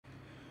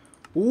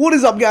What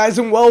is up, guys,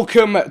 and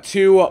welcome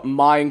to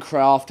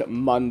Minecraft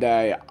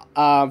Monday.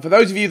 For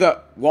those of you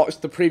that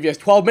watched the previous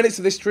 12 minutes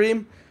of this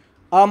stream,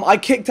 I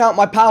kicked out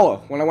my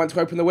power when I went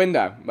to open the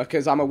window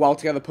because I'm a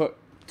well-together put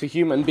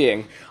human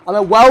being. I'm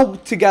a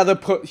well-together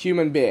put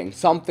human being,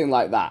 something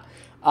like that.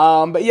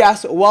 But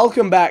yes,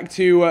 welcome back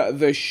to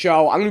the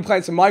show. I'm going to be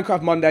playing some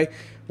Minecraft Monday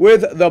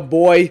with the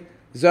boy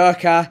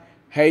Zerkaa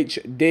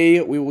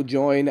HD. We will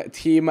join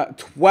Team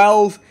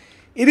 12.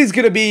 It is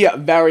going to be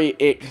very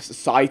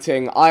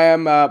exciting. I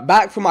am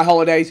back from my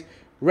holidays,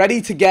 ready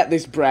to get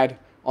this bread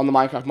on the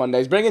Minecraft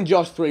Mondays, bringing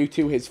Josh through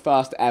to his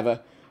first ever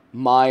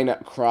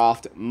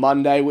Minecraft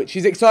Monday, which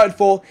he's excited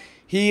for.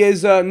 He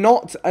is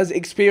not as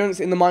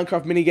experienced in the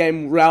Minecraft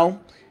minigame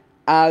realm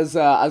as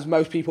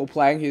most people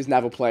playing. He has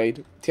never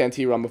played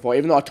TNT Run before,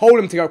 even though I told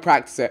him to go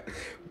practice it.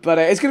 But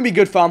it's going to be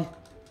good fun.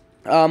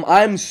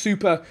 I am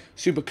super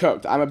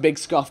cooked. I'm a big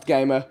scuffed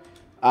gamer.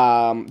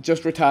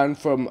 Just returned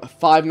from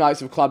 5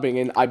 nights of clubbing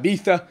in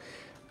Ibiza,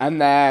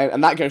 and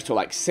that goes till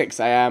like 6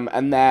 AM,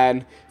 and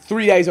then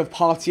 3 days of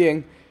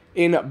partying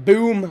in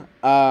Boom,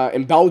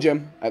 in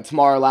Belgium at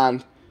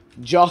Tomorrowland.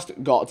 Just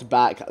got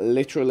back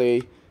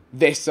literally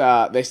this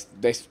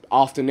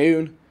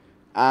afternoon,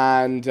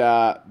 and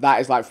that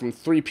is like from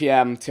 3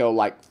 PM till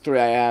like 3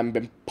 AM.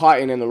 Been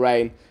partying in the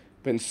rain,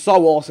 been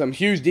so awesome.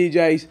 Huge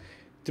DJs,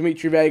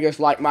 Dimitri Vegas,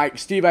 Like Mike,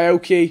 Steve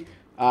Aoki,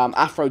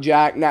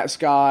 Afrojack,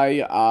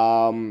 Netsky,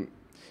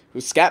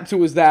 Skepta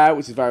was there,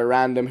 which is very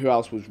random. Who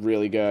else was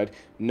really good?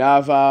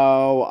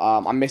 Nervo.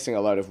 I'm missing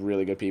a load of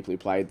really good people who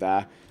played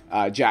there.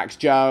 Jax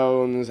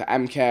Jones,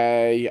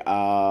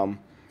 MK,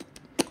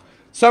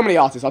 so many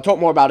artists. I'll talk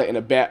more about it in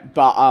a bit,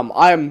 but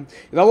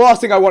the last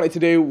thing I wanted to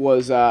do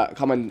was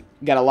come and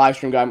get a live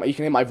stream going. You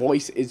can hear my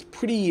voice is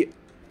pretty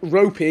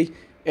ropey.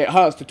 It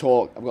hurts to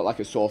talk. I've got like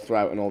a sore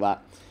throat and all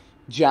that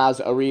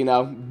jazz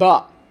arena,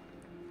 but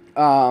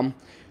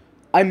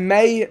I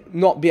may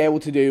not be able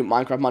to do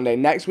Minecraft Monday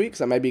next week, because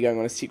I may be going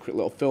on a secret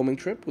little filming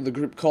trip with a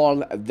group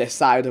called the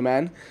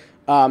Sidemen.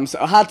 So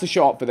I had to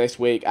show up for this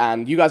week,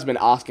 and you guys have been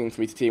asking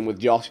for me to team with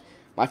Josh,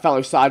 my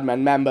fellow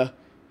Sidemen member,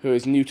 who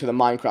is new to the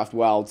Minecraft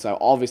world, so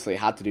obviously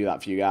had to do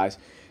that for you guys.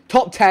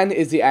 Top 10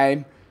 is the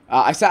aim.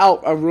 I set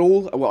out a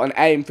rule, well, an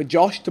aim for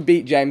Josh to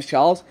beat James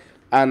Charles,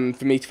 and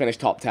for me to finish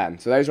top 10.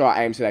 So those are our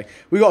aims today.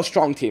 We got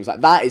strong teams. Like,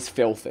 that is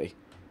filthy,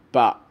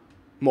 but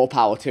more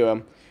power to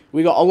them.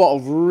 We got a lot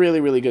of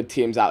really good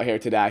teams out here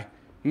today.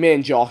 Me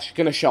and Josh,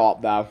 gonna show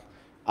up though.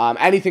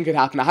 Anything could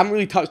happen. I haven't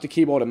really touched the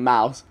keyboard and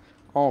mouse.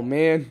 Oh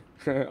man.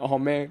 Oh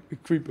man,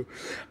 creeper.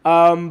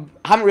 I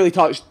haven't really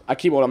touched a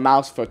keyboard and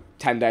mouse for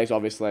 10 days,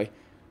 obviously.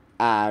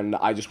 And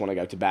I just want to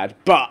go to bed.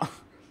 But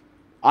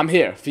I'm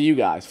here for you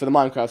guys, for the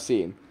Minecraft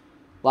scene.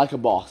 Like a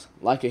boss,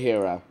 like a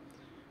hero.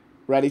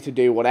 Ready to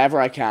do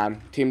whatever I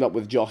can, teamed up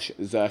with Josh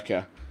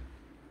Zerkaa,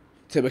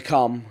 to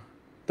become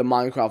the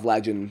Minecraft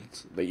legend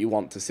that you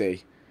want to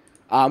see.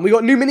 We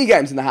got new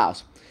minigames in the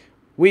house.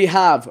 We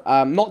have,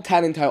 not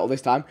 10 in total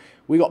this time.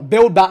 We got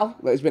Build Battle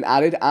that has been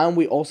added, and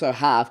we also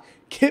have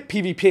Kit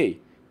PvP.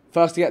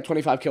 First to get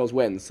 25 kills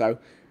wins. So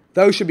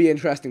those should be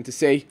interesting to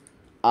see.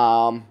 It's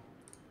going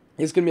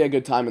to be a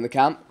good time in the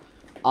camp.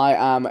 I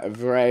am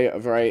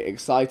very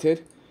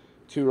excited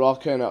to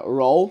rock and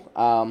roll.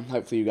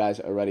 Hopefully you guys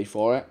are ready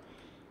for it.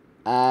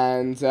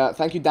 And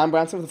thank you, Dan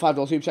Branson, for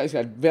the $5 super chat. He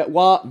said,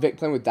 what? Vic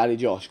playing with Daddy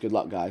Josh. Good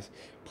luck, guys.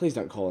 Please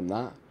don't call him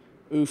that.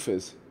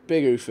 Oofers.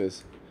 Big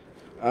oofers.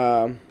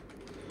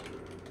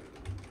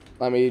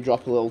 Let me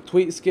drop a little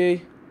tweet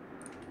ski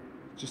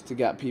just to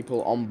get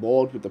people on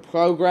board with the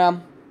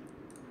program.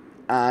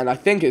 And I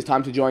think it's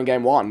time to join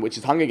game 1, which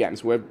is Hunger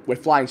Games. We're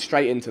flying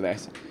straight into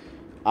this.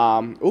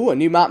 Ooh, a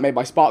new map made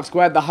by Spark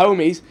Squared, the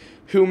homies,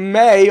 who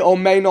may or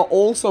may not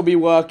also be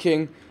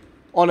working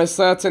on a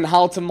certain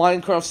How to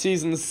Minecraft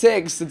Season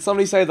 6. Did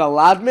somebody say the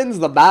Ladmins?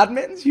 The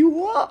Badmins? You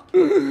what?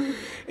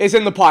 It's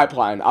in the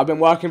pipeline. I've been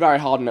working very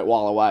hard on it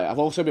while away. I've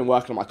also been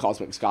working on my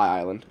Cosmic Sky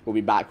Island. We'll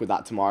be back with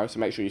that tomorrow, so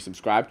make sure you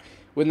subscribe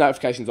with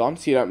notifications on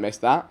so you don't miss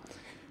that.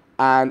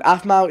 And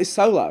Afmao is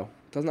solo.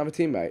 Doesn't have a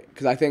teammate.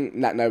 Because I think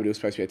Net Nobody was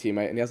supposed to be a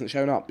teammate and he hasn't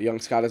shown up. Young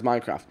Sky does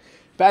Minecraft.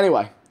 But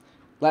anyway,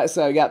 let's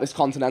get this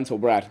continental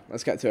bread.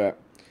 Let's get to it.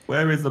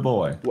 Where is the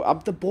boy?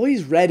 Well, the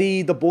boy's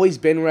ready. The boy's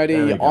been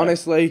ready.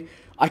 Honestly,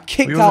 I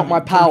kicked out my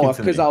power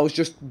because I was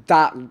just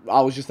that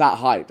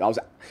hyped.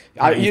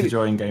 I need to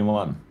join game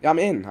 1. I'm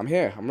in. I'm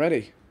here. I'm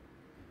ready.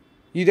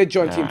 You did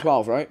join Team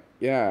 12, right?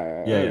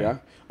 Yeah. There you go.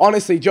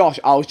 Honestly, Josh,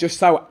 I was just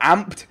so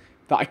amped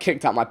that I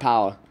kicked out my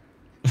power.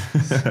 I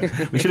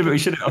thought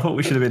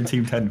we should have been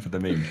Team 10 for the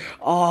meme.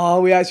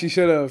 Oh, we actually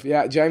should have.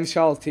 Yeah, James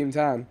Charles, Team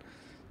 10.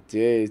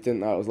 Jeez, didn't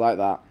know it was like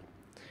that.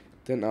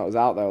 Didn't know it was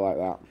out there like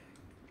that.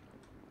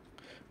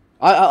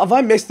 Have I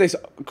missed this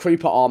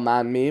Creeper Arm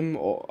Man meme,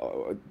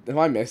 or have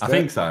I missed it? I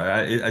think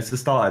so. It's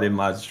started in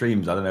my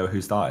streams. I don't know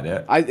who started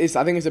it. I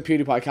think it's a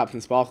PewDiePie Captain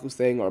Sparkles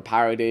thing, or a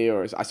parody,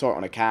 or I saw it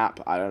on a cap.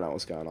 I don't know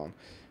what's going on.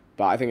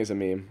 But I think it's a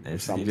meme. He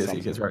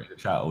gets right to the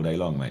chat all day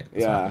long, mate.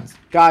 Yeah.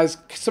 Guys,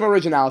 some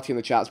originality in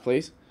the chats,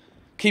 please.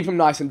 Keep them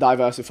nice and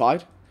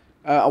diversified.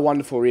 A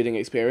wonderful reading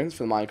experience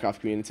for the Minecraft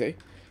community.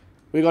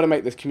 We got to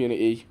make this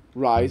community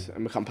rise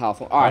and become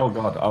powerful. All right. Oh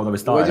god. Oh, no, we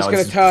started. We're just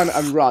going to turn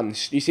and run.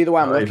 You see the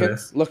way I'm Oh, looking?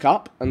 this. Look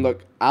up and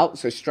look out,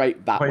 so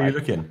straight that Where way. are you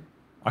looking?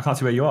 I can't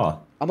see where you are.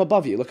 I'm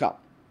above you. Look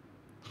up.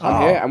 I'm Oh.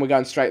 here, and we're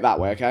going straight that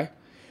way. Okay.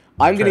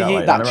 I'm Straight gonna that yeet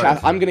way, that down the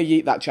chest. road. I'm gonna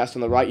yeet that chest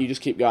on the right. You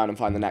just keep going and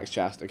find the next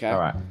chest. Okay. All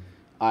right.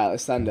 All right.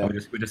 Let's send it.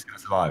 We're just gonna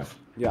survive.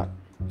 Yeah.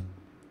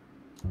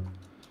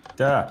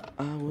 Yeah.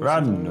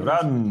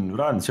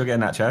 Run. She'll get in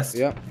that chest.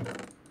 Yep.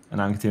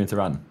 And I'm continuing to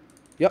run.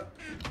 Yep.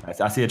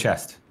 I see a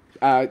chest.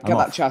 Get that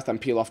off. chest and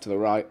peel off to the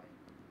right.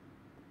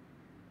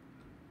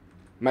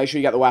 Make sure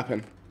you get the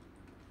weapon.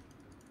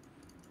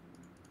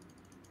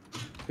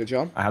 Good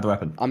job. I had the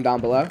weapon. I'm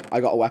down below. I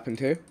got a weapon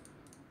too.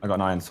 I got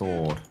an iron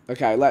sword.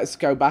 Okay, let's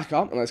go back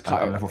up and let's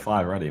cut I'm it. level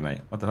 5 already, mate.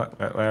 What the fuck?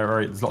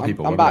 Where there's a lot of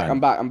people. I'm Where are back. we I'm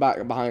going? back.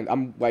 I'm behind.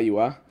 I'm where you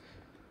were.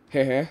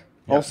 Here.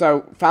 Yeah.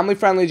 Also, family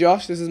friendly,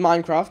 Josh. This is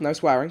Minecraft. No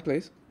swearing,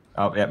 please.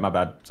 Oh, yeah, my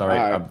bad. Sorry.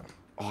 Alright.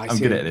 I'm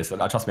good at this.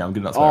 Trust me, I'm good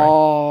at not swearing.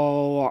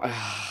 Oh,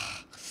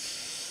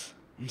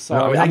 I'm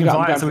sorry. No, we I'm can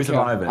fight going so we for the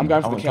kill. survive it. I'm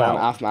going I for the want kill on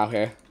clout. half now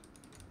here.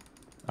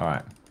 All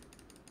right.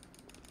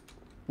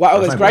 Well,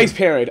 That's there's no grace good.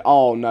 period.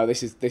 Oh no,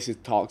 this is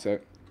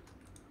toxic.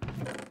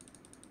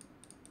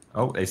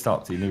 Oh, he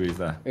stopped. He knew he was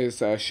there.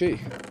 Is she?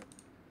 Here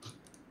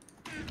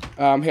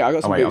I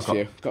got some wait, boots I've for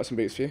you. Got some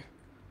boots for you.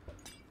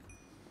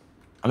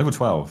 I'm level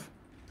 12.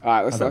 All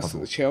right, How's that let's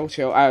possible?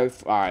 chill. All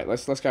right,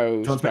 let's go you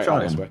want to straight be on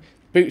this trying? way.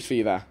 Boots for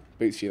you there.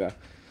 Boots for you there. Do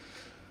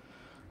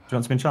you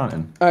want some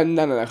enchanting?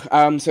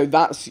 No. So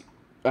that's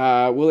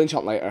we'll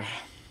enchant later.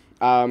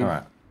 All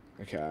right.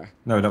 Okay.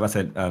 No, I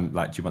said,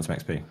 like, do you want some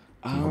XP? Do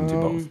you want 2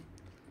 bottles?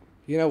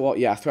 You know what?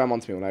 Yeah, throw them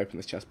onto me when I open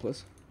this chest,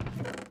 please.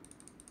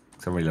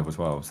 So I'm already level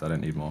 12, so I don't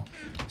need more.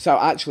 So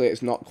actually,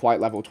 it's not quite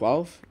level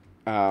 12.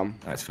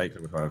 That's fake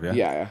level 12,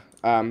 yeah?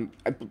 Yeah.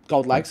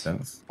 Gold legs Makes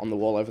sense. on the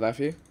wall over there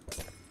for you.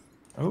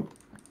 Oh.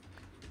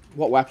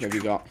 What weapon have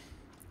you got?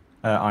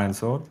 Iron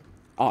sword.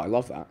 Oh, I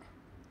love that.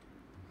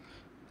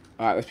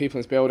 Alright, there's people in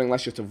this building.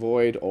 Let's just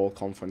avoid all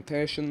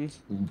confrontations.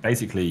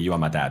 Basically, you are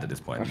my dad at this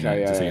point. Okay, you know,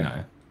 yeah, just so yeah. you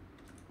know.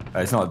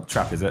 It's not a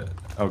trap, is it?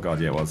 Oh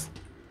god, yeah, it was.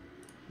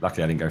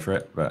 Luckily, I didn't go for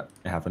it, but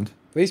it happened.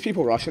 Are these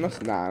people rushing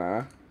us?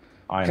 Nah.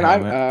 Iron Can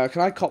helmet.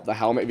 can I cop the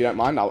helmet if you don't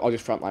mind? I'll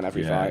just frontline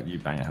every Yeah, fight. you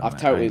bang a helmet. I've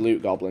totally bang.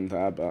 loot goblined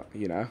there, but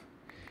you know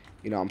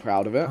I'm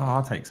proud of it. Oh,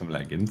 I'll take some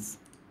leggings.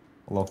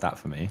 I love that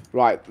for me.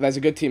 Right, there's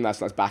a good team there,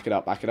 so let's back it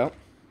up. Back it up.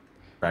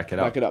 Back it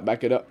up.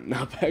 Back it up.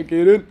 Now back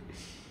it in.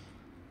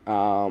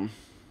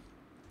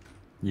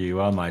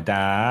 You are my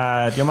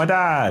dad. You're my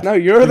dad. No,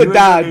 you're the Wee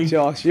dad, wee.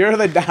 Josh. You're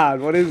the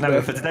dad. What is No, but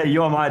this? for today,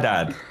 you're my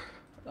dad.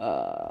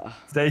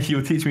 Today, you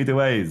will teach me the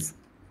ways.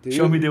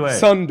 Show me the way.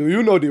 Son, do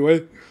you know the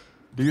way?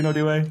 Do you know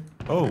the way?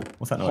 Oh,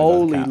 what's that noise?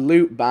 Holy That's a cat.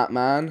 loot,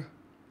 Batman.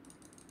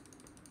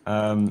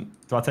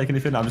 Do I take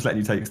anything? I'm just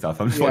letting you take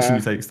stuff. I'm just Yeah. watching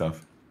you take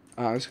stuff.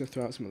 I'm just going to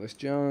throw out some of this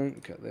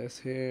junk. Get this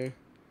here.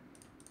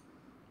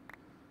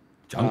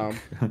 Junk?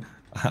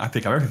 I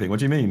pick up everything. What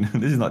do you mean?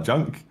 This is not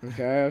junk.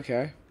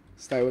 Okay.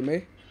 Stay with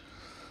me.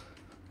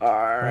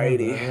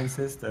 Alrighty. Brother and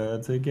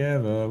sister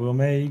together, we'll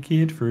make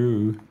it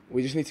through.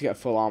 We just need to get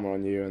full armor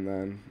on you, and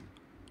then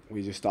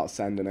we just start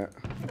sending it.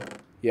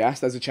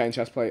 Yes, there's a chain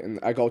chest plate and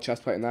a gold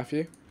chest plate in there for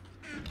you.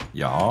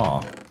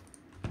 Ja.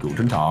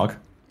 Guten Tag.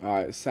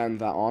 Alright, send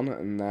that on,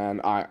 and then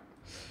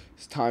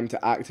it's time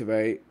to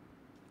activate.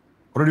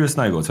 What do I do with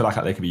snowballs? I feel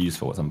like they could be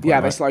useful at some point.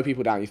 Yeah, they right? slow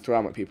people down. You throw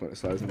them at people, and it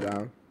slows them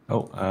down.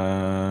 Oh,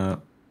 I'll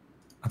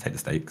take the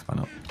stakes. Why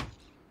not?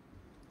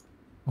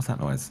 What's that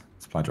noise?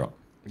 Supply drop.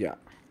 Yeah.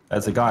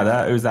 There's a guy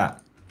there. Who's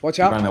that? Watch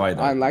He out. ran away,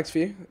 though. Iron legs for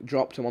you.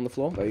 Dropped him on the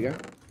floor. There you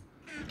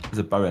There's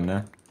a bow in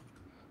there.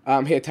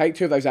 go. Here, take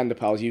 2 of those ender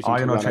pearls. Use them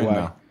Iron to or run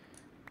away.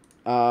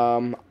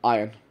 chainmail?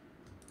 Iron.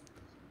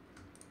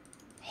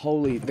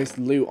 Holy, this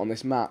loot on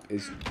this map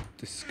is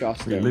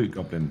disgusting. We loot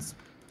goblins.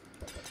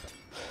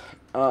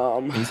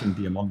 Eat some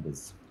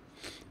diamonders.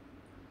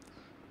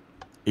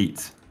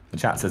 Eat. The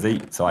chat says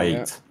eat, so I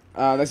Yeah. eat.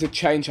 There's a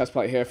chain chest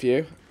plate here for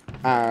you.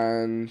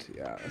 And,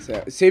 yeah, that's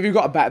it. See if you've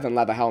got a better than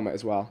leather helmet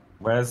as well.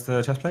 Where's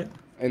the chest plate?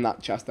 In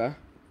that chest there.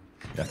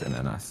 That's in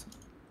there, nice.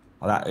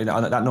 Oh,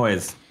 that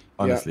noise,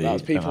 honestly. Yeah, that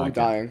was I don't people like it.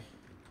 dying.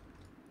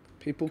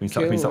 People Can you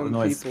stop the killing,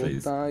 noise, people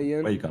please?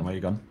 dying. Where you gone? Where you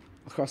gone?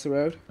 Across the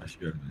road. I should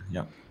be over there.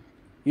 Yep.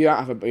 You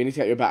don't have you need to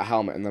get your better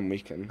helmet and then we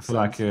can... I feel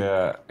like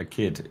a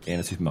kid in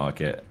a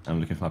supermarket. I'm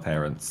looking for my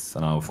parents,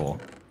 and I'll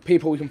fall.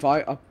 People we can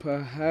fight up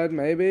ahead,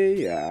 maybe?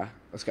 Yeah.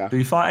 Let's go. Do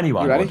we fight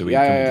anyone, You ready? or do we,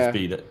 Yeah, can we yeah, just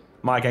be that?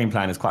 My game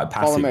plan is quite a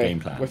Follow passive me. game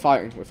plan. We're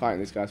fighting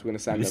these guys. We're going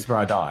to send This them. is where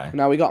I die.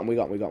 No, we got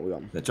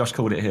them. That Josh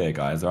called it here,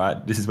 guys. All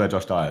right, this is where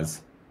Josh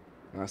dies.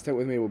 No, stick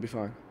with me, we'll be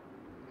fine.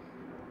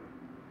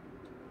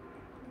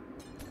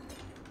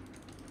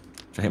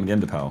 Should I hit him with the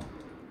ender pearl?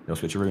 You'll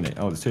switch a rooney.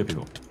 Oh, there's 2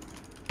 people.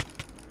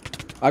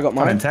 I got Come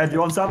in, mine. Ted. You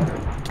want some?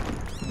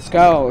 Let's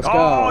go.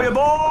 Oh, your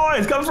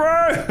boys, come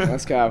through!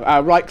 Let's go.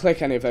 Right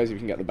click any of those if you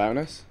can get the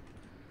bonus.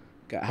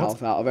 Get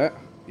health out of it.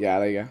 Yeah,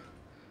 there you go.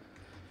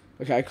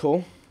 Okay,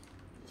 cool.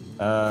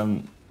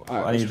 I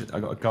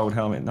got a gold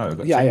helmet. No, I've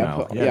got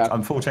chainmail. yeah.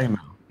 I'm full chainmail.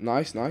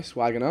 Nice.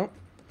 Wagging up.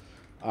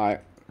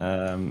 Alright.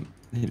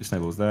 Hit the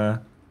snowballs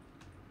there.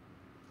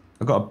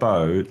 I've got a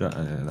bow.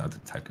 That'll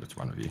take us to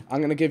run with you.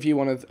 I'm gonna give you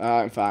one of.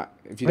 In fact,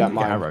 if you When don't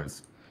do you get mind.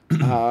 arrows.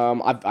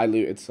 I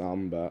looted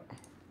some, but.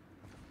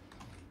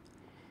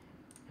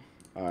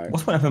 Alright.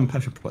 What's one of them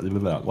pressure?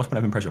 What's one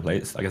of them pressure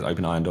plates? I guess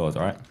open iron doors.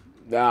 All right.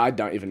 I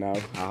don't even know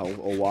how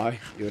or why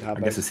you would have I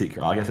those. guess a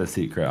secret. I guess a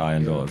secret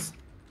iron doors.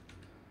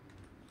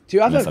 Do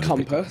you have Unless a I just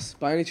picked compass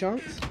by any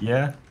chance?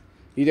 Yeah.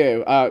 You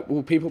do.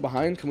 Well, people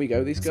behind, can we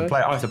go these guys?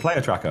 It's a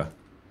player tracker.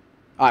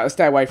 Alright, let's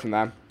stay away from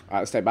them.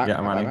 Alright, let's stay back. Yeah,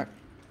 I'm running. Back.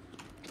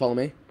 Follow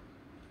me.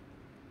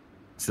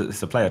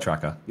 It's a player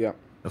tracker. Yeah.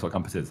 That's what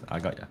compass is. I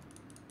got you.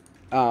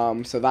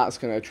 So that's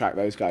going to attract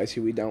those guys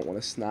who we don't want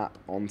to snap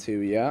onto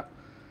yet.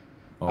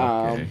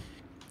 Okay.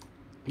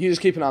 You just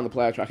keep an eye on the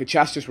player tracker.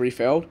 Chest just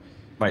refilled.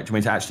 Wait, do you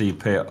mean to actually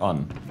put it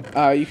on?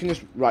 You can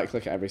just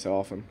right-click it every so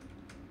often.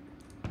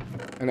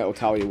 And it'll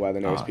tell you where the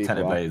nearest people are.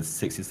 Technically, it's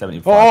 60,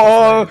 75.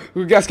 Oh,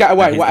 let's get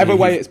away. Whatever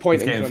way it's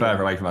pointing. He's getting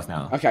further away from us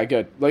now. Okay,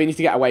 good. Well, you need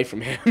to get away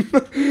from him.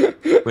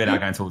 We're now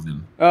going towards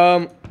him.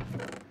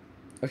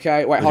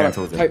 Okay, wait, hold on.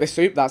 Take Take this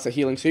soup. That's a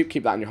healing soup.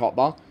 Keep that in your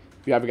hotbar.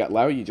 If you ever get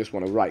low, you just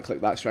want to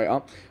right-click that straight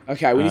up.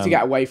 Okay, we need to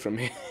get away from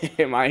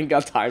him. I ain't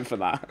got time for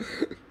that.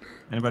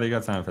 Anybody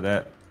got time for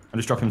that? I'm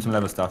just dropping some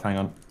leather stuff. Hang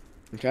on.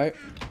 Okay.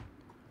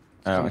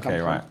 Okay,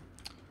 right.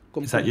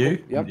 Is that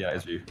you? Yep. Yeah,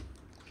 it's you.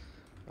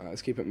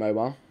 Let's keep it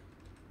mobile.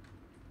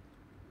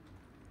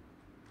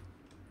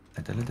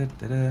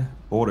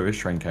 Order is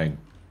shrinking.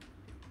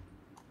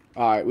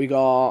 Alright, we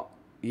got...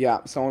 Yeah,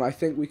 someone I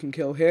think we can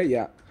kill here.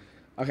 Yeah.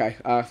 Okay,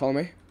 follow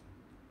me.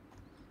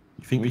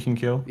 You think we can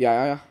kill?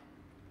 Yeah.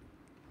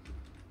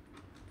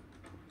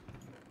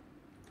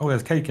 Oh,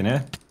 there's cake in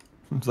here.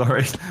 I'm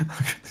sorry.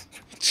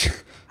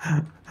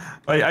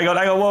 Wait, hang on.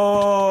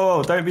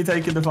 Whoa. Don't be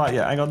taking the fight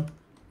yet. Hang on.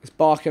 It's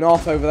barking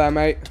off over there,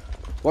 mate.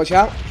 Watch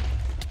out.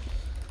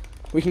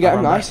 We can get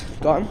him. Nice.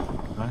 Got him.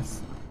 Nice.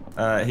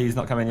 He's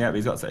not coming yet,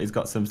 but he's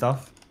got some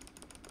stuff.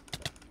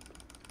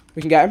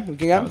 We can get him.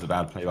 That was a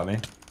bad play by me.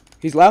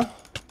 He's low.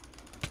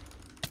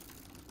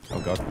 Oh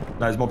god. No,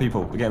 there's more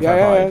people. We're getting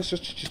Yeah.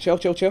 Just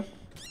chill.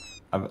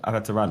 I've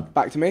had to run.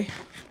 Back to me.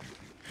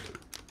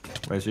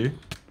 Where's you?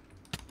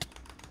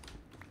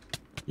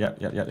 Yep.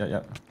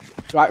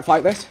 Right,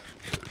 fight this.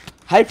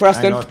 Hey,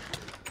 Preston.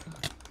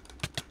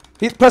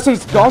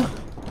 Preston's gone.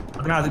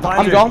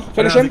 I'm gone.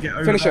 Finish him.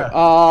 Finish him.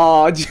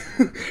 Oh,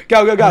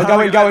 go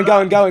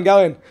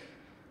in.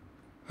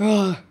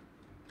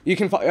 You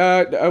can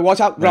watch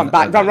out. Run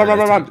back.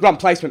 Run.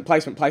 Placement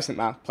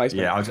now.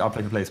 Placement. Yeah, I'll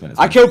play for placement.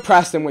 I killed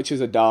Preston, which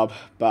is a dub,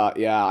 but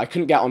yeah, I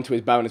couldn't get onto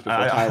his bonus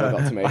before Tyler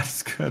got to me. I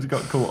just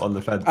got caught on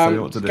the fence.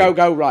 So what to do?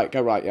 Go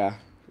right. Yeah.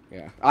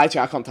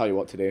 Actually, I can't tell you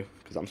what to do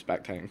because I'm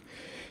spectating.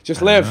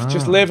 Just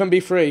live and be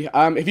free.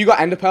 If you got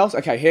ender pearls,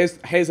 okay, here's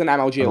an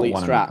MLG elite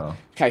strat.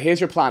 Okay, here's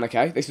your plan,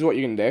 okay? This is what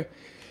you're gonna do.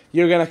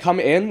 You're gonna come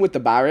in with the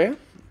barrier,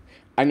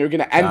 and you're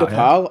gonna ender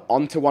pearl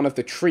onto one of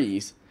the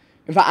trees.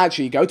 In fact,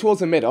 actually, go towards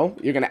the middle.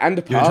 You're gonna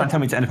ender pearl. You're trying to tell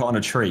me to ender pearl on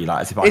a tree,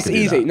 like as if I could do It's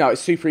easy. that. No,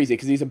 it's super easy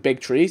because these are big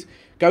trees.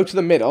 Go to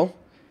the middle.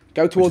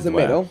 Go towards the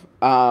middle.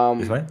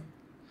 This way?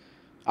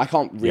 I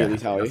can't really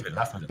tell you.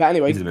 That's But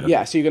anyway,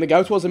 yeah, so you're going to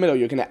go towards the middle.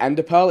 You're going to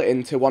ender pearl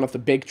into one of the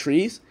big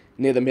trees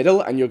near the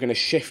middle, and you're going to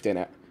shift in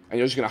it. And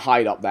you're just going to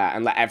hide up there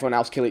and let everyone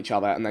else kill each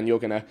other, and then you're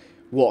going to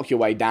walk your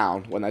way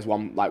down when there's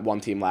one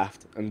team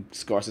left and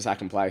score us a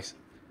second place.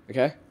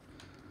 Okay?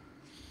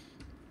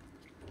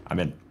 I'm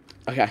in.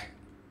 Okay.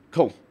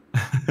 Cool.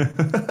 You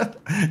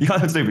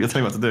can't have to do, but you'll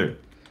tell me what to do.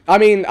 I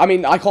mean,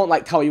 I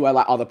can't tell you where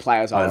other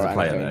players are. There's or a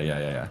player anything. there.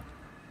 Yeah.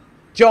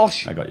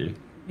 Josh, I got you.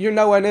 You're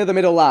nowhere near the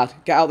middle, lad.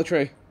 Get out of the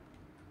tree.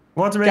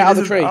 What do you mean? Get out of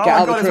the tree. Get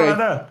out of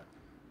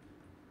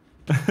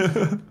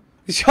the tree.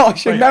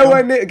 Josh, you're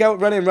nowhere near. Go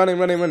running.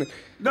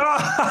 No.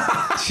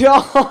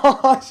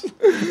 Josh,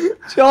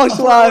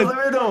 lad.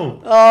 The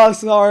middle. Oh,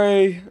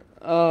 sorry.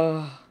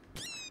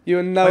 You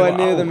were nowhere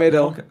near the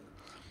middle.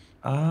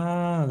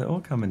 They're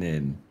all coming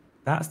in.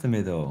 That's the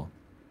middle.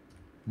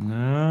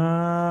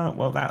 No,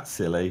 well, that's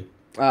silly.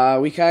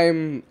 We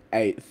came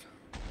 8th.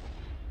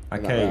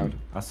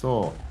 I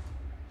saw.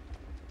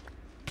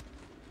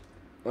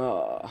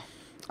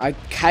 I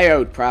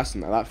KO'd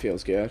Preston, though. That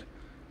feels good.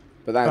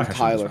 But then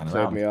Tyler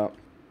cleared me up.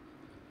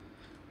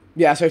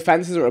 Yeah, so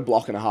fences are a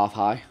block and a half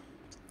high.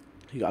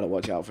 You gotta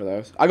watch out for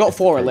those. I got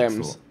 4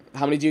 limbs.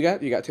 How many do you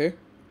get? You get 2?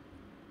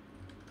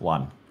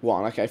 1.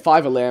 1, okay.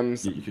 5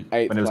 limbs,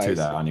 8 When there was place. 2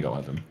 there, I only got 1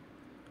 of them.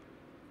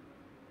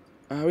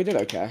 We did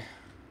okay.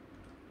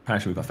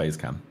 Actually, we've got phase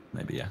cam.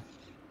 Maybe, yeah.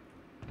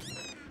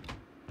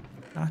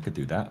 I could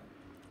do that.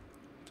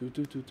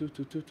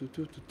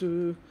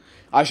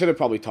 I should have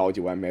probably told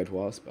you where mid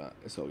was, but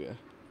it's all good.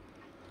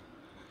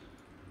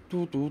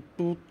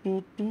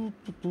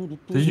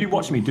 Did you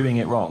watch me doing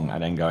it wrong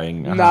and then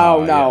going?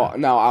 No.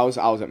 I was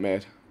at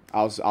mid.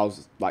 I was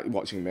like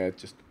watching mid,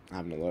 just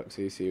having a look,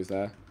 see who's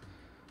there.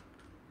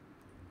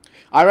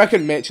 I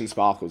reckon Mitch and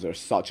Sparkles are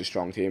such a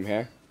strong team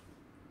here.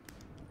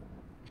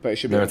 But it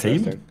should be a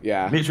team.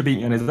 Yeah. Mitch will beat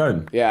me on his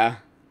own. Yeah.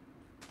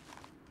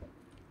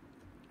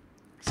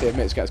 See if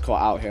Mitch gets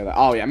caught out here.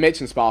 Oh yeah, Mitch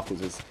and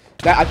Sparkles is.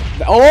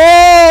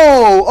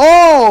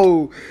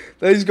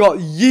 They just got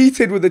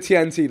yeeted with the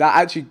TNT. That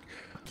actually...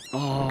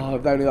 Oh,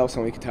 if only that was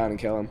someone we could turn and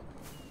kill him.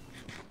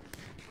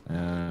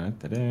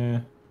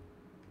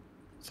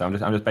 So I'm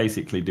just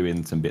basically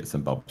doing some bits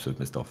and bobs with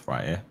my stuff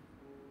right here.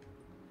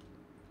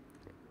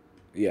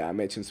 Yeah,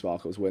 Mitch and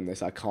Sparkles win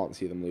this. I can't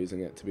see them losing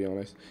it, to be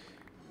honest.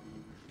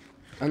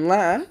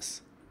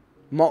 Unless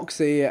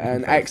Moxie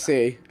and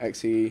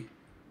XQC.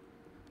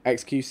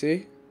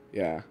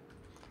 Yeah.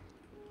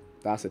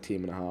 That's a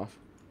team and a half.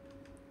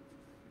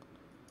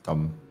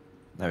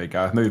 There we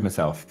go. I've moved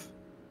myself.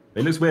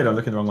 It looks weird. I'm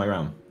looking the wrong way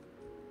around.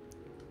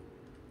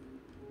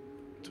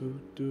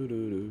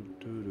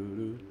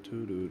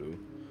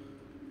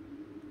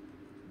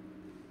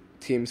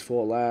 Teams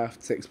 4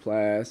 left, 6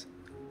 players.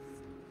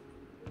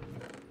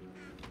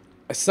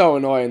 It's so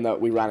annoying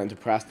that we ran into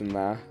Preston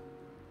there.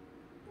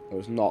 It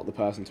was not the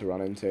person to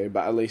run into,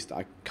 but at least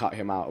I cut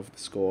him out of the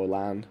score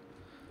land.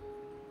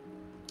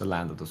 The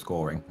land of the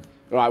scoring.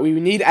 Right, we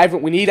need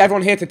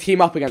everyone here to team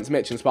up against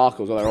Mitch and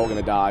Sparkles, or they're all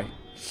gonna die.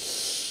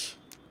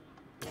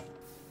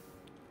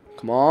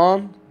 Come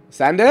on,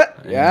 send it.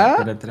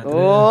 Yeah.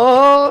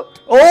 Oh,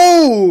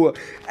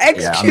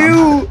 XQ.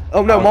 Yeah,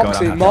 oh no,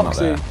 Moxie,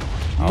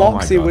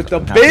 Moxie with the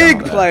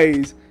big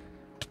plays.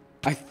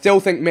 I still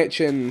think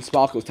Mitch and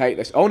Sparkles take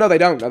this. Oh no, they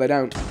don't. No, they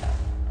don't.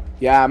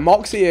 Yeah,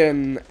 Moxie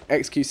and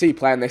XQC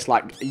playing this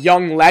like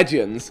young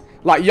legends.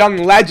 Like young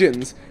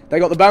legends. They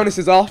got the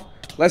bonuses off.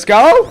 Let's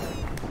go.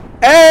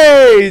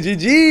 Hey,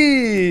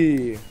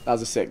 GG. That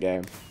was a sick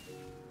game.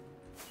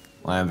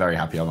 I am very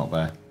happy I'm not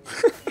there.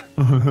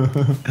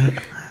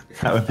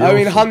 I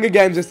mean, Hunger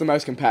Games is the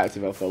most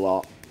competitive of the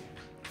lot.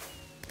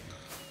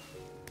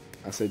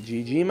 That's a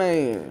GG,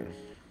 man.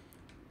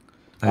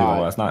 Hey,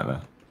 well, last night, man.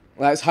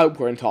 Let's hope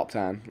we're in top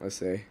 10. Let's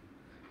see.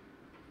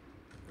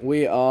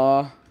 We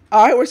are...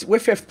 Alright, we're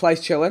 5th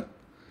place chilling.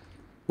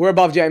 We're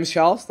above James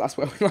Charles. That's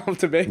where we love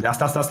to be. That's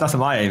what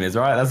my aim is,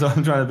 right? That's what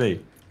I'm trying to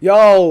be.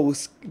 Yo,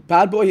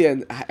 Bad Boy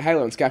and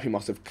Halo and Scappy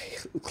must have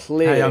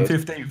cleared. Hey, I'm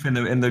 15th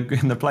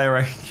in the player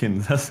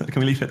rankings.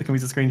 Can we leave it? Can we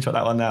just screenshot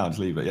that one now? Just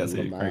leave it. Yeah,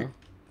 see, great.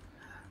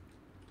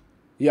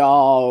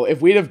 Yo, if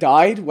we'd have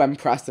died when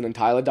Preston and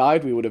Tyler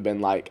died, we would have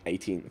been like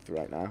 18th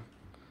right now,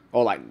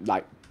 or like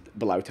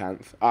below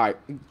 10th. All right,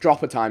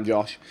 dropper time,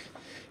 Josh.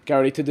 Get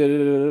ready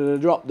to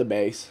drop the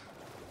base.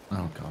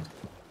 Oh god,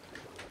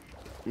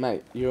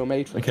 mate, you're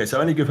made for. Okay, so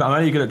I'm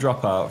only good at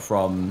dropper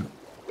from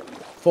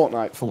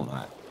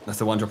Fortnite. That's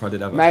the one dropper I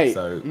did ever. Mate,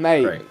 so,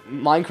 mate, great.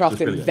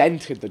 Minecraft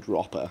invented the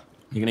dropper.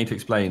 You need to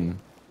explain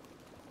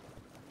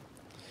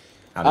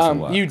how this all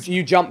works.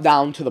 You jump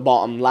down to the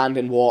bottom, land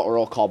in water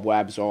or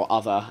cobwebs or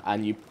other,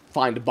 and you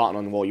find a button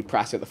on the wall. You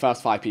press it. The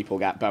first 5 people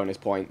get bonus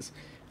points,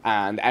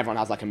 and everyone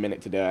has like a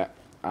minute to do it.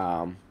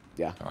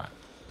 Yeah. All right.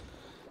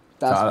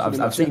 So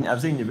I've seen your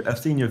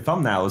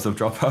thumbnails of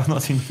dropper. I've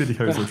not seen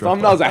videos of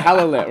dropper. Thumbnails are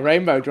hella lit.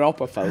 Rainbow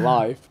dropper for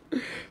life.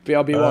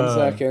 BRB 1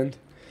 second.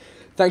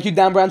 Thank you,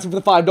 Dan Branson, for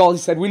the $5. He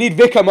said, we need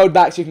Vicar mode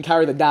back so you can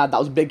carry the dad. That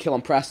was a big kill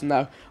on Preston,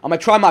 though. I'm going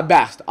to try my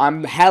best.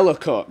 I'm hella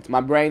cooked. My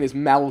brain is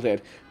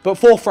melded. But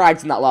 4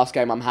 frags in that last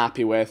game I'm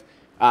happy with.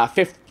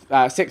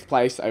 6th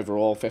place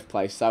overall, 5th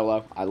place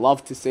solo. I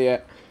love to see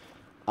it.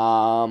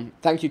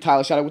 Thank you,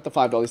 Tyler Shadow, with the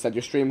 $5. He said,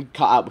 your stream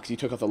cut out because you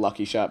took off the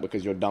lucky shirt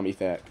because you're dummy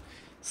thick.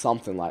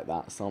 Something like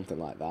that. Something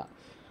like that.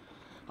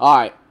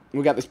 Alright,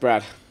 we'll get this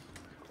bread.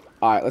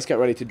 Alright, let's get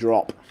ready to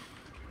drop.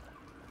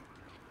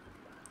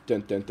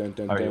 Dun, dun, dun,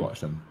 dun, I already dun.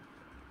 watched them.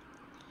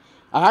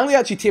 Apparently,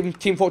 actually,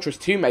 Team Fortress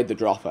 2 made the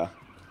dropper.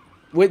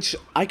 Which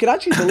I could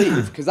actually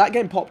believe, because that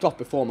game popped off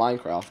before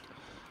Minecraft.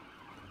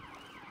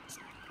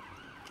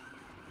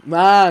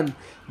 Man,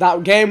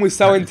 that game was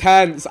so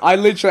intense.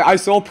 I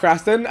saw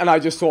Preston, and I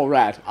just saw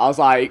red. I was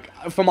like,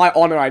 for my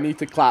honor, I need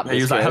to clap this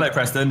He was kid. like, hello,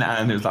 Preston,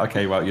 and it was like,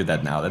 okay, well, you're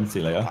dead now, then see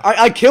you later.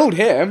 I killed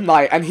him,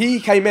 like, and he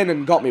came in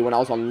and got me when I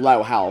was on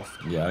low health.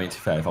 Yeah, I mean, to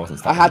be fair, if I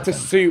wasn't I had to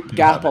soup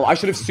Gapple. I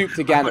should have souped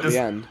again at the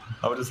end.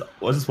 I was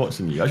just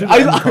watching you.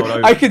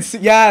 I could see,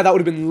 yeah, that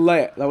would have been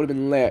lit. That would have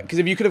been lit. Because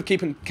if you could have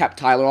kept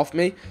Tyler off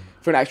me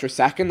for an extra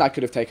second, I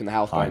could have taken the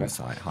health bonus.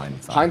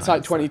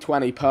 Hindsight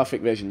 2020,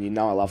 perfect vision. You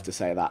know I love to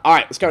say that. All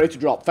right, let's go ready to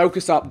drop.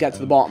 Focus up, get to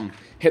the bottom.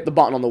 Hit the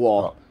button on the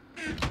wall.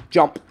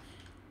 Jump.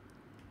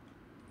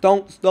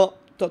 Don't stop.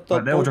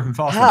 Right, they're all dropping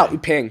fast. How?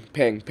 Ping.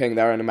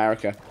 They're in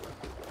America.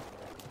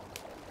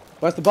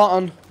 Where's the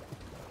button?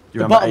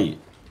 You're number 8.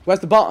 Where's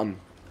the button?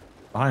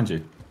 Behind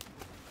you.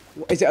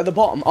 Is it at the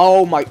bottom?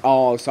 Oh my.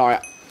 Oh, sorry.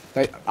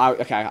 Okay,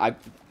 I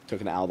took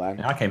an L then.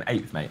 Yeah, I came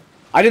 8th, mate.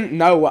 I didn't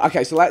know.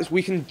 Okay, so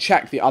we can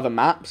check the other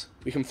maps.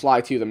 We can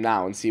fly to them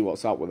now and see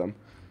what's up with them.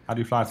 How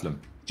do you fly to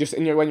them? Just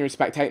when you're in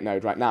spectate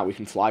mode right now, we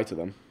can fly to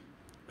them.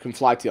 We can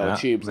fly to the other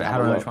tubes. How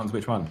do I know which one's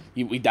which one?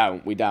 We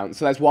don't.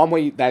 So there's one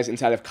where there's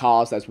instead of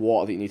cars, there's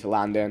water that you need to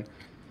land in.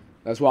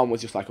 There's one with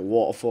just like a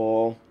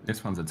waterfall.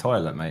 This one's a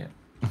toilet, mate.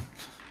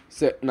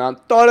 No,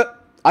 toilet.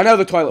 I know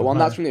the toilet one.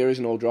 That's from the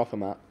original dropper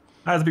map.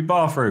 There's a big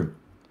bathroom.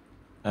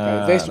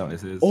 Okay,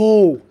 this is.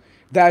 Oh,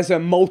 there's a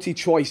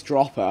multi-choice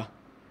dropper.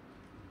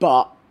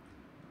 But,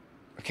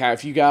 okay,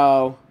 if you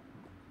go...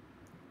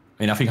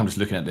 I mean, I think I'm just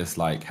looking at this,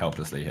 like,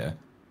 helplessly here.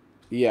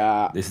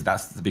 Yeah.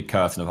 That's the big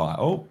curtain of light.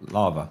 Oh,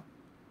 lava.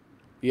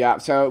 Yeah,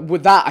 so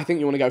with that, I think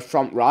you want to go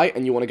front right,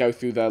 and you want to go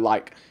through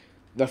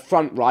the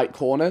front right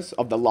corners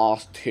of the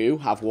last two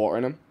have water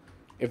in them.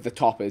 If the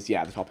top is,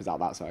 yeah, the top is out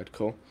that side.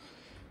 Cool.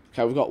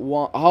 Okay, we've got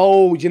one.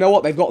 Oh, you know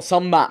what? They've got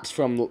some maps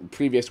from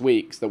previous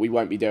weeks that we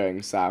won't be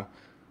doing, so.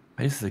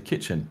 This is a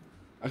kitchen.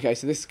 Okay,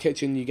 so this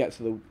kitchen, you get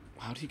to the...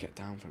 How do you get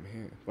down from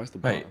here? Where's the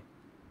bottom?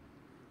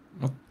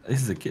 What?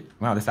 This is a kit.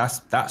 Wow,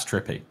 that's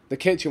trippy. The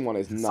kitchen one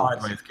is nuts.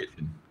 Sideways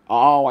kitchen.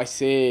 Oh, I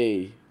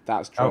see.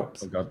 That's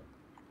trips. Oh god.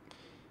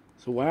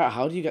 So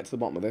how do you get to the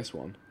bottom of this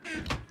one?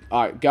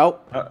 Alright, go.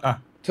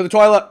 To the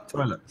Toilet.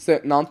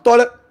 Sitting on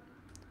toilet.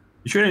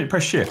 You shouldn't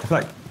press shift. I feel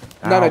like...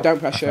 No, don't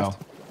press shift.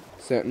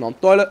 Sitting on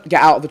toilet.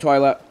 Get out of the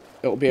toilet.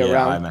 It'll be around.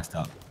 Yeah, I messed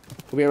up.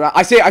 It'll be around.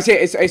 I see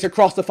it. It's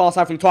across the far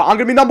side from the toilet. I'm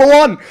going to be number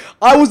one.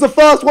 I was the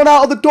first one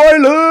out of the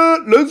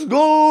toilet. Let's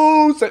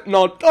go. Sitting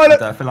on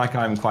toilet. I feel like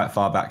I'm quite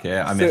far back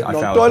here. I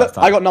failed toilet.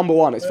 I got number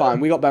one. It's fine.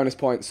 We got bonus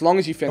points. As long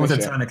as you finish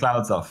it. Turn the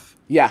clouds off.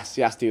 Yes,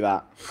 do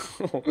that.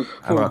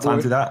 I've got time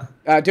to do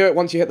that. Do it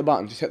once you hit the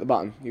button. Just hit the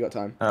button. You got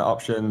time.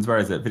 Options. Where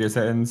is it? Video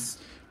settings.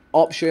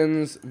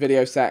 Options,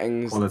 video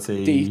settings,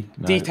 quality,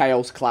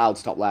 details,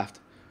 clouds, top left.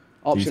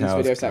 Options, details,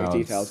 video clouds. settings,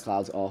 details,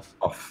 clouds, off.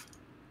 Off.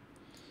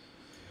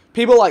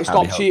 People like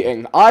stop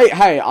cheating.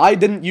 I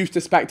didn't used to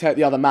spectate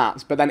the other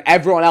maps, but then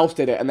everyone else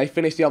did it, and they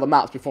finished the other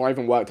maps before I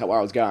even worked out where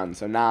I was going.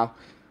 So now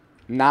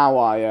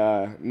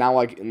I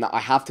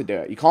have to do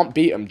it. You can't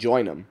beat them,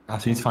 join them. So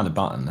you need to find a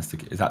button.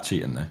 Is that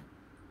cheating though?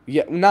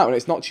 Yeah, no,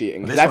 it's not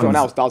cheating because everyone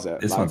else does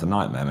it. This one's a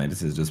nightmare, mate.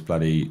 This is just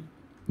bloody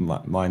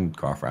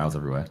Minecraft rails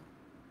everywhere.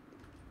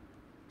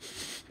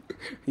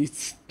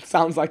 It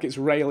sounds like it's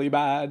really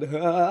bad.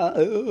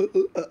 I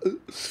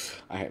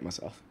hate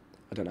myself.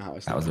 I don't know how I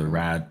said that. Was a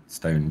rad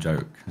stone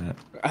joke. Yeah.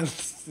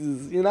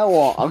 You know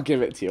what? I'll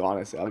give it to you,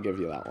 honestly. I'll give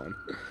you that one.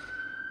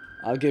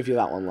 I'll give you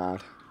that one,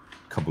 lad.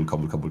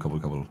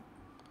 Cobble.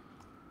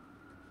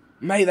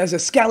 Mate, there's a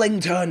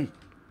skeleton.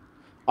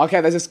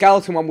 Okay, there's a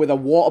skeleton one with a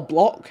water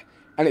block,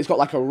 and it's got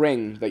like a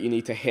ring that you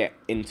need to hit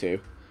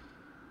into.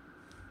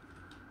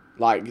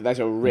 Like, there's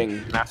a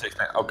ring.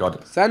 Oh,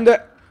 God. Send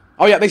it.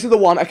 Oh, yeah, this is the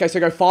one. Okay, so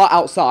go far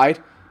outside,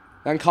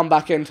 then come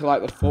back into,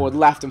 like, the forward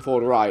left and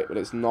forward right, but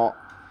it's not...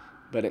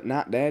 But it's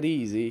not that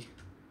easy.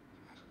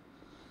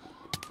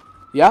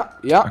 Yeah.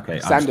 Okay,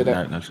 send it.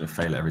 I'm just going to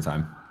fail it every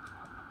time.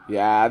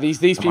 Yeah, these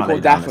people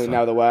definitely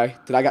know the way.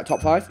 Did I get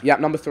top 5? Yep,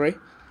 number 3.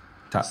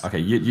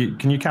 Okay,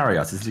 can you carry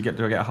us? Do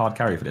I get a hard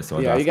carry for this?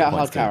 Or yeah, you get a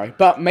hard carry.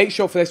 But make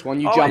sure for this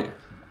one, you jump. Wait.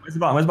 Where's the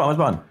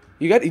button?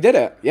 You did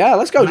it. Yeah,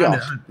 let's go,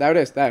 Josh. There it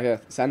is.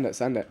 There. Send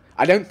it.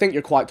 I don't think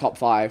you're quite top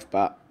 5,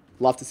 but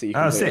love to see you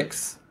complete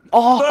 6. it.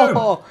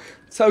 Oh,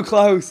 so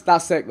close.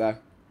 That's sick, though.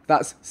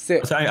 That's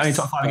 6. So only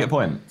top 5 get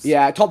points?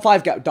 Yeah, top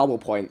 5 get double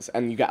points,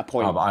 and you get a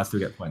point. Oh, but I still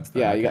get points.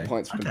 Yeah, you get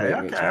points for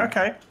completing each one.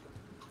 Okay.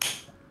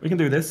 We can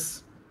do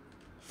this.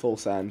 Full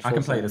send. I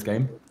can play this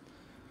game.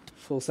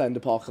 Full send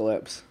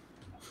apocalypse.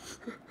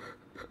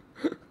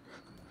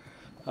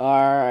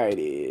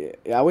 Alrighty.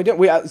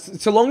 Yeah,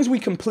 so long as we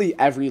complete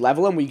every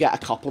level and we get a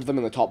couple of them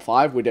in the top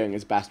 5, we're doing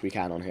as best we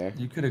can on here.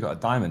 You could have got a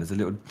diamond. There's a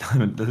little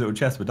diamond. There's a little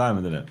chest with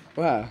diamond in it.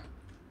 Where?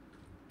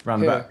 Around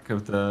the back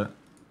of the...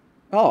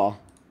 Oh.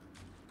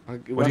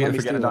 What do you get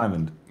for getting a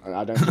diamond?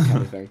 I don't think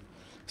anything.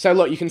 So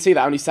look, you can see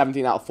that only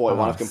 17 out of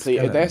 41 have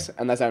completed this,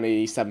 and there's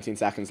only 17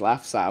 seconds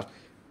left, so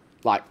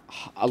like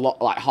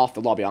half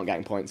the lobby aren't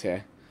getting points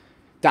here.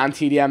 Dan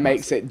TDM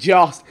makes it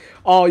just...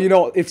 Oh, you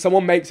know what? If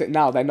someone makes it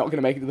now, they're not going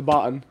to make it to the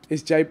button.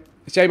 Is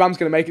J-Bam's going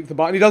to make it to the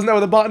button? He doesn't know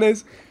where the button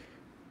is.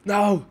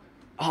 No.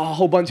 Oh, a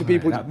whole bunch of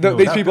people...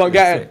 These people aren't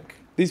getting it.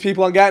 These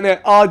people aren't getting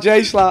it. Oh,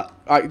 J-Slap.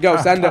 All right, go,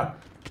 send it.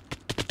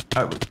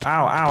 Oh,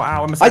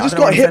 ow. I just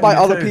got hit by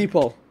other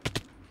people.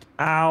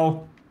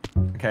 Ow.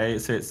 Okay,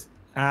 so it's...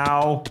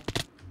 Ow.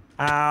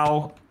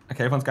 Okay,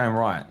 everyone's going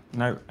right.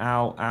 No,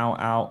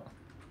 ow.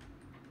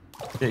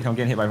 I'm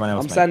getting hit by everyone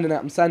else. I'm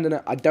sending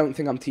it. I don't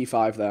think I'm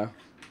T5 there.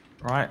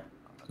 Right,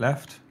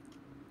 left.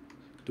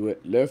 Do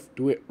it left,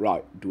 do it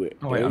right, do it.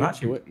 Oh wait, I'm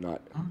actually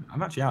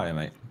out here,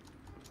 mate.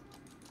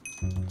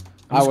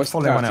 I was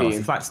following everyone else.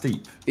 It's like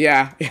steep.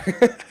 Yeah. It's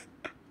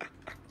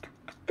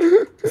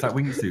like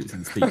wingsuits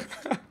and steep.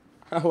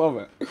 I love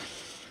it.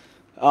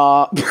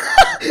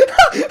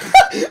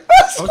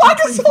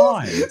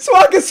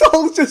 Swagger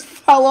Souls just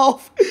fell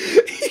off.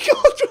 He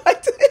got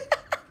right to it.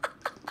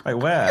 Wait,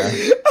 where?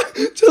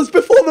 Just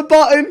before the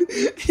button,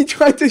 he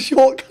tried to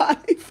shortcut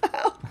and he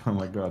fell. Oh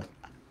my god.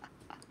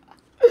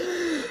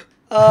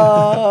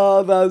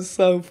 Oh, that's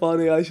so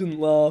funny. I shouldn't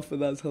laugh, but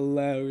that's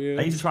hilarious.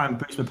 I need to try and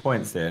boost my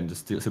points here and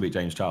just still beat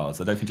James Charles.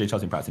 I don't think James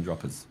Charles has been practicing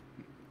droppers.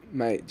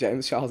 Mate,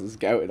 James Charles is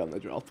goated on the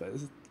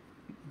droppers.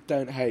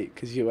 Don't hate,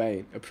 because you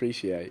ain't.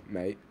 Appreciate,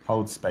 mate.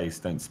 Hold space,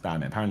 don't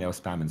spam it. Apparently I was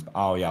spamming...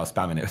 Oh yeah, I was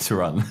spamming it to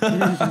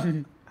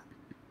run.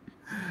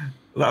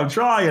 I'm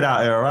trying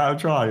out here, alright? I'm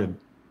trying.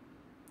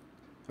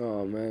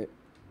 Oh, mate.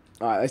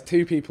 Alright, there's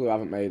 2 people who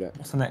haven't made it.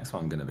 What's the next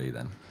one going to be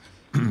then?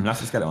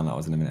 Let's just get it on that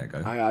was in a minute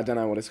ago. I don't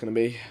know what it's going to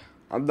be.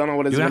 I don't know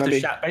what it's You'll going have to to be.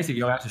 shout. Basically,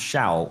 you'll have to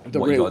shout The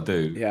what you route. got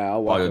to do Yeah,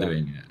 I'll while work you're on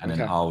it. doing it, and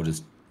then Okay. I'll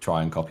just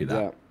try and copy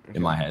that Yeah,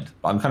 in my head.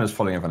 But I'm kind of just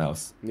following everyone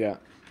else. Yeah.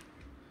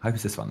 I hope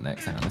it's this one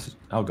next. Hang on.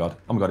 Oh god.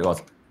 Oh my god, it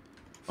was.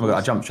 Oh my god,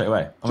 I jumped straight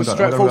away. Oh my Just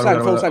god. straight full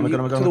send, full send. To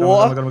the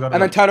water,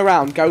 and then turn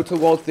around. Go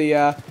towards the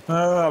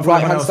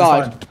right-hand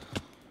side.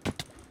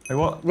 Hey,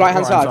 what?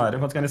 Right-hand side.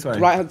 Everyone's going this way.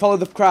 Right, follow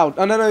the crowd.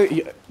 Oh, no,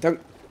 don't.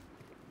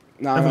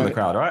 No, Follow the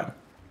crowd, alright?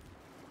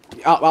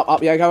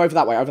 Up. Yeah, go over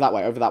that way.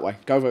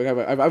 Go over.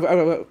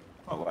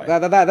 What way?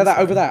 There.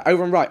 Over there.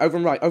 Over and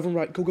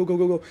right.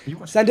 Go.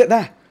 Send it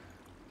there.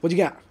 What'd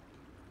you get?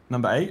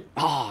 Number 8.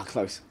 Ah,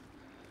 close.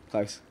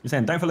 You're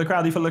saying don't follow the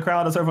crowd. You follow the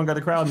crowd. As everyone go the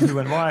crowd. You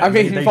went right. I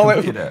mean, they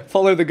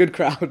follow the good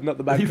crowd, not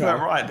the bad People crowd.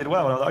 went right. Did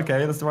well. I was like,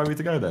 okay, that's the right way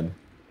to go then.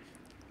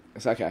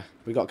 It's okay.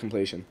 We got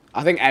completion.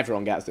 I think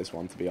everyone gets this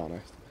one, to be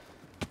honest.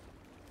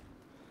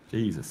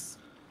 Jesus.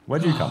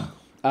 Where'd you come?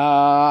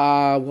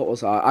 What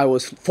was I? I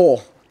was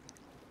 4.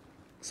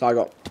 So I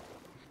got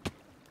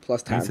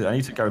plus 10. I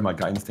need to go with my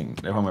gut instinct.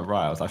 Everyone went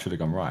right. I should have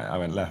gone right. I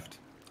went left.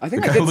 I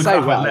think I did say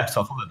right. Went left,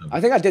 so I followed them. I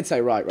think I did say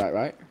right.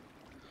 I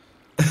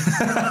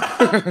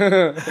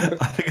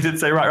think I did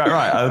say right.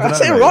 I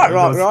said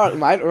right,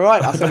 mate.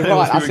 Right. I said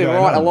right. I said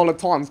right a lot of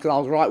times because I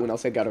was right when I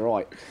said go to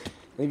right.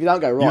 And if you don't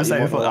go right,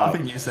 I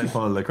think you said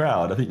follow the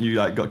crowd. I think you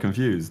got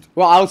confused.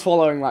 Well, I was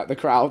following like the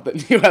crowd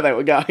that knew where they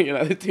were going. You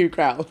know, the two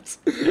crowds.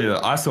 Yeah,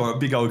 I saw a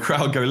big old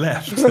crowd go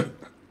left.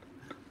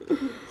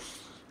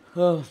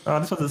 Oh,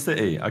 this was a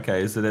city.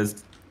 Okay, so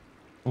there's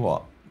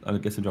what? I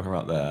guess I'm dropping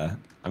right there.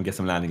 I guess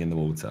I'm landing in the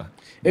water.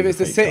 If it's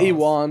the city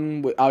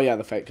one, oh yeah,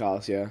 the fake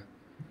cars, yeah.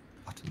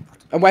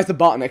 And where's the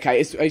button? Okay,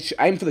 it's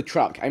aim for the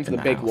truck. Aim for the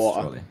big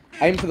water. Surely.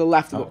 Aim for the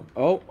left.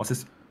 Oh. What's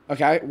this?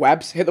 Okay,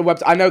 webs. Hit the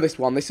webs. I know this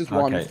one. This is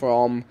one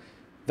from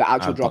the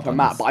actual dropper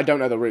map, but I don't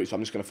know the route, so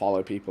I'm just going to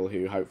follow people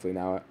who hopefully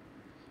know it.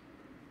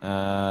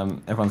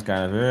 Everyone's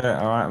going over here.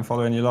 All right, I'm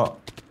following you lot.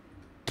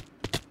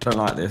 Don't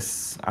like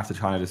this. I have to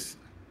try and just...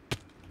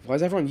 Why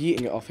is everyone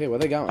yeeting it off here? Where are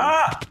they going?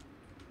 Ah!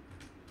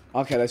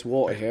 Okay, there's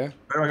water here.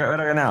 Where do I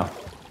go now?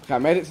 Okay, I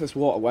made it to this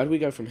water. Where do we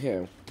go from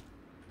here?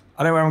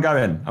 I know where I'm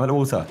going. I'm at the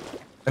water.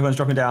 Everyone's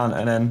dropping down,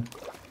 and then...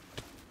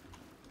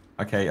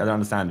 Okay, I don't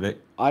understand, Vic.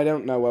 I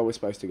don't know where we're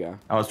supposed to go.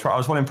 I was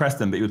following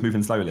Preston, but he was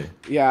moving slowly.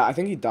 Yeah, I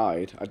think he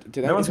died.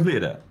 No one's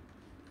completed it.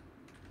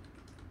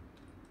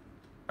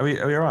 Are we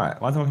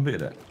alright? Why hasn't anyone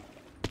completed it?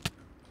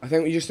 I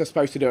think we're just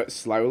supposed to do it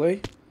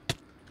slowly.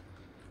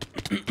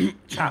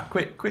 Chat,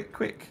 quick.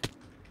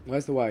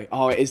 Where's the way?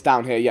 Oh, it is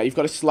down here. Yeah, you've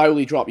got to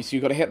slowly drop. So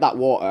you've got to hit that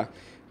water.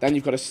 Then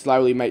you've got to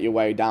slowly make your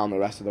way down the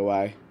rest of the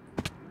way.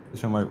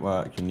 This one won't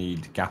work. You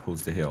need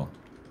gapples to heal.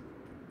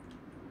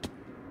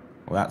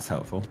 Well, that's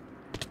helpful.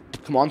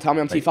 Come on, tell me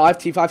I'm T5.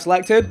 T5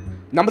 selected.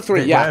 Number 3,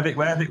 Vic, yeah.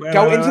 Where?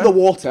 Go into the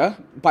water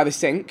by the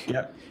sink.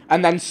 Yep.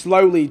 And then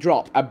slowly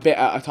drop a bit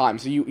at a time.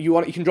 So you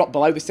can drop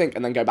below the sink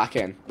and then go back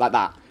in. Like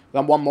that.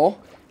 Then one more.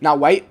 Now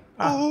wait.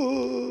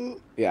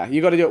 Yeah,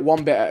 you got to do it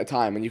one bit at a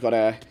time, and you got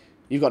to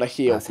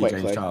heal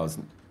quickly. James Charles.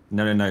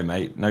 No,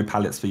 mate. No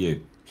pallets for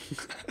you.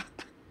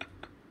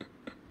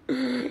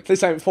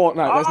 This ain't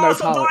Fortnite. There's no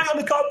stop pallets. dying on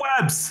the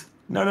cobwebs.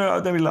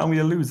 No, don't be like me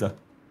a loser.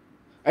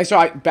 It's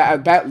alright.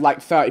 Bet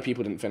like 30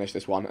 people didn't finish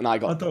this one, and I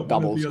got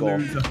double score.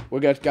 We're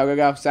good.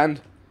 Go. Send.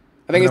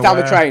 I think it's down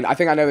the train. I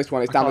think I know this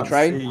one. It's down the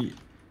train.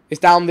 It's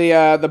down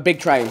the big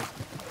train.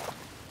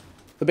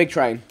 The big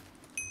train.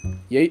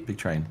 Yeet. Big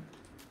train.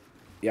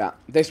 Yeah,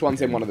 this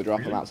one's in one of the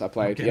dropper maps I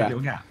played. Okay,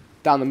 yeah,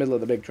 down the middle of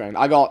the big train.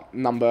 I got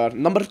number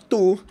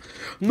 2.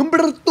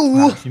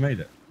 Wow, you made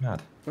it.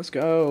 Mad. Let's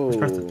go.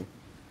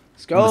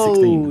 Let's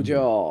go,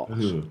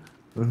 Josh.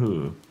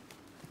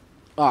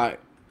 Alright,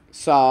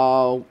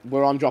 so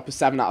we're on dropper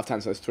 7 out of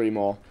 10, so there's 3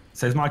 more.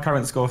 So is my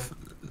current score?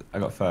 I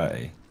got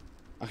 30.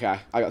 Okay,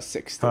 I got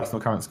 60.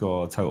 Personal current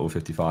score total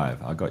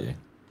 55. I got you.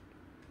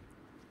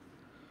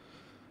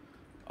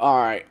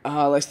 Alright,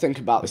 let's think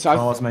about this. So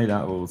cars made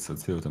out of all, so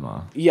 2 of them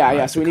are. Yeah, right,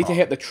 yeah, so we need to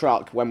hit the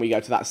truck when we go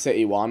to that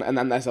city one, and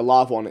then there's a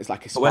lava one, it's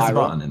like a spiral. Where's the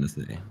button in the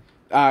city?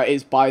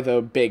 It's by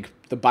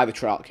by the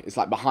truck. It's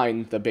like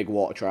behind the big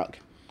water truck.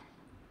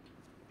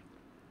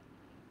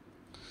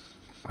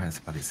 Where's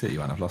the bloody city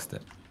one? I've lost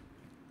it.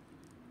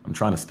 I'm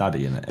trying to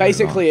study in it.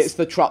 Basically, it's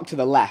the truck to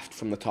the left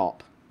from the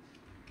top.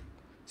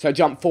 So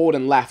jump forward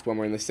and left when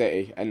we're in the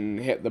city, and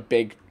hit the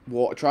big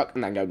water truck,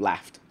 and then go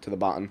left to the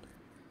button.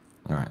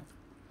 Alright.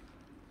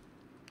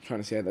 Trying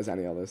to see if there's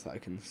any others that I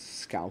can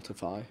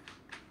scoutify.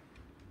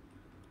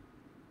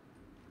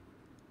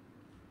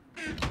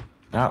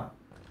 No.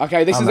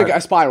 Okay, this is a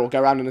spiral.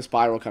 Go around in a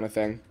spiral kind of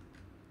thing.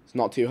 It's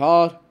not too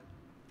hard.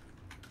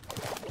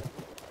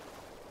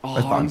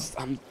 Oh,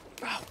 I'm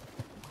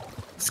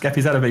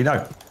Skeppy's out of me,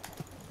 no.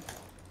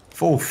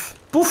 4th.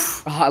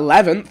 Poof.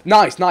 11th.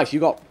 Nice. You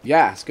got...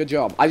 Yes, good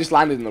job. I just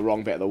landed in the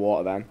wrong bit of the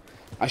water then.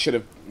 I should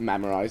have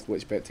memorised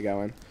which bit to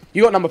go in.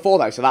 You got number 4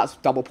 though, so that's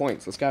double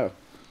points. Let's go.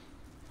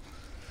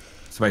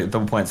 So wait,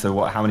 double points. So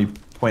what? How many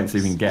points do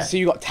you can get? So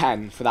you got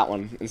 10 for that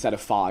one instead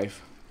of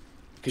 5.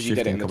 Because you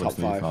did it in the top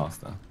 5.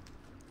 Faster.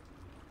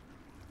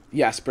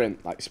 Yeah, sprint.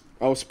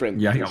 Sprint.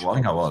 Yeah, I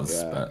think I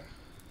was. Yeah. But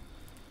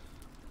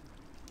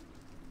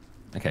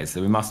Okay,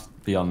 so we must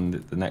be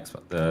on the next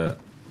one, the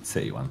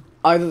city one.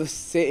 Either the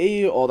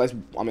city or there's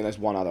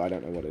one other. I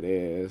don't know what it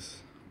is.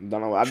 I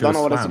don't know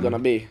what it's gonna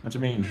be. What do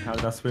you mean? How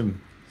did I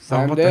swim?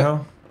 Send what it. the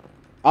hell?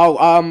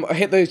 Oh,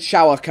 hit the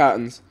shower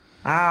curtains.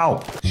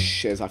 Ow!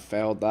 Shiz, I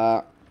failed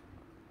that.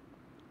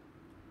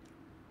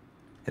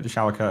 Hit the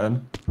shower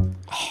curtain.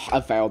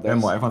 I failed this. Then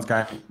what? Everyone's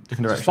going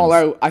different directions.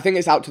 Follow. I think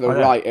it's out to the Oh,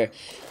 yeah. right here.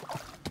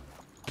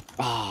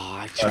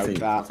 I choked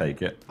that. I'll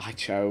take it. I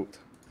choked.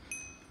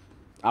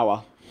 Oh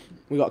well.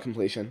 We got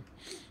completion.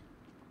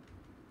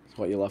 That's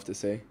what you love to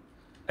see.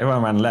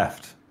 Everyone ran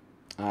left.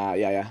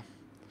 Yeah.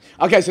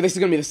 Okay, so this is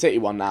going to be the city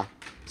one now.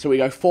 So we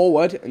go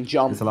forward and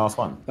jump. It's the last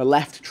one. The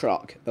left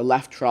truck,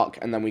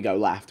 and then we go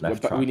left.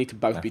 We need to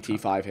both Left be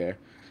T5 here.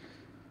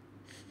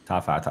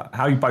 How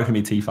are you both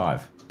going to be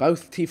T5?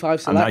 Both T5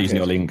 selected. I'm not using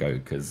your lingo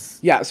because...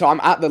 Yeah, so I'm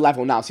at the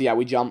level now. So yeah,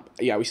 we jump.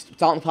 Yeah, we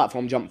start on the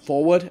platform, jump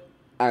forward,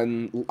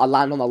 and I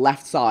land on the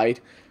left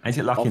side I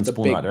get lucky of and the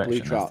spawn in the big right blue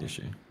direction. truck. That's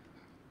the issue.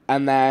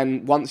 And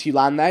then once you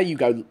land there, you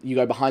go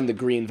behind the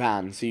green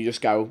van. So you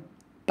just go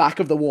back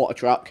of the water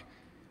truck,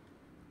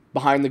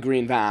 behind the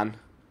green van,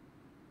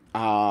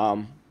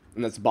 and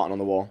there's a button on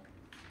the wall.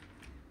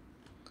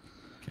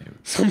 Okay.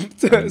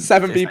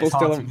 7 people it's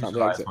still hard haven't to found the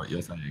visualize exit. what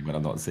you're saying when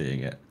I'm not seeing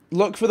it.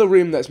 Look for the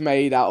room that's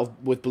made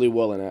with blue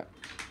wool in it.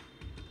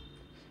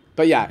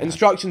 But yeah,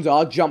 instructions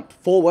are jump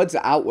forwards,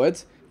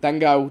 outwards, then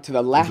go to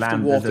the left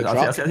water truck.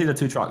 I see the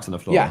 2 trucks on the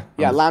floor.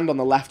 Yeah, land on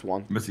the left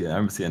one. I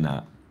remember seeing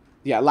that.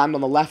 Yeah, land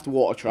on the left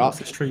water truck. What's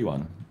this tree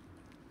one?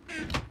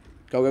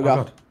 Go. Oh,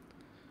 God.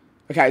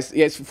 Okay,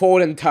 it's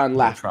forward and turn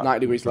left,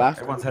 90 degrees left.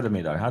 Everyone's ahead of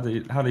me though. How do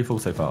you fall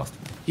so fast?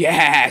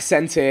 Yeah,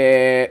 sent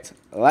it.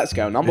 Let's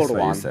go, number This way,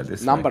 you one. said,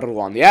 this Number way.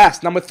 1.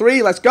 Yes, number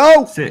 3, let's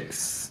go.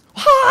 6.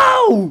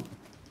 How?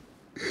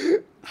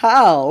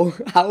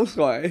 How,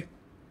 sorry?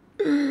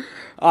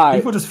 Alright.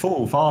 People just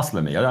fall faster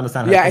than me. I don't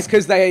understand how Yeah, it's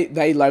because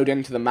they load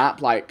into the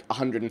map like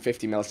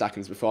 150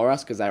 milliseconds before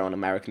us because they're on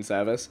American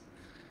servers.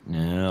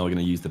 Yeah, we're going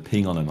to use the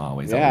ping on them, are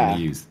we? Is that what Yeah. we're going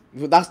to use?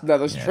 That's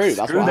true.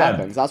 That's what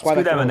happens. That's why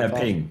Screw they're them and their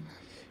falling fast. ping.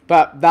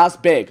 But that's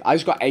big. I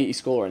just got 80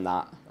 score in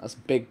that. That's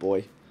big,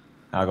 boy.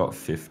 I got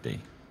 50.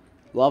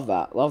 Love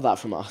that. Love that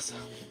from us.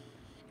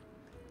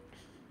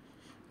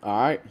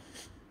 Alright.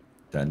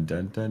 Dun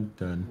dun dun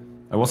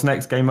dun. Oh, what's the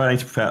next game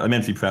mode? I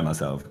mentally prepare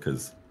myself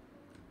because...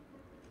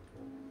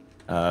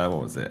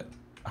 what was it?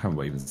 I can't remember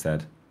what I even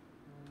said.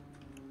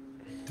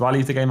 Do I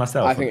leave the game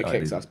myself? I think it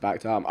kicks us back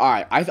to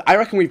Alright, I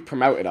reckon we've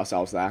promoted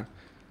ourselves there.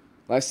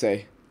 Let's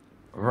see.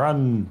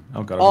 Run!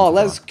 Oh god. Oh,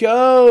 let's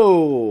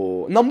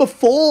go! Number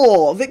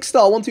 4,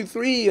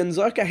 Vicstar123 and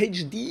Zerkaa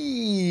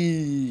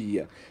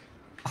HD.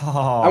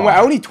 Oh. And we're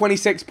only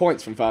 26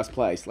 points from first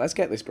place. Let's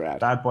get this, Brad.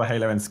 Bad Boy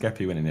Halo and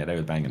Skeppy winning it. They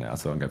were banging it. I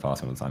saw them go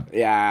past all the time.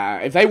 Yeah,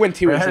 if they win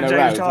 2 weeks in a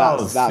row,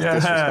 that's Yeah.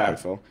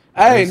 disrespectful.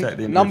 Hey, Reset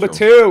the number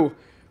individual. 2.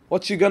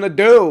 What you gonna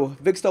do?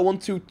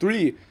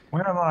 Vicstar123.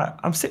 Where am I?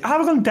 I'm sick. How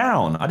have I gone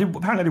down?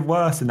 Apparently I did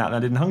worse than that than I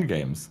did in Hunger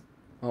Games.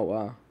 Oh,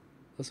 wow.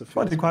 That's a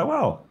I did first. quite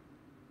well.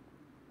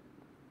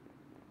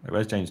 Wait,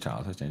 where's James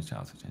Charles? He's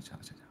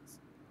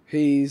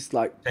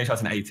like... James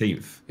Charles in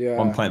 18th. Yeah.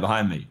 1 point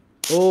behind me.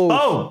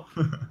 Oh.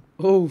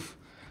 Oh! Oof.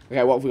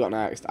 Okay, what have we got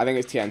next? I think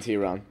it's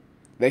TNT run.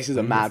 This is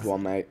a mad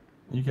one, mate.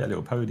 You get a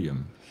little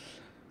podium.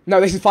 No,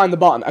 this is find the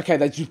button. Okay,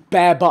 there's just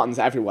bare buttons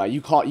everywhere. You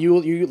can't.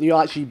 You'll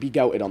actually be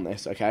goated on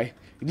this. Okay,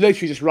 you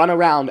literally just run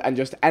around and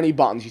just any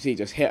buttons you see,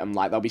 just hit them.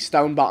 Like there'll be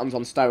stone buttons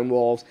on stone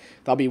walls.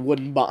 There'll be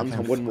wooden buttons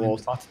on wooden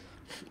walls.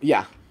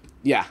 Yeah.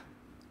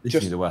 This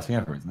is the worst thing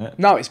ever, isn't it?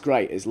 No, it's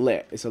great. It's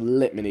lit. It's a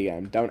lit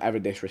minigame. Don't ever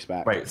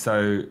disrespect. Wait,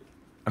 so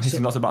I'm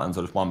hitting lots of buttons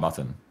or just one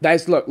button?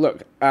 There's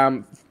look.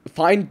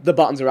 Find the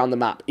buttons around the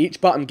map. Each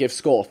button gives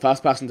score.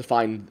 First person to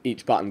find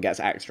each button gets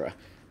extra.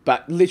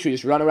 But literally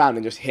just run around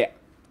and just hit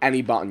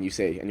any button you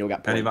see, and you'll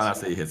get points. Any button I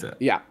see, hit it.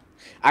 Yeah.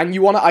 And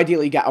you want to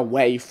ideally get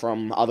away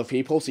from other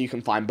people so you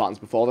can find buttons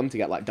before them to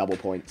get like double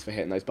points for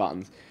hitting those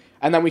buttons.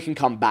 And then we can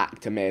come back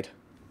to mid.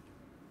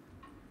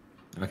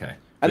 Okay.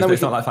 And then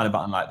it's not like finding a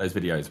button like those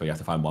videos where you have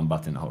to find one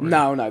button in the whole room.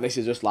 No, this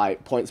is just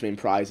like points mean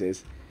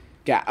prizes.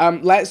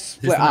 Let's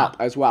split up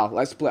as well.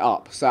 Let's split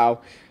up.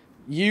 So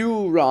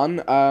you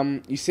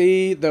run, you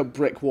see the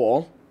brick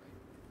wall.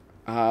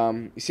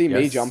 You see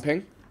me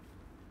jumping.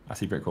 I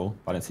see brick wall,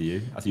 but I don't see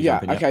you. I see you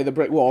jumping. Okay, the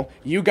brick wall.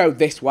 You go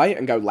this way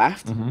and go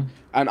left,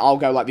 and I'll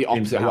go like the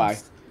opposite way.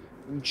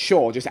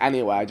 Sure, just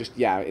anywhere,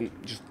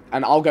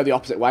 and I'll go the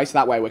opposite way, so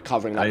that way we're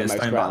covering like the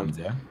most ground.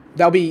 Buttons,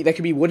 yeah? There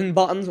could be wooden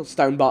buttons or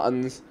stone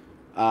buttons,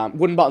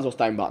 wooden buttons or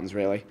stone buttons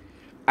really,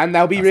 and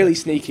they'll be really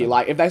sneaky.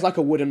 Like if there's like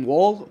a wooden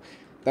wall,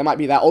 they might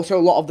be there. Also,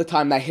 a lot of the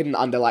time they're hidden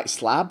under like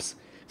slabs.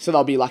 So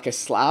there'll be like a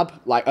slab,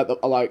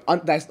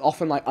 there's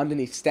often like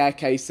underneath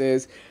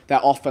staircases.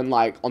 They're often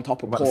like on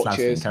top of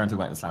porches. Karen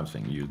talking about the slabs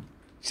thing.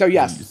 So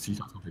yes. You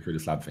start talking through the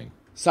slab thing.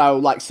 So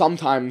like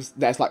sometimes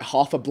there's like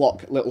half a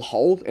block little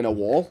hole in a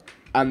wall,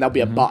 and there'll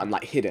be a button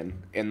like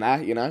hidden in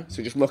there, you know.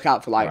 So just look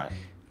out for like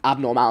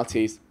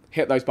abnormalities.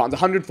 Hit those buttons.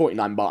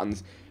 149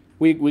 buttons.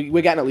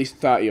 We're getting at least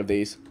 30 of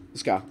these.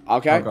 Let's go.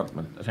 Okay. Oh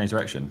god, I changed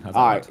direction. All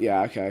right.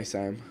 Yeah. Okay.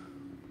 Same.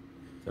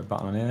 there a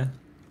button on here?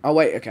 Oh,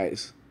 wait, okay,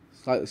 it's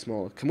slightly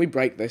smaller. Can we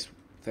break this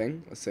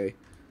thing? Let's see.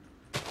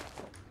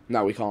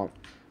 No, we can't.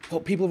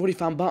 What, people have already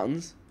found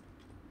buttons?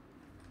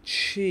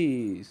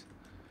 Jeez.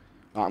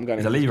 Right, I'm going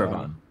Is a lever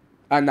button?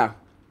 No.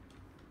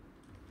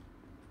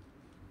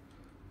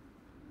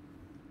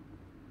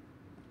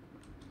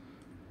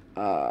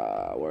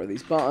 Where are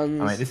these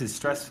buttons? I mean, this is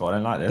stressful. I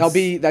don't like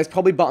this. There's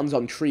probably buttons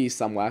on trees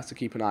somewhere, so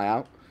keep an eye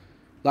out.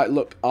 Like,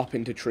 look up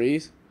into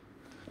trees.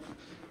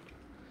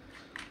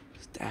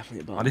 There's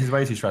definitely a button. Oh, this is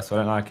way too stressful.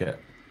 I don't like it.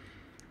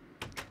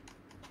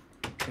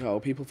 Oh,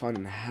 people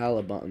finding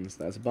hella buttons.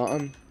 There's a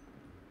button.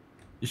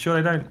 You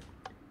sure they don't?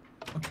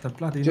 What the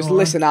bloody Just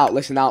listen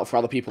out for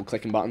other people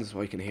clicking buttons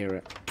so you can hear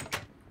it.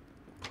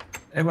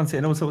 Everyone's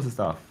hitting all sorts of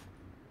stuff.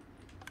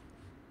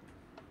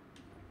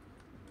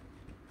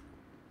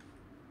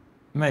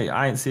 Mate,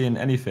 I ain't seeing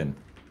anything.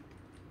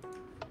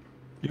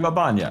 You got a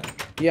button yet?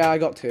 Yeah, I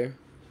got two.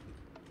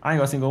 I ain't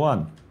got a single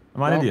one.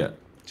 Am I an idiot?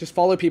 Just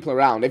follow people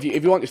around. If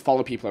you want, just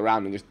follow people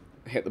around and just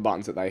hit the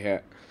buttons that they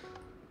hit.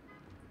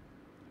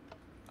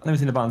 I've never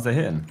seen the buttons they're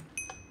hitting.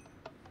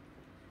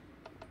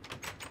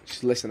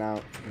 Just listen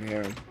out and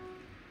hear them.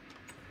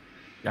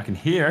 I can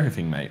hear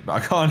everything, mate, but I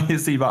can't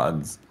see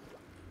buttons.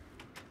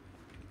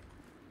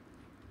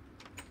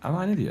 Am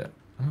I an idiot?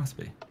 I must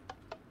be.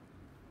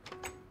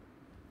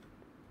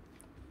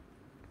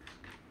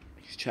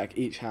 Just check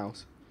each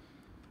house.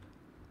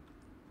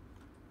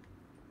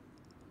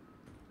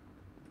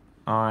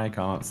 I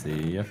can't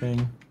see a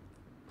thing.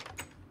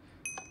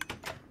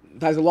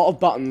 There's a lot of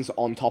buttons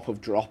on top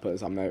of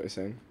droppers, I'm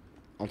noticing.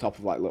 On top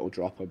of, like, little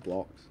dropper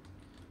blocks.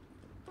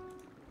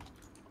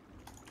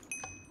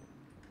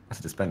 That's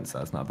a dispenser,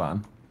 that's not a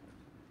button.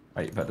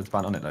 Wait, but there's a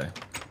button on it, though.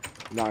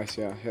 Nice,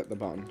 yeah. Hit the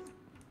button.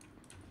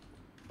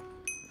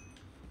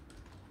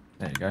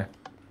 There you go.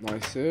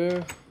 Nice.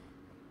 There's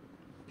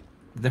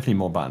definitely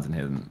more buttons in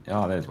here than...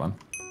 Oh, there's one.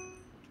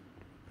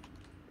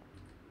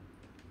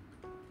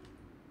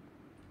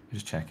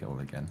 Just check it all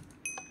again.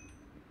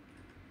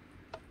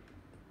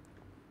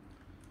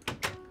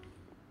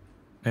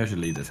 Maybe I should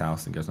leave this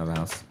house and go to another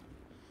house.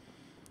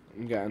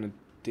 I'm getting a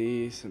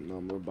decent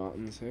number of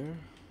buttons here.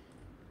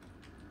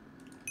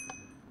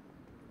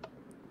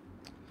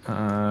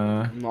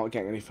 I'm not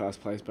getting any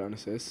first place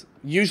bonuses.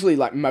 Usually,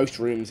 like, most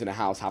rooms in a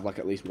house have, like,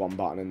 at least one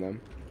button in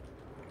them.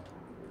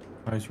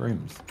 Most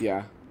rooms?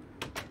 Yeah.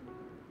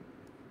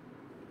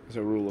 As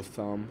a rule of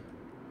thumb.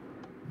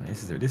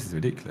 This is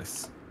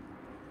ridiculous.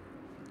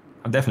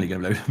 I'm definitely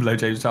going to blow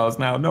James Charles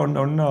now. No,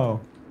 no, no.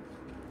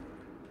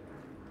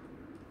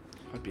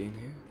 I'd be in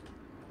here.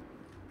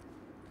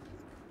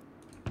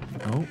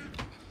 Oh.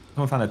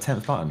 Someone found a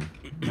 10th button.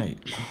 Mate,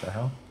 what the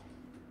hell?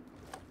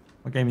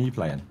 What game are you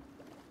playing?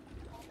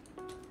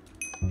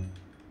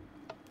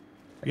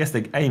 I guess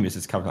the aim is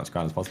just to cover as much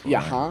ground as possible. Yeah,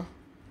 right? huh?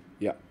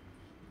 Yeah.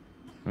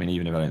 I mean,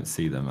 even if I don't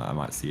see them, I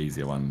might see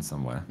easier ones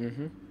somewhere.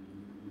 Mm-hmm.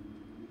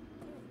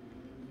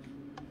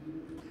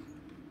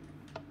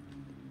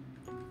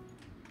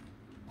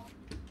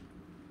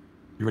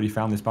 You already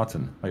found this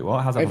button. Wait,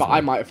 what? How's that possible?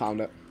 I might have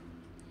found it.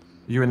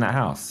 You're in that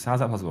house. How's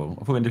that possible? I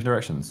thought we were in different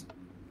directions.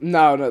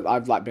 No,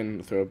 I've, like,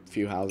 been through a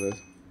few houses.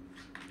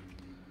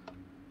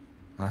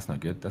 That's not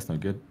good. That's not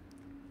good.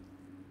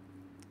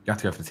 You have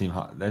to go for the team. You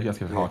have to go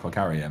for the hardcore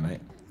carry, yeah, mate.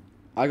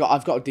 I've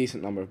got a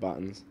decent number of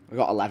buttons. I've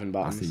got 11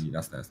 buttons. I see.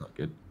 That's not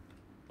good.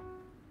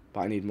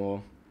 But I need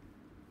more.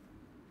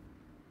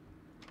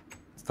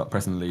 Stop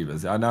pressing the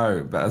levers. I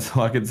know, but that's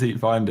all I can keep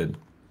finding.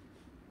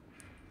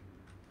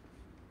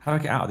 How do I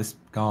get out of this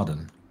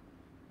garden?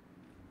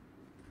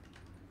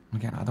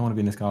 Okay, I don't want to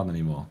be in this garden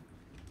anymore.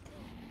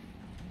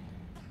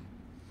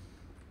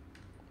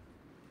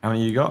 How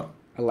many you got?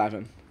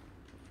 11.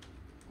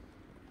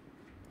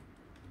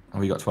 Oh,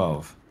 we got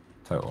 12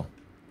 total.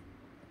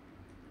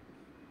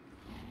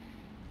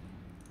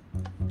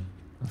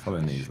 I'm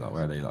following these, like,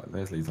 where are they? Like,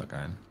 where's these like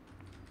going?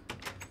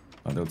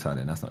 Oh, they'll turn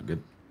in, that's not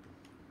good.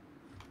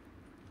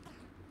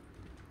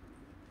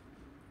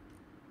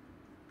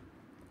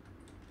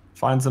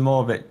 Find some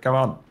more of it, come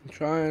on. I'm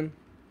trying.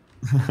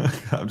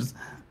 I'm just...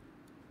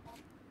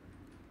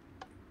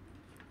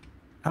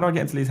 How do I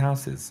get into these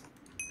houses?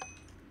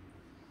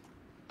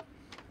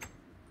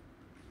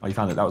 Oh, you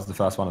found it. That was the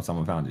first one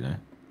someone found, you know?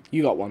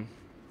 You got one.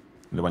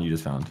 The one you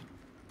just found.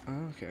 Oh,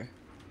 okay.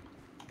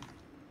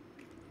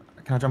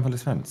 Can I jump on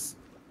this fence?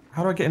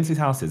 How do I get into these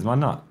houses? Am I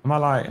not? Am I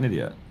like an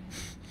idiot?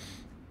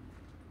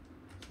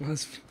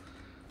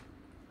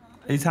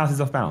 These houses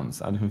off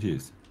bounds? I'm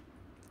confused.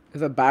 If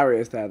there are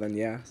barriers there, then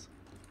yes.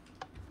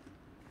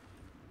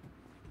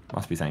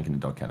 Must be something in the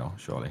dog kennel,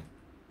 surely.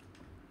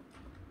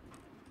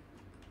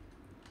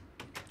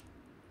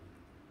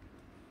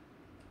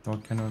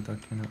 Dog kennel,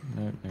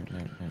 no.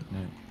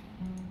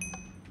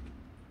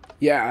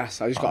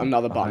 Yes, I just got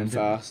another button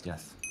first.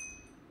 Yes.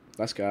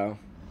 Let's go.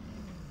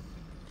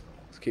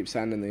 Let's keep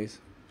sending these.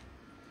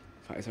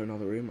 In fact, is there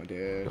another room? I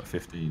did. Got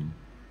 15.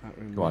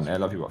 Go on, I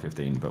love you got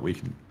 15, but we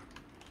can...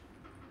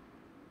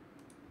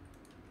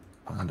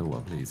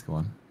 Underwater, please, go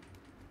on.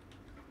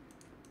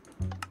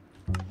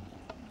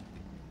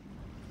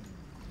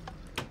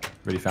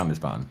 Really found this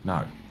button?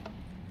 No.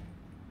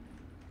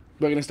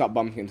 We're going to start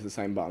bumping into the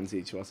same buttons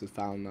each of us has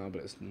found now,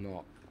 but it's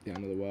not the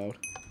end of the world.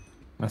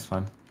 That's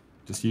fine.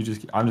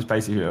 I'm just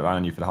basically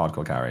running you for the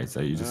hardcore carry,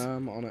 so you just...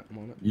 I'm on it.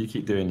 You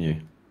keep doing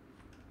you.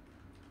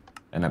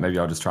 And then maybe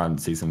I'll just try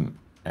and see some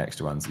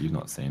extra ones that you've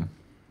not seen.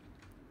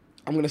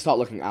 I'm going to start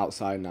looking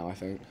outside now, I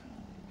think.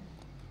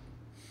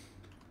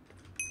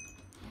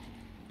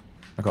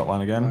 I got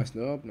one again. Nice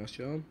knob, nice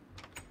job.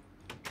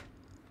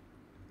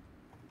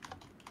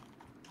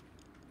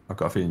 I've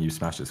got a feeling you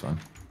smashed this one.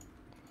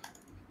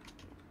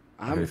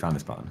 I've really found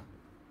this button.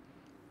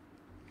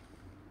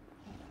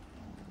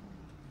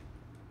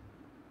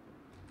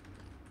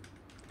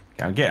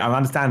 Okay, I'm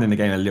understanding the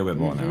game a little bit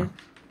more now.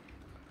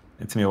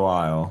 It took me a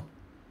while.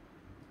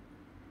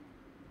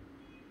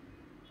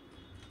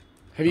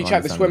 Have you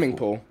checked the swimming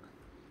pool?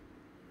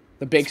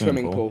 The big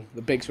swimming pool.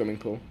 The big swimming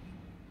pool.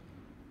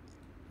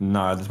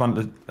 No, there's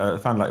one. I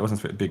found like it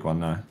wasn't a big one.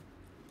 No,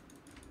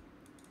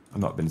 I've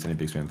not been to any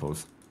big swimming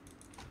pools.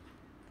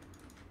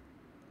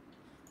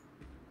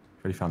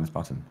 Already found this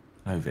button.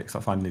 No, Vic,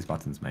 stop finding these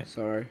buttons, mate.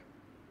 Sorry.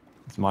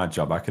 It's my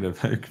job. I could have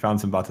found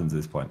some buttons at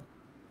this point.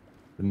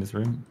 In this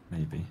room,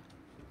 maybe.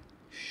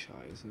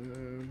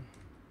 Scheiße.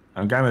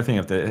 I'm going with the thing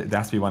if there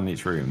has to be one in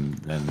each room,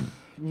 then.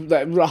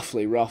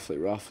 Roughly.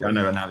 I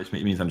know now, which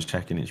means I'm just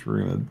checking each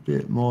room a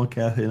bit more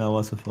carefully than I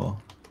was before.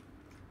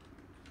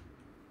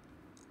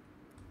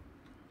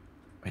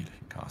 Wait,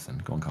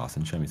 Carson. Go on,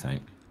 Carson. Show me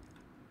something.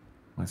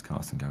 Where's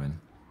Carson going?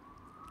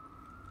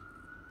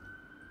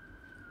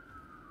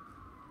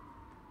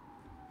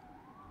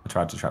 I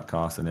tried to trap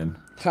Carson in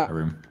a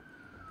room.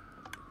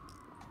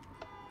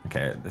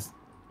 Okay,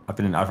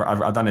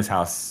 I've done this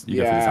house. You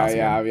go through this house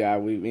again. Yeah.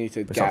 We need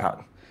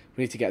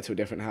to get to a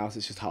different house.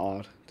 It's just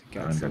hard to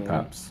get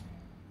somewhere.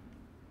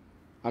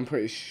 I'm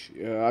pretty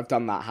sure I've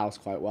done that house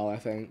quite well, I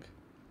think.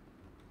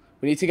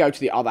 We need to go to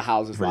the other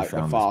houses, like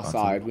the far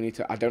side.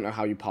 I don't know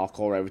how you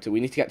parkour over to. We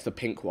need to get to the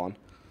pink one.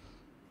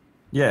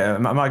 Yeah,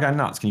 am I going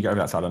nuts? Can you go over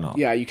that side or not?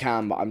 Yeah, you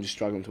can, but I'm just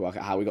struggling to work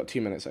out how. We got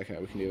 2 minutes. Okay,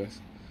 we can do this.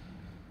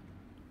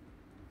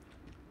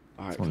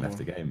 Alright, someone left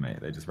the game, mate.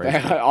 They just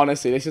raged.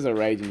 Honestly, this is a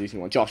rage-inducing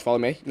one. Josh, follow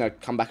me. No,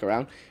 come back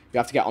around. You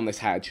have to get on this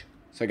hedge.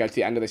 So go to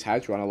the end of this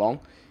hedge, run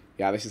along.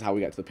 Yeah, this is how we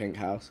get to the pink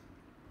house.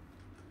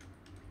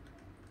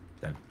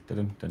 Dun.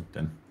 I'm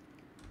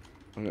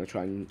going to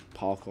try and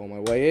parkour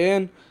my way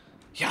in.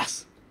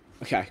 Yes!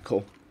 Okay,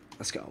 cool.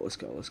 Let's go. Where's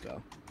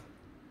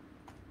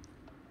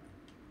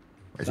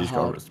your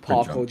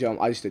parkour jump.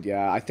 I just did,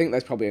 yeah. I think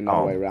there's probably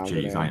another way around.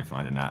 Jeez, I ain't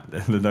finding that.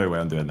 There's no way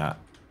I'm doing that.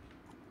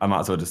 I might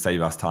as well just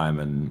save us time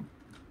and...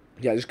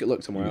 Yeah, just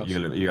look somewhere else.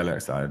 You go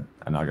look side,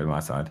 and I'll go to my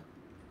side.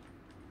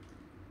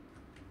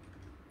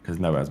 Because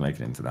no way I was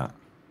making it into that.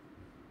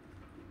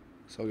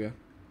 So good.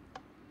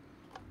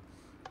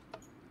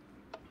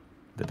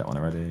 Did that one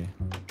already.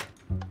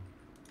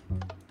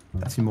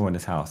 There's actually more in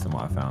this house than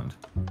what I found.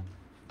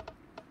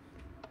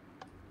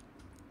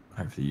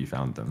 Hopefully you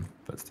found them,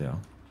 but still.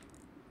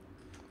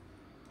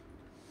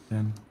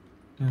 Dun.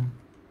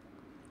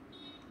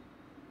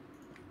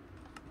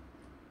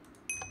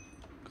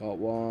 Got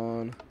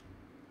one.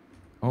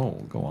 Oh,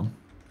 go on.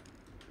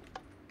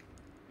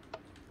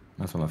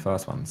 That's one of the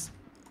first ones.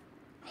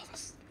 Oh,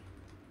 that's...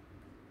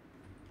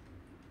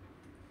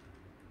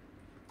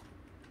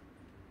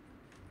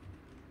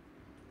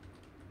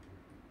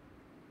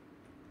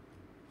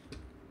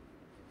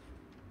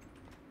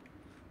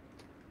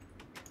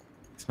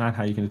 It's mad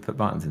how you can put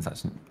buttons in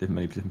such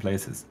many different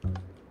places. There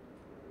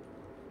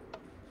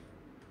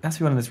has to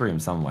be one in this room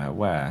somewhere.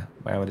 Where?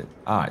 Where would it...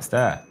 Ah, it's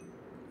there.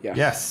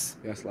 Yes,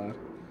 lad.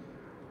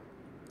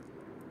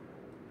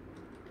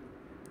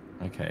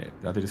 Okay,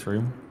 did I do this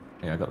room?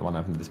 Yeah, I got the one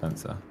up in the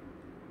dispenser.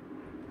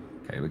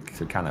 Okay, we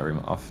could can that room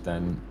off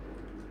then.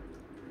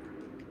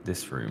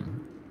 This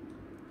room.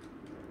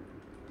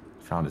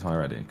 Found this one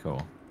already,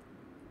 cool.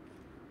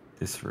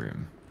 This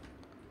room.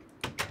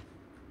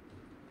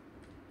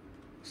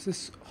 Is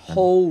this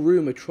whole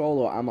room a troll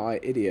or am I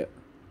idiot?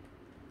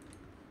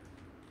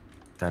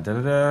 There's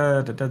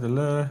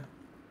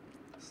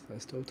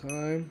still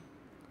time.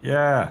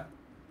 Yeah.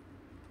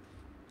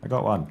 I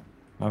got one.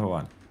 Another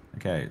one.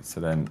 Okay,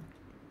 so then...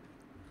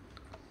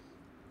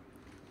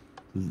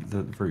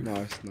 The roof.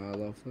 Nice, no, I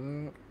love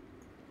that.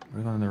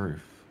 We're on the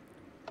roof.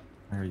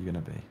 Where are you gonna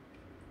be?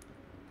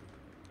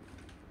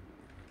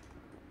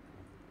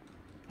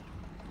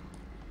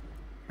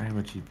 Where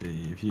would you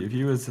be? If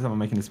you was someone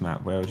making this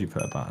map, where would you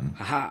put a button?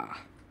 Haha.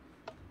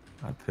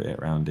 I'd put it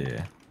around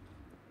here.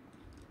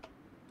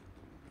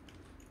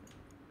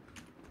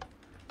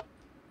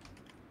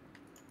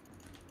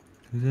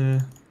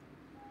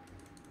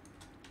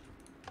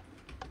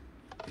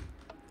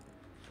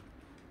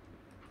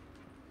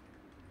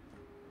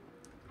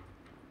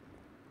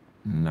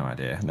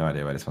 No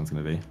idea where this one's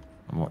gonna be.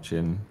 I'm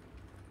watching.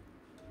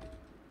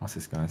 What's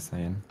this guy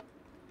saying?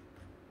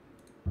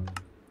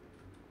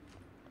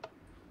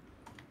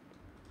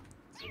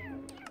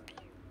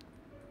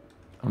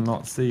 I'm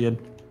not seeing.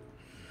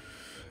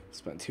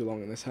 Spent too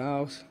long in this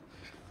house.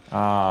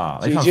 Ah,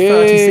 they GG. found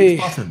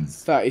 36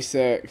 buttons.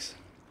 36.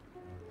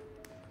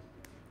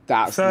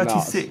 That's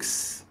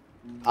 36.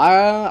 Nuts.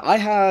 I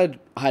had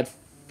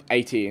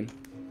 18.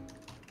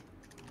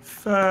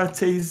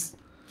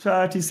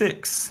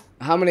 36.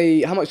 How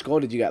much score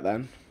did you get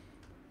then?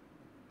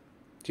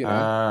 Do you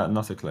know?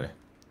 Not a clue.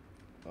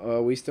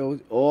 We still...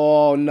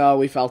 Oh, no,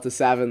 we fell to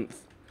 7th.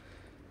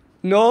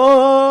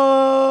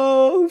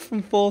 No!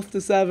 From 4th to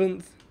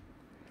 7th.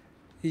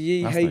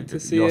 You hate to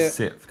see You're it.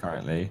 6th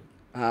currently.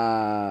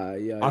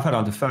 Yeah. I've had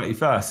on to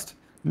 31st.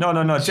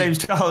 No. James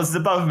Charles is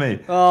above me.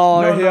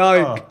 Oh,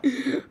 no.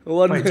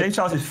 Wait, James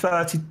Charles is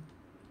 30.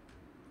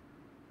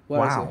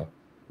 Wow.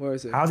 Where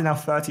is it? How's he now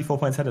 34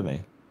 points ahead of me?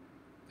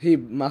 He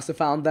must have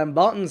found them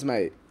buttons,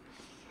 mate.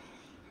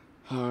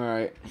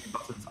 Alright.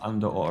 Buttons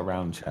under or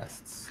around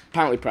chests.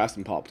 Apparently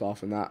Preston popped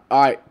off in that.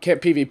 Alright,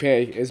 Kit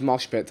PvP is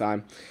mosh pit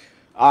time.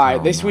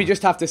 Alright, we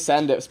just have to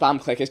send it,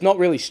 spam click. It's not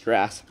really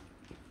stress.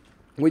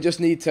 We just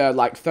need to,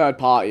 like, third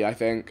party, I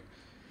think.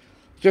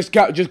 Just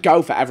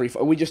go for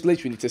we just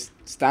literally need to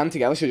stand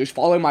together. So just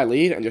follow my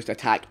lead and just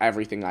attack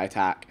everything I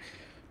attack.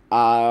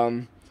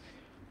 I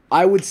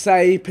would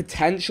say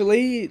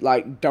potentially,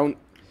 like, I don't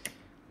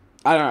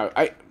know.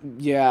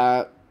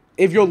 Yeah.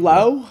 If you're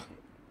low,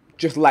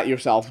 just let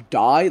yourself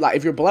die. Like,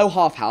 if you're below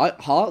half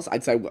hearts,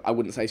 I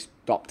wouldn't say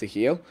stop to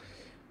heal.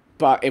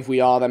 But if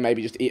we are, then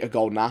maybe just eat a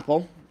golden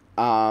apple.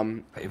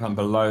 If I'm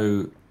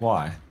below,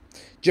 why?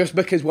 Just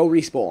because we'll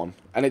respawn.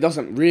 And it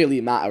doesn't really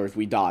matter if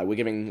we die. We're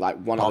giving, like,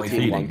 one other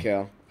team one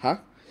kill. Huh?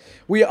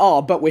 We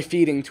are, but we're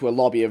feeding to a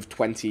lobby of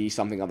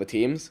 20-something other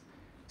teams.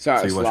 So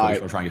it's like...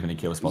 we'll try and get as many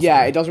kills as possible.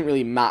 Yeah, it doesn't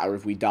really matter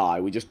if we die.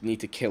 We just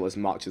need to kill as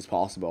much as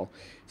possible.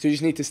 So we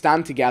just need to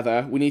stand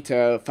together. We need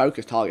to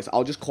focus targets.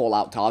 I'll just call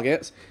out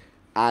targets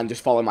and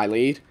just follow my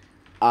lead.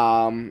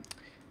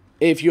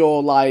 If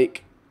you're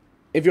around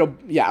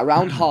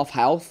half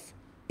health,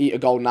 eat a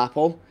golden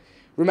apple.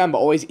 Remember,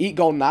 always eat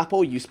golden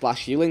apple, use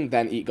splash healing,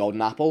 then eat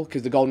golden apple,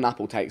 because the golden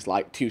apple takes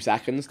like 2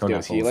 seconds to do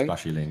its healing.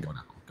 Splash healing, golden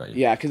apple. Got you.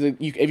 Yeah, because if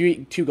you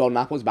eat 2 golden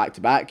apples back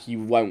to back, you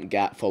won't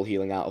get full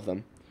healing out of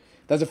them.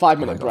 There's a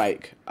 5-minute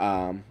break.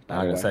 I'm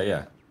going to say,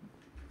 yeah.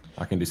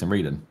 I can do some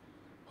reading.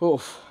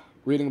 Oof.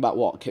 Reading about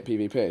what? Kit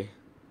PvP?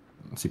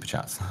 Super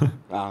chats.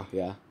 Oh,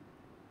 yeah.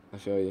 I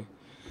feel you.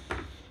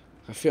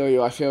 I feel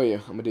you. I'm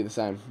going to do the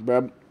same.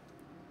 Bruh.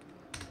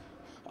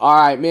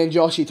 Alright, me and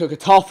Joshy took a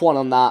tough one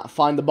on that.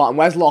 Find the button.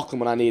 Where's Lachlan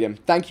when I need him?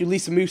 Thank you,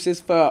 Lisa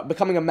Mooses, for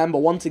becoming a member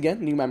once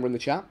again. New member in the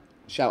chat.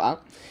 Shout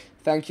out.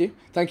 Thank you.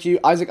 Thank you,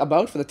 Isaac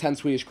Abode, for the 10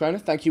 Swedish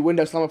krona. Thank you,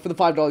 Windows Slammer, for the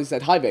 $5. He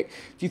said, "Hi, Vic.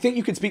 Do you think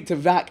you could speak to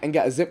Vac and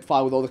get a zip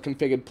file with all the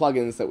configured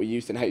plugins that we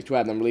used in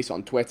H2Ed and then release it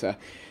on Twitter?"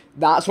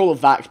 That's all of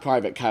Vac's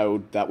private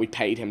code that we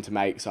paid him to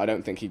make, so I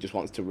don't think he just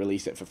wants to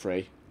release it for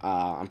free.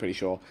 I'm pretty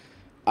sure.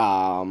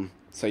 So,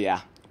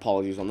 yeah.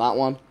 Apologies on that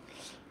one.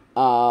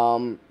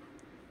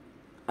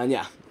 And,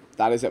 yeah.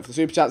 That is it for the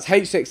Super Chats.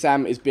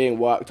 H6M is being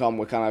worked on.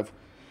 We're kind of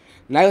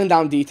nailing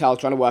down details,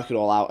 trying to work it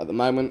all out at the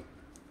moment.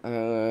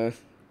 And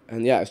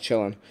yeah, it's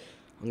chilling.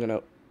 I'm going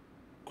to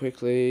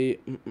quickly...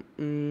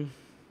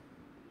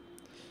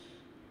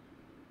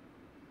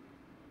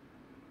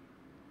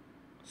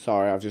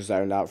 Sorry, I've just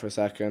zoned out for a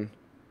second.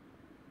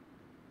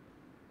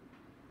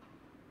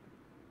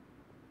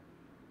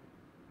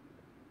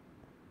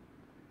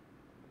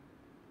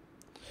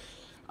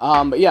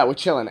 But yeah, we're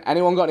chilling.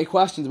 Anyone got any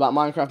questions about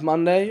Minecraft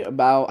Monday?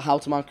 About how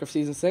to Minecraft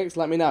Season 6?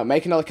 Let me know.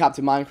 Make another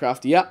Captain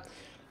Minecraft. Yep.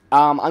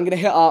 I'm going to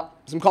hit up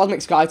some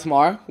Cosmic Sky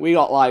tomorrow. We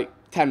got like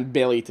 10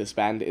 billion to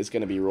spend. It's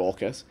going to be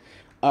raucous.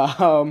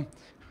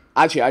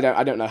 Actually,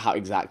 I don't know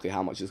exactly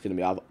how much it's going to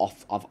be. I've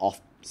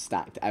off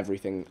stacked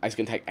everything. It's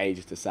going to take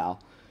ages to sell.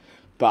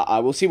 But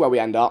we'll see where we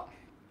end up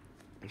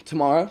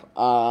tomorrow.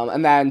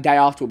 And then day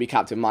after will be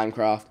Captain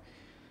Minecraft,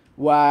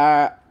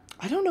 where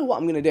I don't know what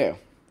I'm going to do.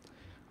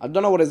 I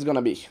don't know what it's going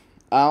to be.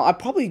 I'll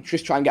probably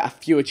just try and get a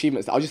few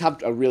achievements. I'll just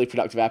have a really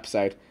productive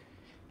episode.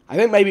 I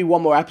think maybe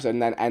one more episode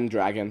and then End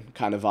Dragon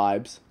kind of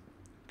vibes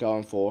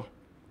going for.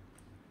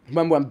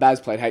 Remember when Bez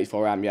played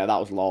H4M? Yeah, that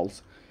was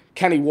lols.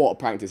 Kenny Water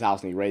pranked his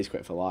house and he rage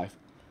quit for life.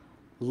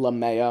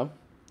 LeMayo.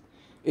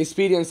 Is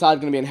Speedy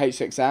Inside going to be in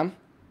H6M?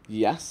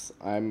 Yes,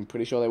 I'm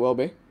pretty sure they will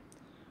be.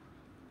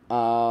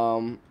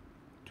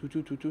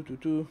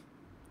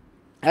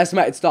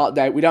 Estimated start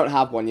date. We don't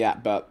have one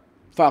yet, but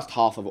first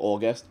half of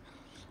August.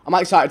 I'm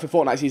excited for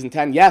Fortnite Season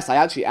 10. Yes, I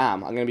actually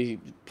am. I'm going to be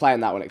playing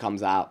that when it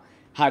comes out.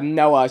 Had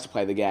no urge to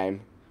play the game.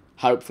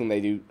 Hoping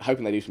they do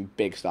some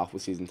big stuff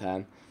with Season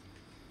 10.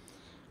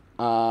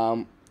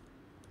 Will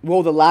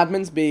the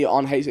Ladmans be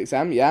on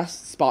H6M?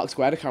 Yes. Spark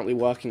Squared are currently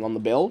working on the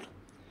build.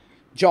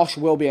 Josh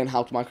will be in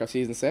How to Minecraft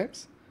Season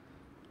 6.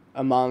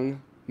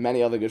 Among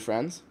many other good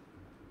friends.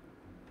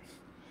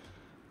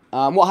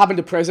 What happened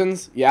to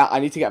prisons? Yeah, I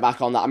need to get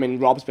back on that. I mean,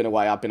 Rob's been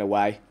away. I've been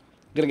away.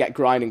 I'm going to get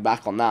grinding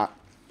back on that.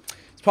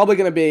 It's probably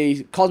going to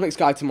be Cosmic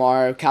Sky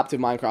tomorrow, Captive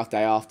Minecraft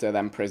day after,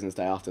 then Prisons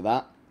day after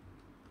that.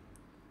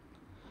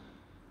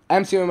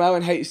 MCMO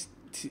and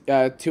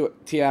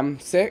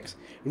HTM6.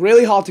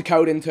 Really hard to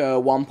code into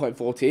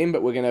 1.14,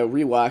 but we're going to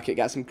rework it,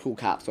 get some cool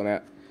caps on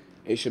it.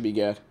 It should be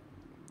good.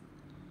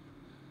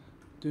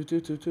 Is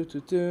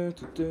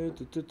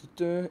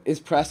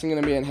Preston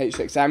going to be in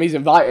H6M? He's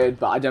invited,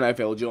 but I don't know if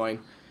he'll join.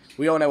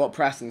 We all know what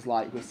Preston's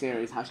like with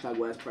series. Hashtag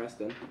where's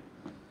Preston?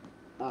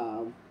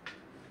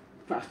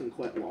 Preston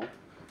quit lol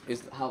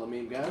is how the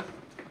meme goes.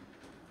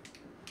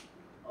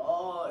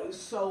 Oh, it's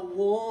so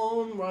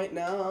warm right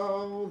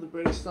now. The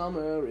British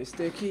summer is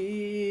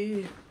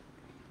sticky.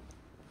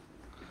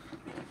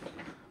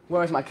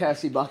 Where is my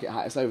KFC bucket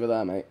hat? It's over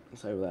there, mate.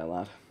 It's over there,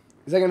 lad.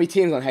 Is there going to be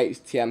teams on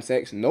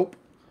HTM6? Nope.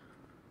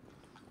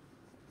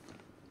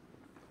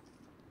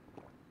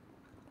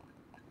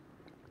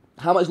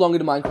 How much longer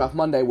do Minecraft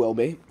Monday will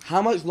be?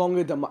 How much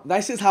longer do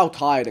this is how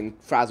tired and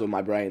frazzled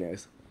my brain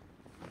is.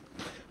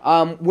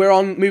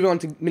 We're moving on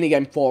to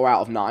minigame 4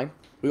 out of 9.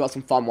 We've got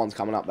some fun ones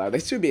coming up though.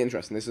 This should be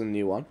interesting. This is a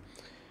new one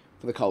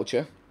for the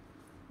culture.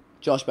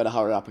 Josh better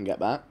hurry up and get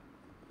back.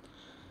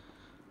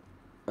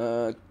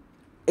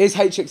 Is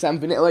H6M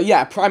vanilla?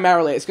 Yeah,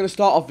 primarily it's going to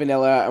start off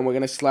vanilla and we're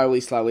going to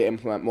slowly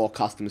implement more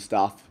custom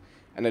stuff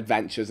and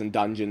adventures and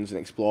dungeons and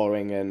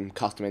exploring and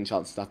custom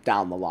enchants stuff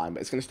down the line.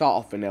 But it's going to start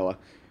off vanilla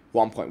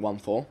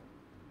 1.14.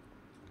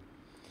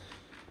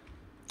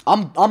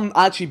 I'm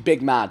actually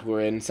big mad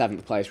we're in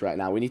 7th place right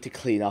now. We need to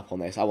clean up on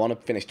this. I want to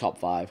finish top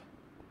 5.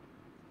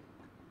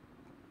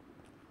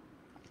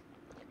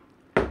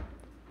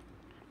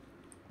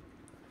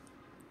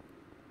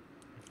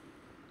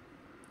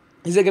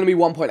 Is it going to be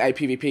 1.8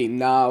 PvP?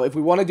 No. If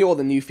we want to do all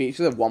the new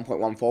features of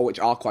 1.14, which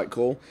are quite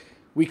cool,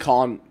 we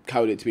can't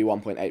code it to be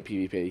 1.8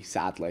 PvP,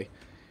 sadly.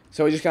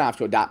 So we're just going to have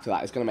to adapt to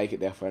that. It's going to make it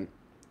different.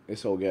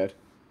 It's all good.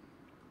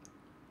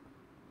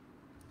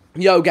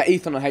 Yo, get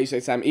Ethan on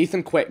H6M.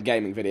 Ethan quit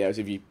gaming videos,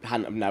 if you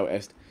hadn't have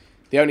noticed.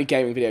 The only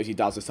gaming videos he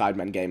does are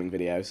Sidemen gaming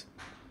videos.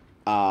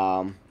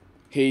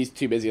 He's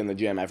too busy in the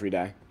gym every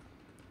day.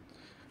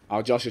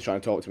 Oh, Josh is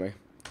trying to talk to me.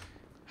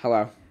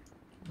 Hello.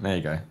 There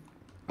you go.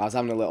 I was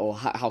having a little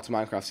How to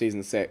Minecraft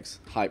Season 6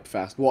 hype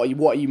fest. What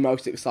are you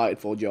most excited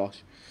for,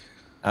 Josh?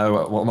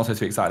 Oh, what am I supposed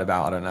to be excited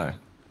about? I don't know.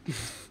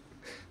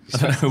 I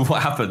don't know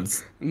what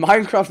happens.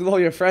 Minecraft with all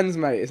your friends,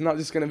 mate. It's not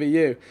just going to be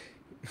you.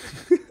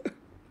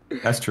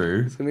 That's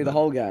true. It's going to be the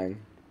whole gang.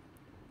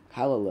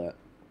 Hella lit.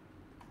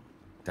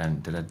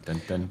 Dun.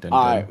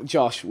 Alright,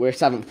 Josh, we're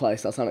 7th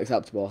place. That's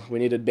unacceptable. We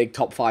need a big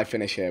top 5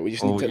 finish here. We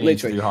just need to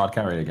literally do hard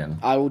carry again.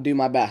 I will do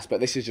my best, but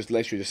this is just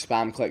literally just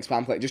spam click.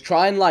 Just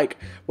try and like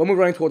when we're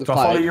running towards the fight.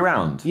 fight. Follow you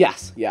around?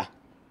 Yes, yeah.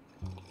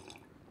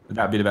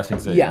 That would be the best thing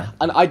to do. Yeah,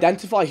 and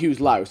identify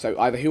who's low. So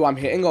either who I'm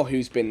hitting or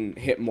who's been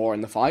hit more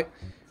in the fight.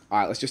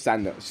 Alright, let's just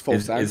send it. It's full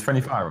send. Is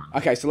friendly fire on?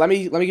 Okay, so let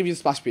me give you the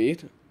splash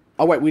speed.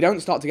 Oh wait, we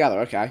don't start together,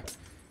 okay.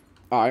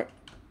 Alright.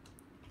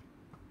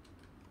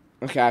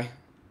 Okay.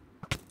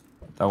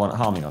 Do I want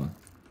harming on?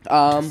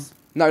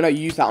 No, you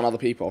use that on other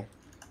people.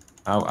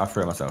 I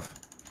threw it myself.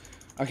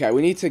 Okay,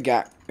 we need to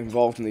get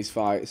involved in these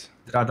fights.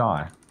 Did I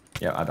die?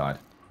 Yeah, I died.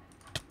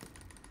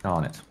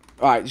 Darn it.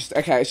 Alright,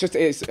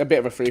 it's a bit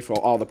of a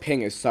free-for-all. Oh, the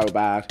ping is so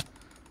bad.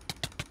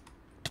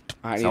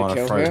 I need to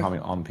kill throw here.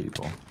 harming on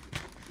people.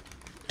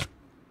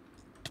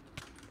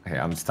 Okay,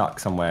 I'm stuck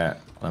somewhere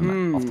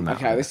on off the map.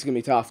 Okay, this is gonna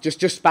be tough. Just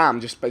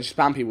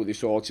spam people with your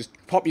swords. Just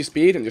pop your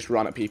speed and just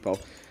run at people.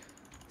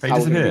 He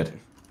disappeared.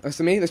 That's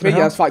me. That's me. Yeah,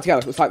 let's fight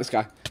together. Let's fight this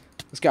guy.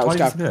 Let's go.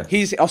 Let's go.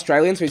 He's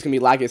Australian, so he's gonna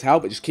be laggy as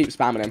hell. But just keep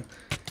spamming him.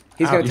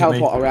 He's gonna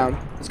teleport around.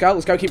 Let's go.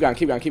 Let's go. Keep going.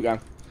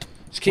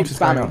 Just keep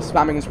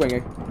spamming and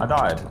swinging. I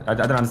died. I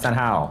don't understand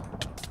how.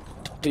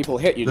 People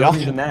hit you, There's Josh.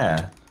 not even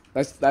there.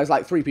 There's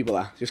like 3 people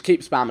there. Just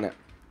keep spamming it.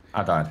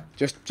 I died.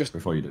 Just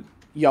before you did.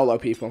 YOLO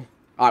people.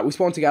 All right, we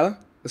spawn together.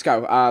 Let's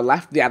go.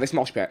 Left. Yeah, this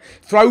mosh pit.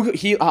 Throw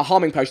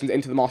harming potions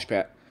into the mosh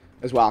pit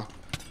as well.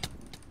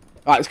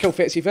 All right, let's kill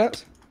Fitzy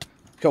first.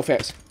 Kill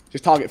Fitz.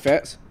 Just target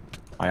Fitz.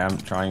 I am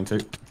trying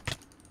to.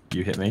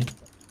 You hit me.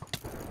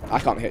 I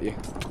can't hit you.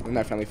 There's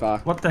no friendly fire.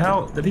 What the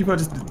hell? The people are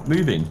just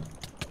moving.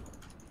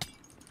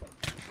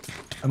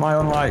 Am I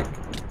on like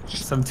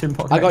some tin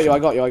pot connection? I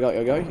got you.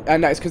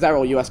 No, it's because they're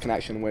all US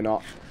connection. We're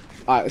not.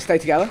 All right, let's stay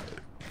together.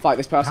 Fight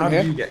this person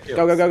here. How do you get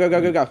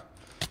kills? Go.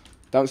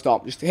 Don't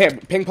stop. Just here.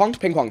 Ping pong.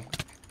 Ping pong?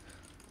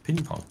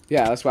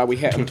 Yeah, that's where we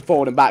hit them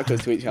forward and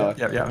backwards to each other.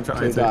 Yeah, I'm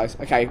trying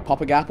to. Okay, pop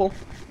a gapple.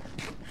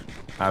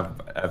 I've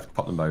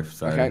popped them both,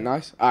 so... Okay,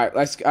 nice. Alright,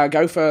 let's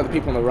go for the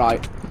people on the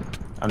right.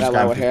 I'm just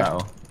going for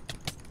battle.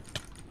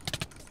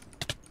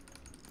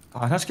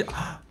 Oh, let's get...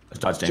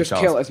 Just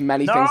kill as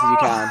many things as you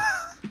can.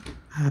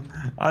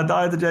 I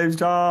died to James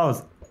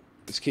Charles.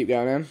 Just keep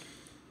going in.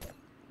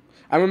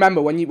 And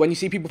remember, when you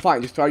see people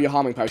fighting, just throw your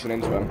harming potion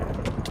into them.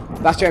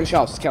 That's James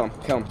Charles. Just kill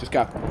him. Just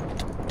go.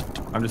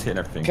 I'm just hitting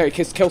everything. Okay,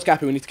 kill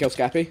Scappy. We need to kill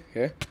Scappy.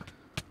 Here.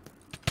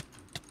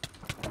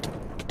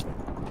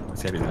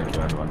 Scappy's gonna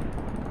kill everyone.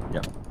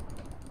 Yep.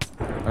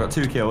 I've got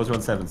 2 kills, we're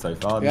on 7 so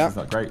far. This is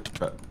not great,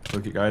 but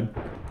we'll keep going.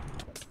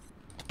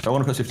 So I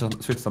want to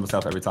put Swift on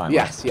myself every time.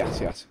 Yes.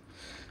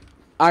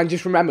 And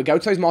just remember, go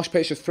to those mosh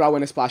pits, just throw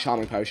in a splash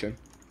harming potion.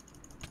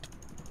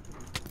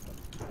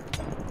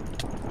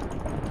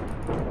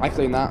 I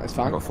clean that, it's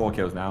fine. I've got 4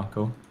 kills now,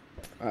 cool.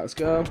 Alright, let's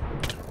go.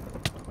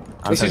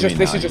 This is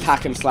just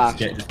hack and slash.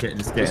 Just get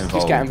involved.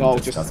 Just get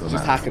involved.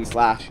 Just hack and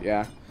slash.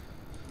 Yeah.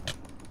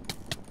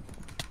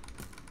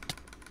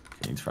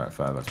 You need to throw it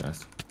further,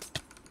 just.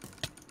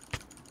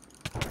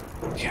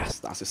 Yes,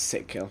 that's a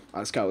sick kill. Right,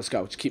 let's go. Let's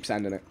go. Just keep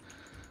sending it.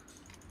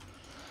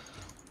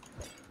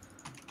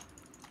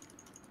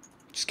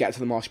 Just get to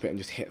the mosh pit and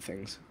just hit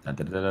things.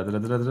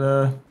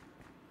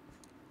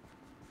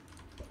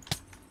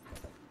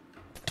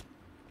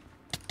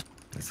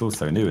 It's all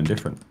so new and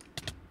different.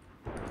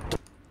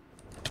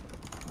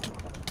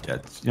 Yeah,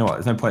 you know what?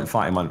 There's no point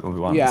fighting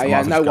 1v1. Yeah,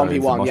 yeah, no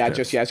 1v1. Yeah,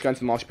 just go into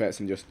the mosh pits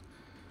and just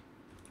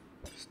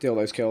steal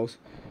those kills.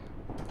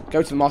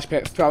 Go to the mosh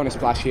pit, throw in a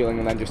splash healing,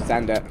 and then just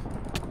send it.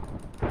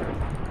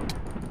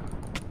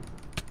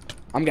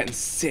 I'm getting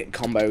sick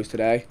combos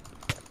today.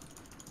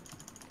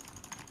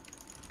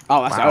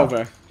 Oh, that's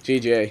over.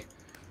 GG.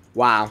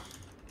 Wow.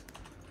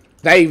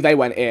 They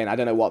went in. I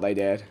don't know what they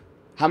did.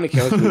 How many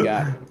kills did we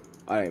get?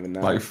 I don't even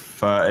know. Like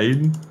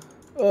 13?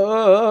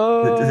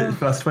 Is it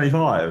plus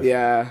 25?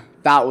 Yeah.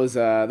 That was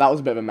a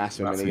bit of a mess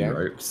with minigame.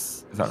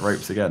 Ropes. Is that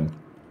ropes again?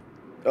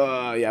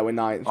 Yeah, we're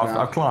 9th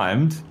now. I've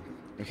climbed.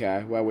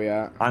 Okay, where we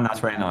at? I'm at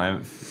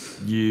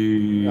 29th.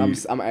 You... I'm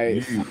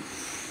 8th.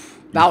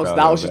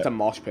 That was just a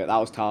mosh pit. That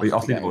was tough. We're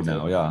off leaderboard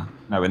now, yeah.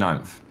 No, we're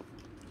 9th.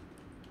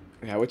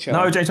 Yeah, we're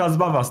chilling. No, J Charles is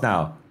above us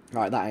now.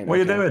 Right, that ain't what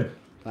okay. are you doing?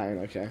 That ain't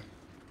okay.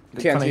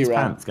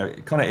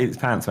 Connor eats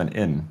pants went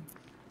in.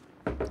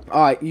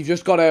 Alright, you've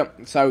just got to...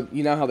 So,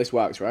 you know how this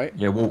works, right?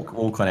 Yeah,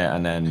 walk on it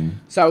and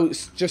then... So,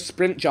 just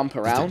sprint jump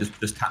around.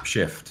 Just tap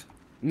shift.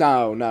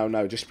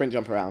 No. Just sprint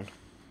jump around.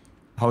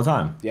 The whole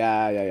time?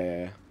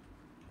 Yeah.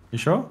 You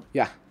sure?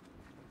 Yeah.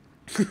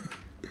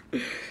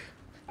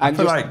 I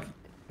feel like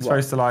you're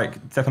supposed to like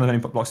step on as many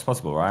blocks as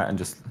possible, right? And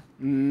just...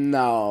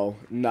 No,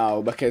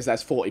 because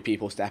there's 40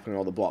 people stepping on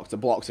all the blocks. The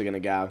blocks are going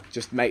to go.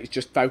 Just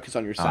focus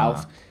on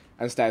yourself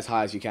and stay as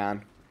high as you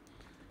can.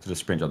 So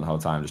just sprint jump the whole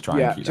time, just try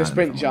and keep just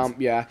sprint jump,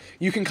 yeah.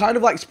 You can kind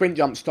of like sprint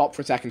jump, stop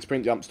for a second,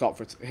 sprint jump, stop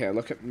for here,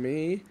 look at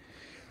me.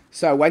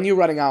 So when you're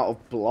running out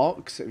of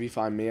blocks, if you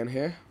find me in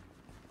here.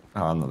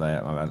 Oh, I'm not there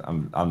yet, my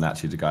man. I'm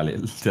actually the guy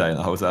today in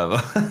the whole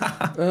server.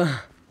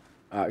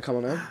 Alright, come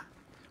on in.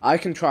 I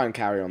can try and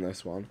carry on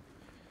this one.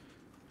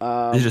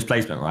 This is just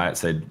placement, right?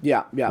 So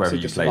yeah. Wherever So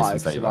you just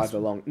place, survive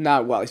along.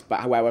 No, well, it's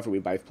wherever we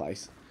both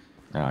place.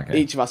 Oh, okay.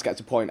 Each of us gets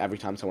a point every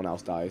time someone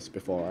else dies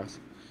before us.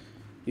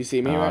 You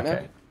see me right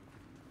now?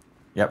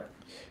 Yep.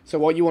 So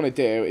what you want to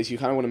do is you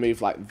kind of want to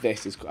move like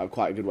this is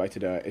quite a good way to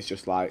do it. It's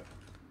just like,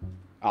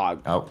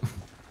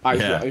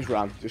 just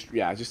run,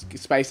 just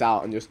space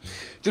out and just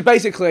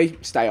basically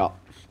stay up.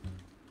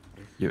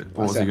 What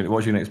was you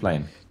going to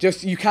explain?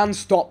 Just you can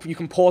stop, you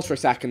can pause for a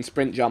second,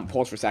 sprint jump,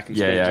 pause for a second,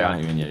 sprint jump.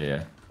 I mean,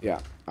 yeah. Yeah.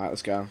 All right,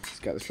 let's go. Let's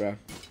get this through. All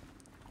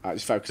right,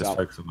 just focus up.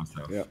 Focus on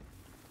myself. Yep.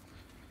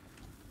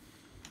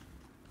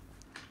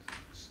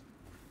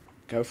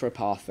 Go for a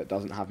path that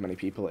doesn't have many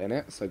people in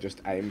it, so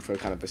just aim for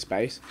kind of the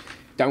space.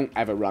 Don't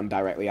ever run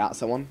directly at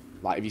someone.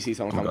 Like if you see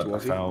someone coming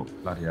towards you.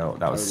 Bloody hell,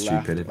 that was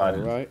stupid. I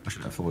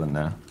shouldn't have fallen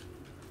there.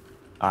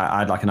 I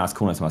had like a nice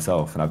corner to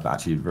myself, and I've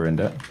actually ruined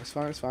it. It's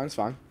fine.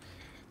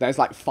 There's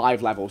like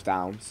 5 levels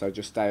down, so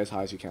just stay as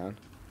high as you can.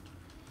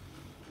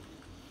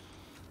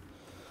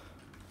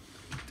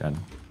 Done.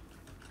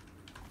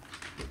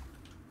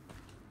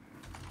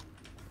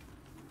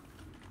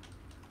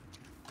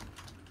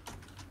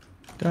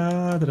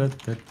 Oh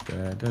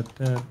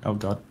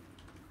god.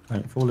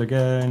 Don't fall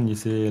again, you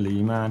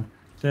silly man.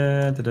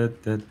 Ow,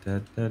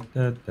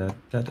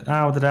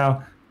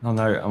 ow. Oh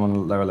no, I'm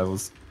on lower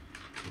levels.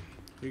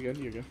 You're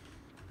good.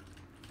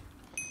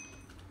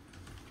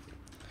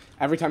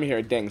 Every time you hear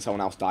a ding,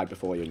 someone else died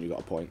before you and you got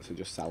a point, so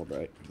just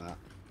celebrate that.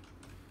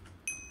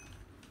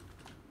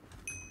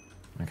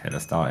 Okay,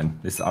 they're starting.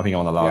 I think I'm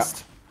on the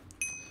last.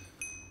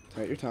 Yep.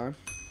 Take your time.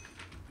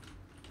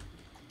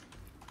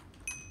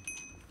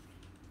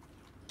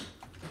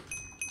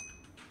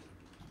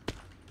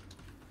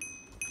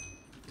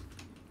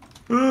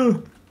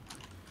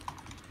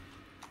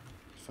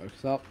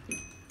 Focus up.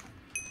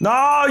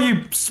 No, you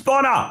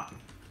spawner!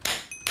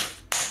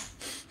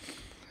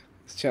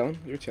 It's chilling.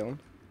 You're chilling.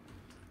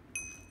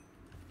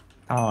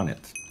 Darn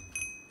it.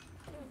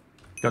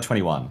 Got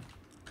 21.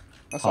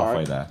 That's halfway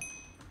alright. there.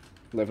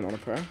 Living on a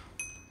prayer.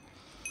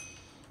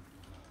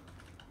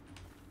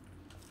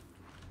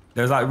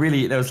 There was like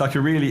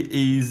a really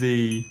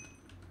easy.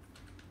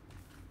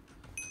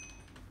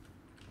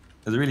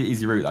 There's a really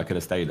easy route I could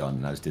have stayed on,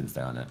 and I just didn't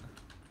stay on it.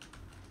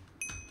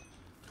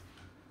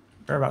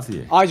 Whereabouts are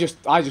you?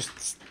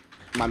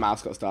 My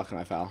mouse got stuck and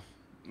I fell.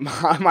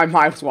 My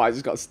mouse wire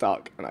just got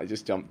stuck and I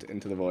just jumped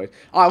into the void.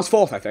 Oh, I was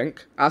 4th, I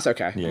think. That's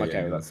okay. Yeah, I'm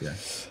okay with that.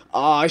 that. Yeah.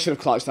 Oh, I should have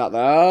clutched that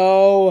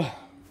though.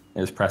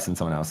 It was pressing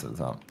someone else at the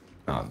top.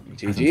 Oh,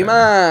 GG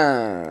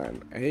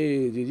man.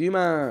 Hey, GG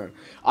man.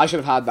 I should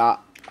have had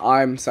that.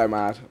 I'm so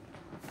mad.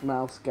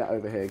 Mouse, get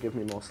over here. Give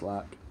me more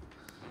slack.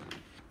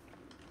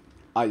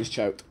 I just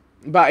choked.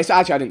 But it's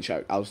actually, I didn't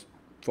choke. I was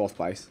 4th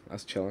place.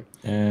 That's chilling.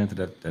 I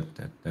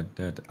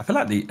feel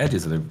like the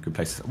edges are the good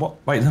places. What?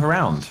 Wait, there's another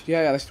round.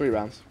 Yeah, there's 3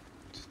 rounds.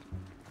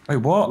 Wait,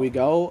 what? We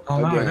go. Oh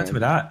no, again. don't tell me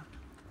that.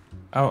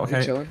 Oh, You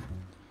okay. chilling?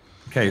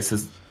 Okay, it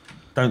says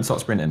don't stop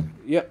sprinting.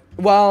 Yeah.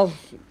 Well,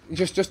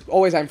 just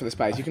always aim for the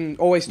space. You can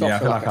always stop. Yeah,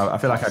 for I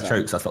feel like I so.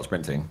 choked, so I stopped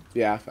sprinting.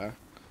 Yeah, fair.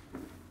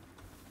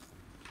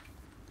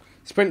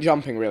 Sprint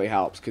jumping really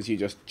helps because you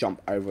just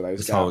jump over those.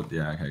 Just hold.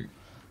 Yeah, okay.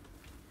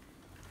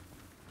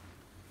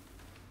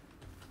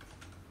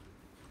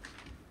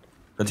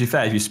 But to be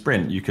fair, if you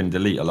sprint, you can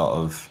delete a lot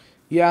of.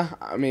 Yeah,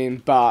 I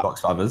mean, but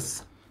blocks for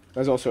others.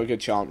 There's also a good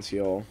chance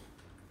you'll.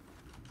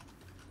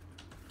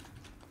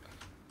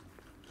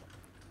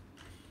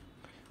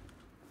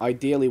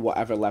 Ideally,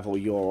 whatever level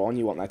you're on,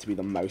 you want there to be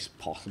the most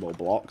possible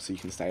block so you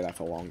can stay there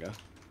for longer.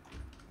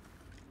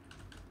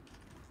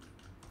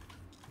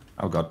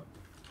 Oh god.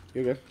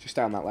 You're good. Just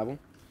stay on that level.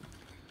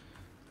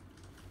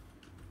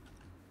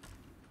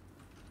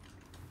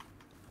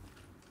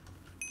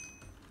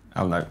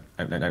 Oh no.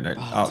 No.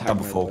 Oh,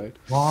 double fall. Load.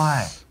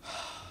 Why?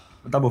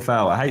 Double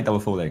fail. I hate double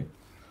falling.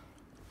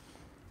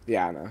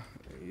 Yeah, I know.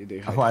 You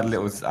do. I thought I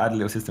had a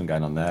little system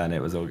going on there and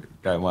it was all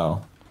going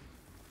well.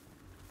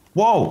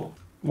 Whoa!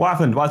 What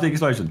happened? Why is the big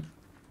explosion?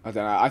 I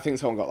don't know. I think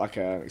someone got like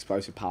an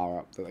explosive power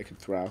up that they could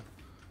throw.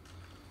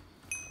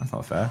 That's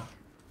not fair.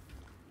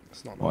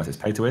 It's not. What Nice. is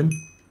this? Pay to win?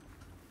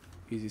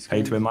 Easy.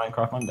 Pay to win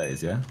Minecraft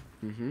Mondays, yeah?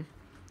 Mhm.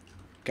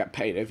 Get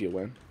paid if you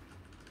win.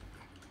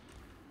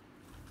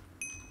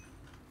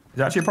 Is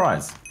there actually a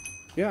prize?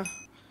 Yeah.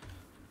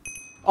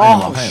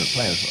 Oh, playing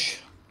for.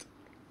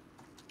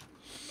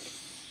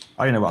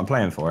 I don't know what I'm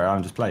playing for.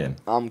 I'm just playing.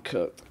 I'm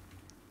cooked.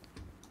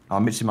 Oh,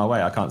 Mitch in my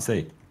way. I can't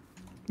see.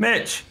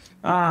 Mitch!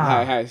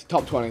 Ah. Hey,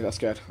 top 20. That's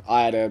good.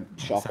 I had a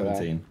shocker there.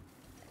 17.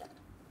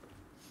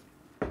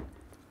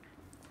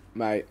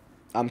 Mate,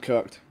 I'm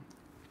cooked.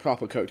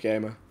 Proper cooked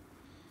gamer.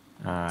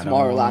 I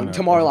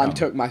Tomorrowland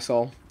took my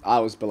soul. I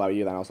was below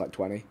you then. I was like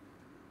 20.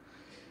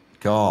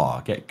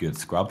 God, get good,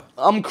 scrub.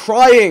 I'm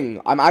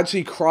crying. I'm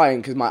actually crying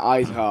because my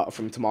eyes hurt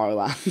from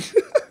Tomorrowland.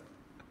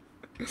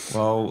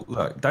 Well,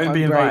 look, don't My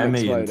be brain inviting me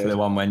exploded. into the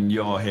one when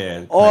you're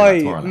here.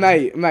 Oi,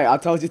 mate, I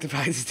told you to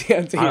practice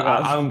TNT.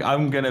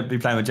 I'm going to be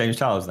playing with James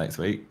Charles next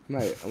week.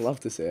 Mate, I love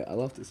to see it. I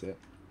love to see it.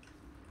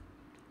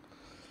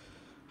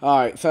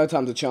 Alright, third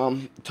time's a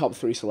charm. Top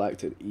 3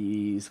 selected.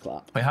 Ease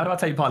clap. Wait, how do I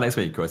take part next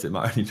week? Or is it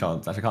my only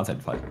chance? Actually, I can't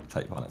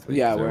take part next week.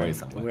 Yeah,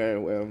 we're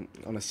we're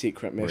on a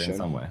secret in mission.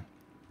 somewhere.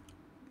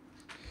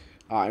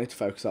 Alright, I need to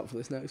focus up for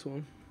this next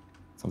one.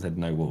 Someone said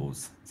no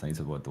walls, so I need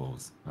to avoid the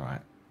walls.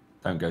 Alright.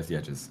 Don't go to the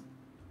edges.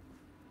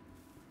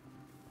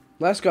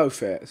 Let's go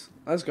Fitz.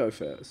 Let's go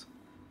Fitz.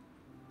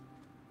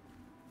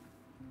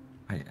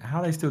 Wait, how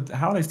are they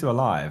still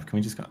alive?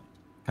 Can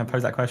I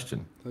pose that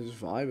question? They're just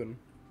vibing.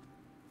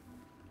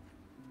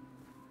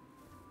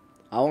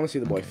 I want to see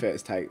the boy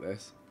Fitz take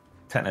this.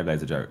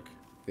 Technoblade's a joke.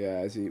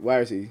 Yeah,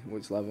 where is he?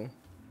 Which level?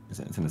 It's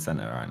in the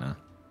center right now.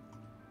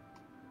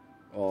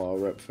 Oh,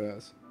 rip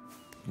Fitz.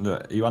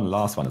 Look, you won the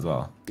last one as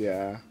well.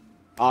 Yeah.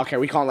 Okay,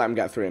 we can't let him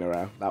get 3 in a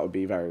row. That would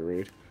be very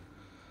rude.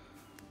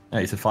 Yeah,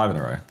 you said 5 in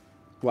a row.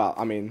 Well,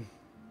 I mean,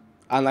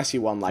 unless he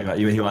won like... Did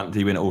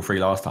you win all 3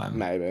 last time?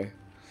 Maybe.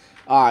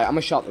 Alright, I'm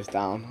gonna shut this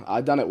down.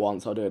 I've done it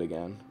once, I'll do it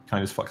again.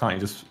 Can't you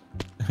just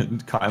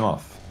cut him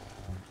off?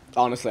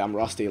 Honestly, I'm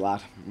rusty,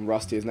 lad. I'm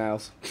rusty as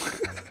nails.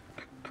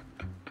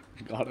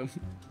 Got him.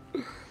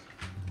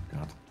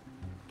 God.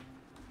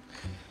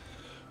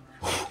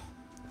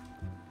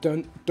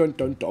 Dun dun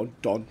dun dun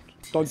dun.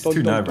 Dun, It's dun,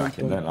 too dun,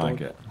 nerve-wracking, dun, don't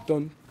like it.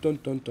 Dun dun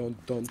dun dun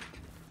dun.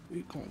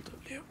 We can't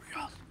delirious.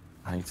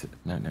 I need to...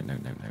 No.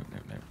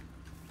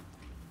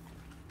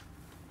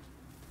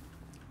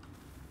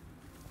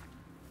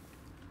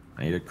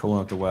 I need a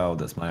corner of the world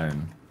that's my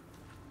own.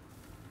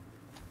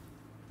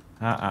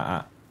 No.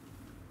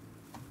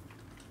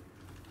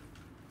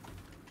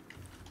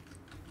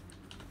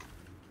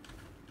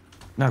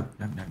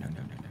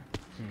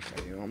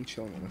 Okay, you know, I'm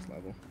chilling on this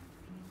level.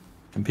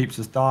 Can peeps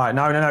just die?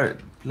 No.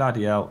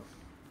 Bloody hell.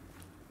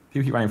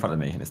 People keep running in front of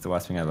me, and it's the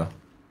worst thing ever.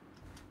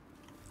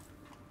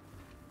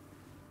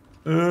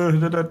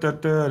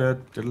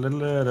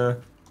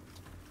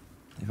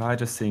 If I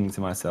just sing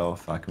to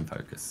myself, I can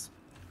focus.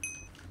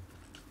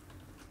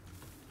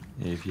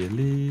 If you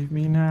leave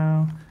me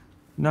now...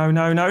 No,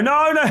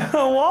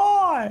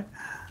 why?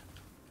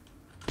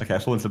 Okay, I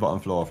fall into the bottom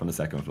floor from the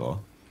second floor.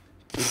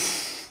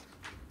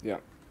 Yeah,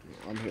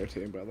 I'm here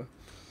too, brother.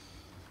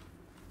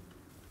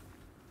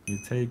 You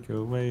take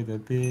away the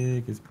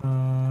biggest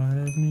part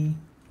of me.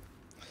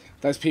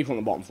 There's people on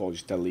the bottom floor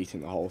just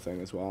deleting the whole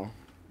thing as well.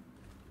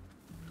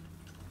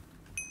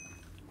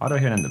 Why do I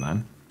hear an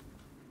Enderman?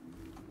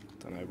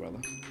 Don't know, brother.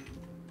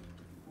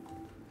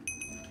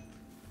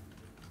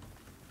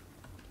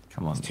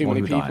 Come on. There's too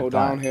many people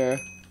down here.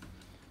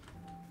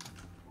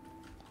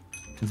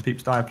 Can the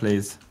peeps die,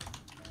 please?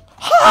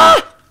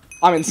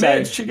 I'm insane.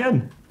 Mitch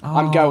again.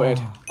 I'm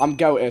goated. I'm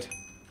goated.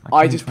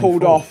 I just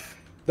pulled off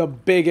the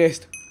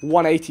biggest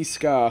 180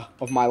 scare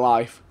of my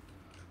life.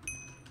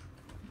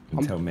 You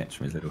can tell Mitch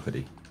from his little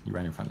hoodie. He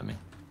ran in front of me.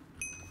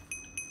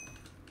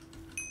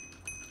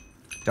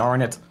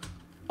 Darn it.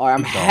 I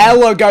am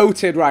hella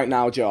goated right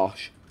now,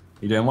 Josh.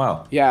 You doing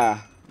well?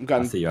 Yeah. I'm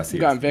going, I see you. I'm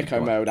going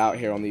Vico mode out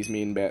here on these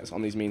mean bits,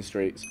 on these mean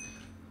streets.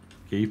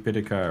 Keep it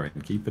occurring.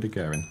 Keep it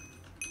occurring.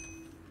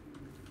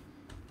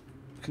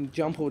 I can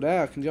jump all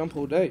day. I can jump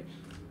all day.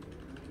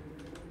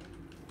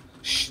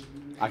 Shh.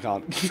 I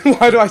can't.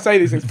 Why do I say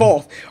these things?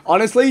 4th.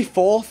 Honestly,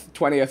 4th,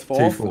 20th,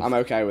 4th. I'm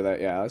okay with it.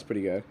 Yeah, that's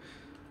pretty good.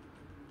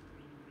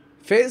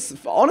 Fitz,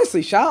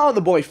 honestly, shout out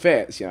the boy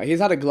Fitz. You know, he's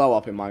had a glow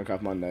up in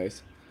Minecraft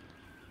Mondays.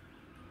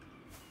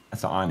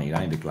 That's what I need.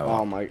 I need to glow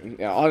up. Oh my,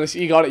 yeah.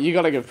 Honestly, you got it. You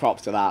got to give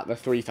props to that. The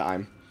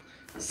 3-time,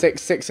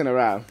 six in a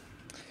row.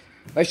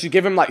 They should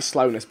give him like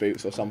slowness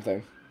boots or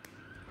something.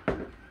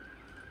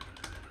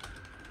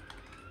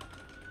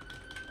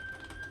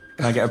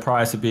 Can I get a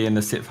prize for being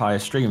the 6th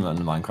highest streamer on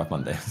Minecraft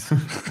Mondays?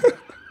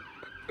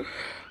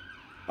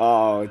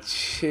 Oh,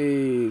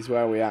 jeez.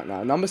 Where are we at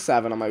now? Number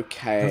 7, I'm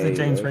okay. I think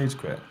James Rage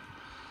quit.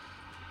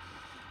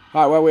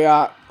 Alright, where are we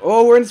at?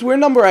 Oh, we're in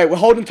number 8. We're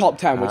holding top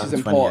 10, which is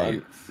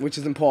important. 28th. Which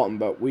is important,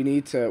 but we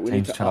need to up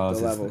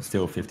the level. Is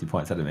still 50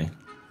 points ahead of me.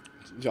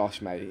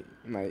 Josh, mate,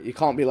 you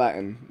can't be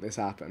letting this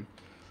happen.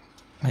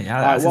 Mate,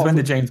 since when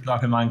did James go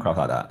up in Minecraft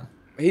like that?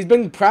 He's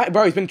been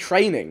he's been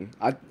training.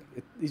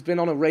 He's been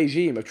on a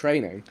regime of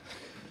training.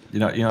 You're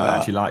not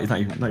actually lying.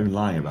 He's not even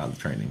lying about the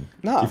training.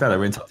 No. To be fair,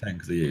 we're in top 10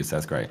 because of you, so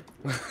that's great.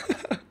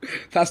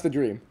 That's the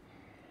dream.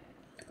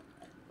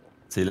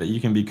 See, look, you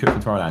can be cooked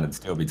in Tomorrowland and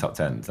still be top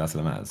 10. So that's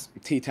what it matters.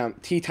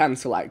 T10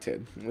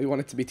 selected. We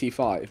want it to be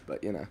T5,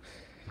 but you know.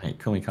 Mate,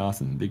 call me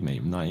Carson. Big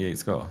meme. 98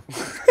 score.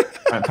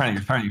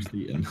 apparently he's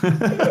eating.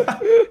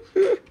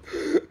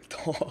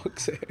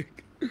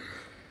 Toxic.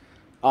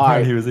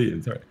 Apparently he was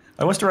eating. Sorry.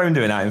 What's Jerome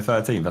doing out in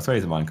 13th? I swear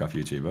he's a Minecraft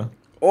YouTuber.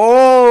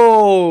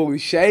 Oh,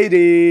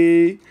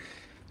 shady.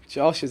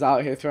 Josh is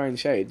out here throwing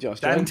shade. Josh.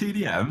 Down in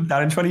TDM,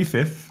 down in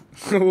 25th.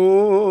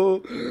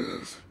 Oh,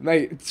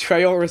 mate,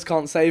 Treoris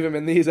can't save him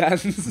in these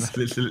ends.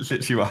 That's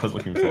literally what I was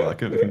looking for. I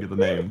couldn't think of the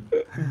name.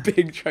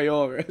 Big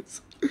Treoris.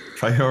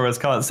 Treoris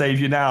can't save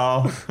you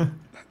now.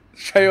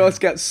 Treoris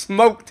gets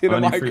smoked in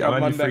a Minecraft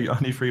Monday.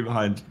 Only 3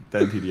 behind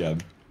down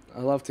TDM. I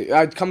love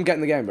to. Come get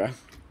in the game, bro.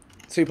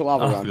 Super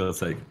Lava Run. For God's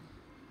sake.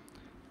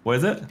 What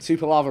is it?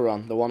 Super Lava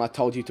Run, the one I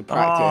told you to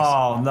practice.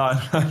 Oh,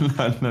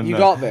 no. You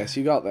got this,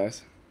 you got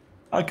this.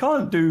 I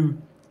can't do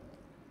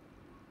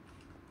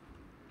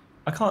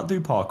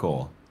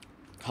parkour.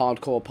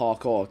 Hardcore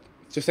parkour.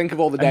 Just think of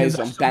all the days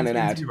on Ben and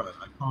Ed.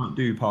 I can't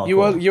do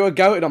parkour. You were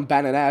goated on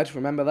Ben and Ed,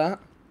 remember that?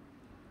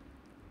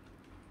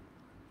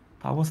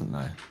 I wasn't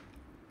though.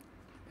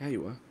 Yeah,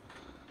 you were.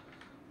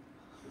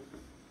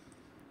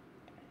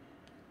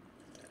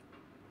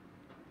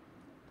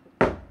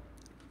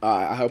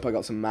 Alright, I hope I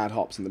got some mad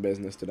hops in the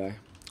business today.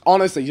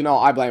 Honestly, you know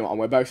what I blame it on?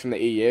 We're both from the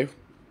EU.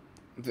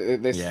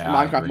 This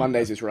Minecraft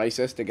Mondays is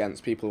racist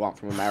against people who aren't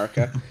from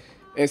America.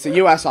 It's a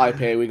US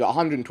IP. We got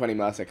 120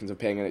 milliseconds of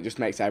ping, and it just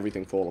makes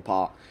everything fall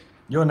apart.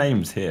 Your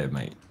name's here,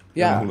 mate.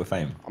 You're in the Hall of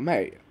Fame.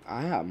 Mate,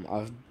 I am.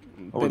 All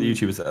the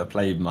YouTubers that have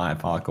played my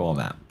parkour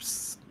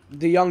maps.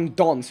 The young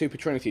Don Super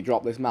Trinity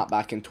dropped this map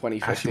back in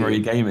 2015. Actually, Marie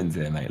Gaming's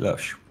here, mate.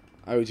 Look.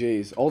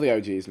 OGs. All the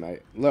OGs,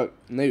 mate. Look,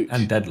 Nooch.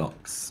 And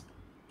Deadlocks.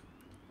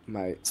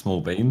 Mate.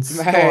 Small Beans.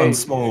 Mate. Go on,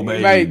 Small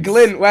Beans. Mate,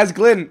 Glint. Where's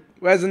Glint?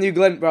 Where's the new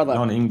Glint, brother?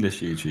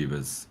 Non-English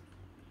YouTubers.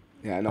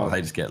 Yeah, no. Oh,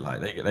 they just get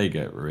like they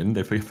get ruined.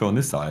 If we feel on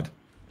this side,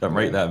 don't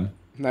rate them.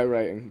 No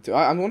rating.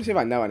 I want to see if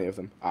I know any of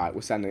them. All right,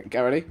 we're sending it.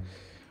 Get ready.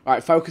 All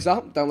right, focus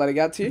up. Don't let it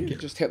get to you.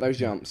 Just hit those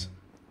jumps.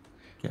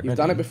 You've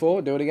done it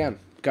before. Do it again.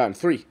 Go in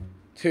 3,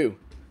 2,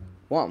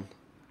 1.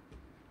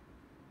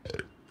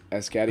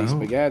 Escatti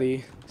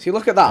spaghetti. See,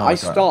 look at that. I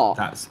start.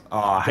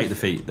 I hate the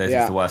feet. This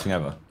is the worst thing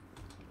ever.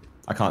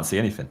 I can't see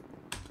anything.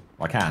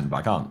 I can, but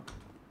I can't.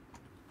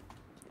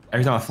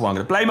 Every time I fall, I'm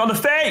going to blame on the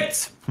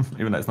feet!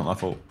 Even though it's not my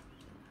fault.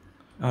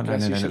 Oh, no.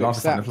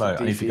 Last time to flow.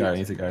 I need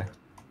to go.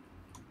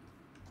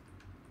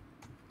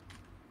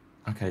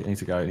 Okay, I need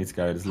to go.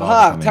 There's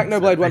lava coming.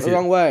 Technoblade went the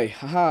wrong way.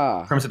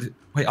 Haha.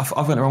 Wait,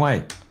 I went the wrong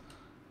way.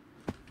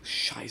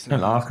 Scheiße. Don't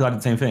laugh, because I did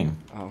the same thing.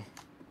 Oh.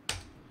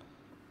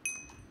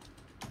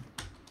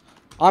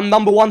 I'm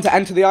number 1 to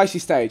enter the icy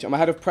stage. I'm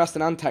ahead of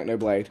Preston and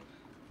Technoblade.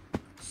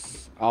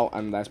 Oh,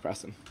 and there's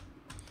Preston.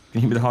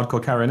 Can you be the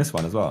hardcore carry in this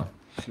one as well?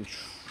 I can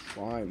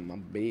try my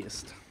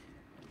best.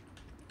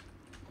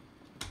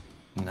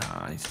 Nah,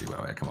 I need to do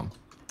well here. Come on.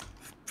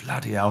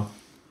 Bloody hell.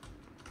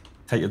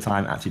 Take your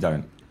time. Actually,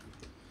 don't.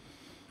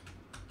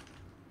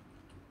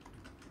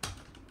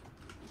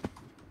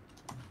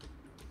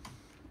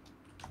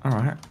 All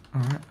right.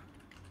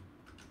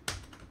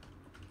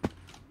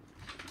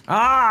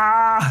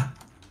 Ah!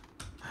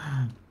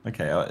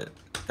 Okay.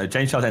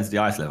 James Charles enters the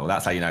ice level.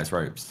 That's how you know it's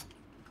ropes.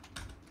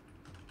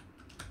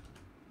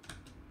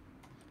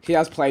 He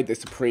has played this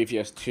the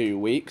previous 2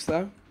 weeks,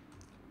 though.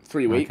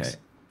 3 weeks. Okay.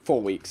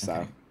 4 weeks,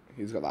 so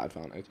he's got that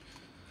advantage.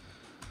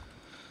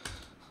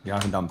 Yeah, I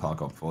haven't done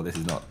parkour before. This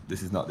is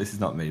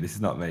not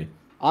me.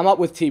 I'm up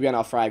with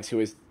TBNR Frags,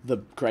 who is the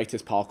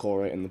greatest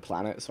parkourer in the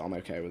planet, so I'm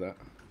okay with it.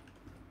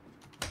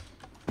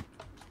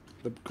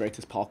 The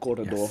greatest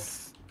parkourer door.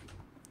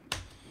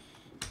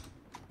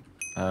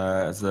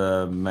 As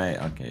a mate,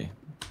 okay.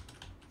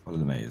 Follow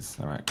the maze.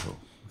 All right, cool.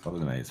 Follow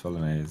the maze. Follow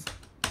the maze.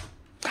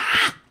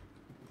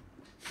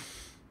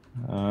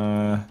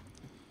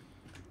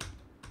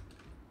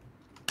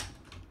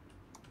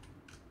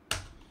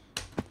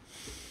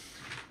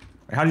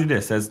 How do you do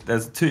this?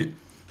 There's two.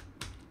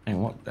 Hang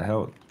on, what the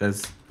hell?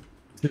 There's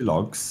 2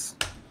 logs.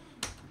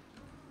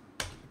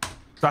 Do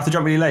I have to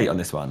jump really late on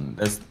this one?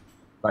 There's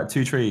like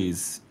 2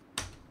 trees.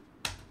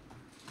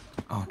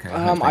 Oh, okay.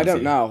 I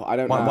don't know. I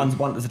don't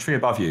know. There's a tree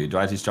above you. Do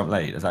I just jump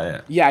late? Is that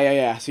it?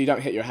 Yeah. So you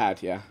don't hit your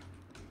head, yeah.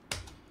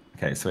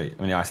 Okay, sweet.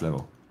 I'm in the ice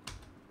level.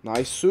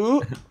 Nice.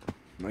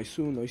 Nice.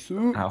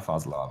 How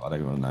far's lava? I don't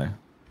even want to know.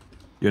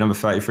 You're number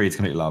 33 to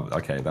complete lava.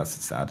 Okay, that's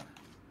sad.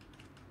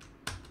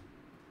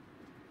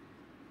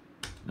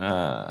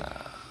 I'm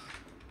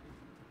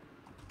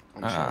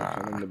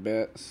choking into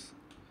bits.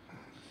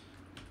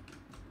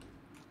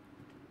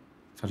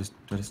 Do I just...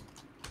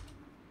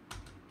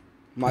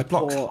 My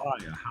block poor...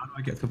 higher. How do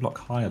I get to a block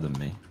higher than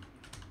me?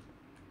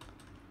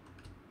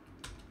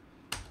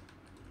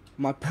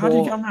 My How do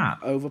you poor get on that?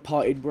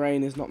 overpartied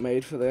brain is not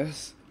made for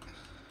this.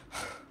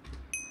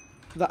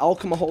 The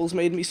alcohol's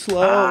made me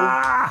slow.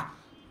 Ah!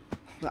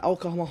 The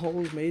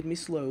alcohol's made me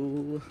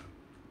slow.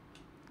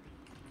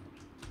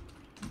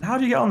 How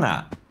do you get on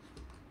that?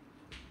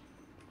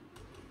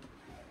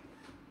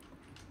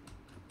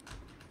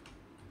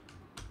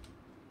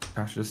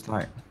 I was just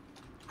like...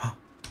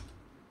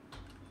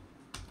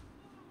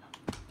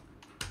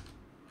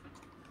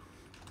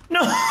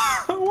 No!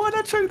 Why'd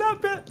I choke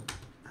that bit?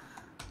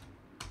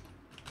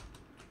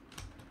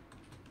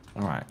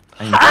 Alright.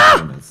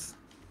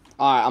 Alright,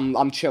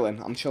 I'm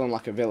chilling. I'm chilling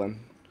like a villain.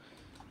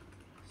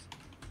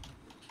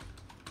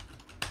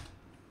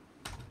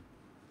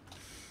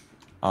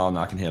 Oh no,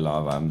 I can hear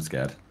lava. I'm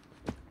scared.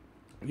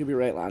 You'll be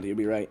right, lad. You'll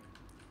be right.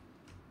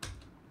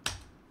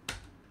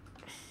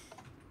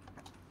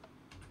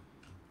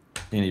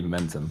 You need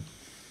momentum.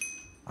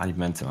 I need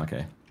momentum,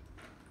 okay.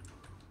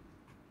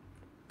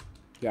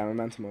 Yeah,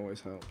 momentum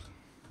always helps.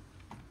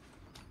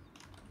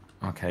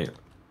 Okay.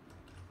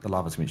 The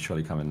lava's gonna be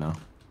surely coming now.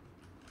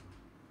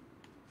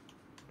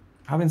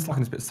 I've been stuck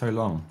in this bit so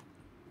long.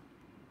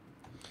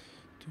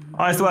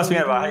 Oh, it's the worst thing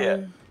ever. I hate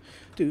it.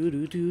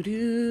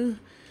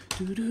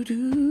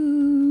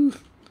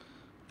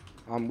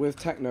 I'm with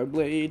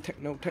Technoblade.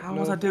 Techno. How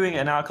was I doing it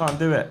and now I can't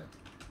do it?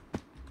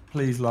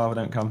 Please, lava,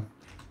 don't come.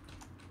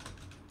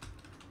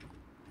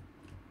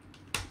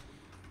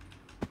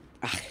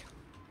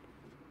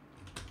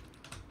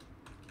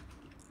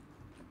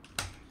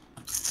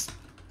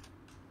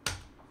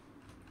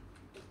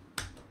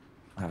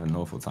 I have an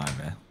awful time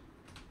here.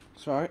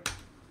 It's alright.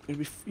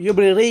 You'll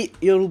be right.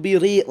 You'll be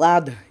right,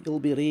 lad. You'll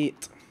be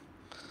right.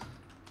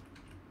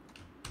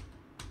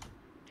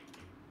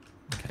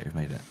 Okay, we've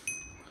made it.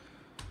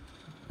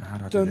 How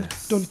do I do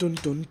this?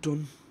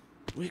 Dun.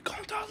 We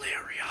got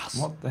delirious.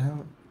 What the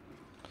hell?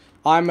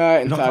 I'm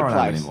in You're not third throwing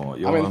place. anymore.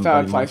 I'm in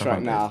third place right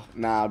Minecraft now.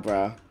 Nah,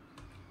 bro.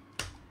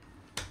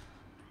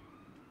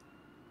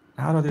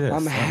 How do I do this?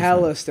 I'm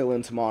hella still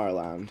in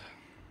Tomorrowland.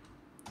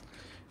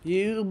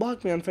 You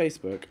blocked me on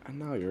Facebook, and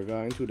now you're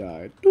going to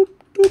die. Doop.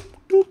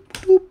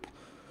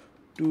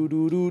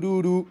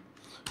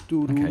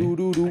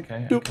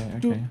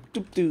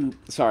 Okay.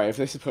 Sorry, if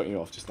this is putting you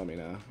off, just let me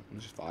know. I'm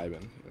just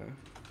vibing, you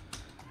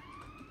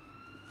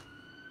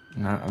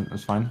know. No,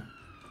 it's fine.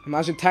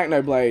 Imagine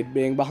Technoblade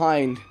being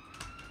behind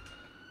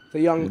the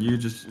young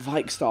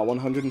Vikestar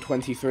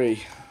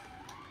 123.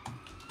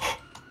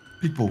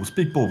 Big balls,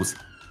 big balls,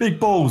 big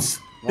balls,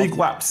 big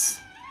whaps.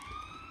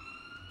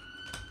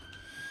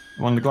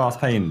 One of the glass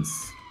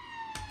panes.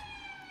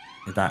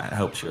 If that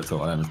helps you at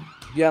all, I don't know.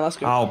 Yeah, that's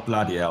good. Oh,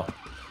 bloody hell.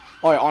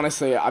 Oh,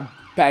 honestly, I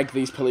beg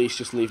these police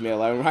just leave me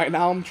alone right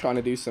now. I'm trying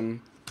to do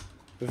some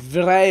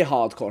very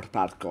hardcore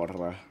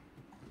parkour.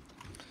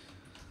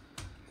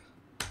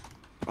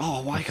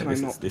 Oh, why can I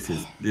not?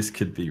 This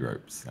could be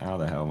ropes. How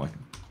the hell am I?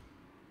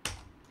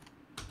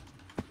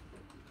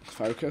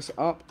 Focus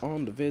up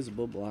on the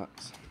visible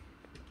blocks.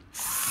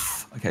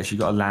 Okay, so you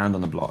got to land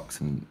on the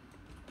blocks and...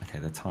 Okay,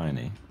 they're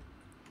tiny.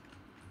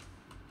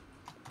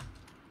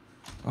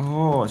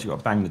 Oh, so you got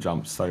to bang the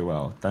jump so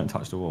well. Don't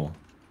touch the wall.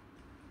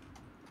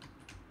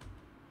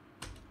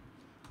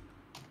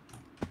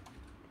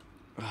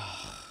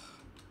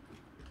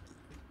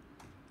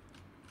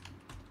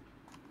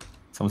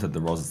 Someone said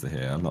the Roses are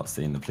here. I've not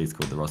seen the police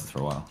called the Roses for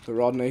a while. The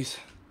Rodneys.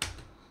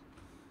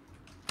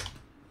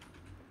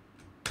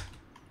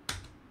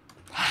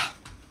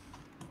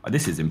 Oh,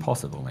 this is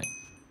impossible, mate.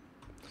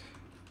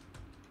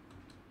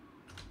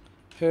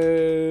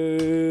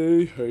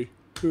 Hey.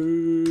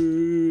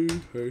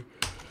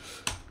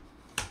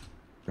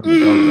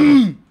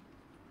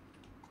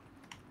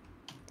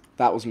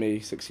 That was me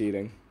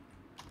succeeding.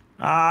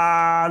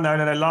 Ah, no,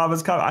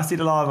 lava's coming. I see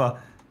the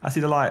lava. I see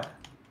the light.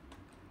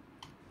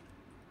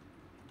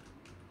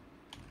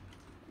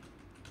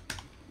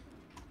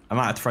 I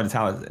might have to throw the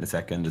tower in a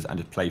second and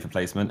just play for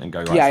placement and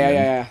go right.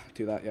 Yeah.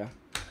 Do that, yeah.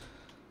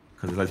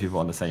 Because there's loads of people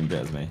on the same bit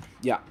as me.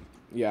 Yeah.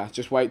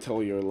 Just wait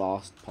till your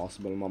last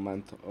possible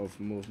moment of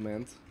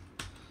movement.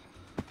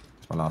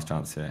 It's my last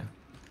chance here.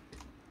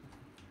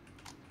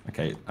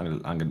 Okay,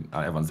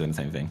 everyone's doing the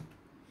same thing.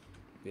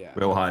 Yeah.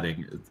 We're all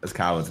hiding as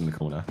cowards in the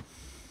corner.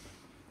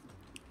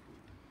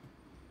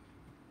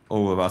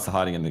 All of us are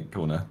hiding in the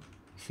corner.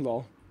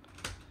 Lol.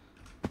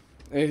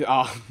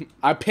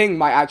 Our ping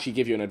might actually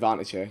give you an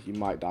advantage here. You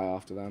might die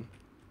after them.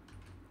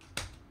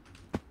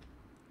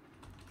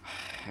 I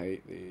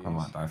hate these. I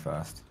might die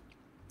first.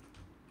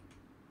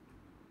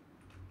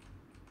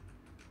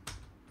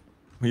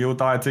 We all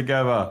die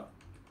together.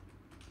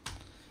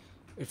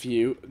 If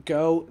you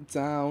go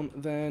down,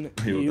 then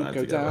you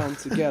go down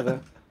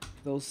together.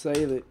 They'll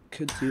say they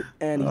could do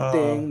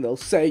anything. They'll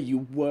say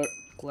you were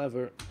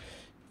clever.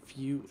 If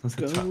you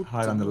go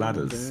hide on the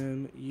ladders,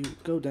 then you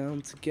go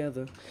down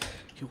together.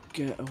 You'll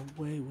get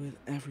away with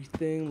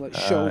everything. Like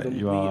show them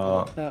you we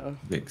are better.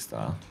 Big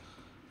Star.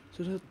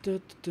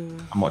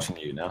 Da-da-da-da-da. I'm watching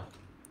you now.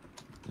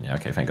 Yeah,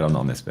 okay, thank God I'm not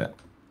on this bit.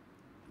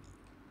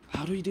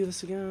 How do we do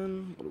this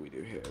again? What do we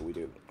do here? We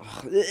do.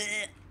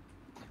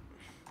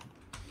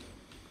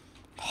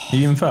 Are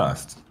you in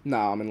first? No,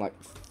 I'm in like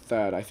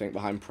third, I think,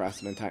 behind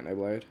Preston and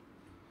Technoblade.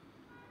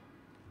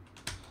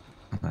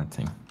 That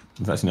thing.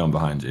 There's actually no one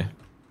behind you.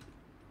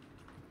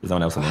 There's no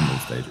one else on the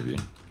inward stage with you.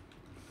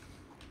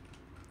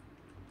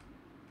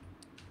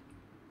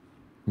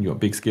 You got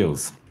big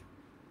skills.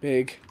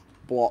 Big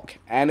block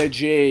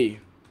energy.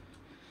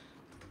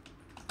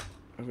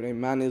 Every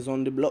man is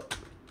on the block.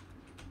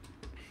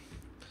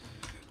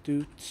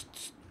 I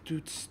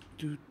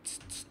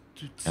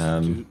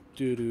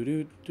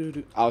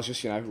was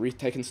just,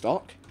 retaking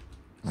stock.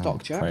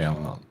 Stock check. Pray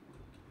I'm not.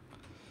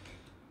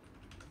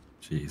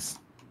 Jeez.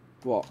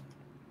 What?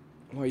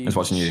 Why are you? I was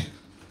watching you.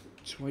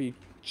 Why are you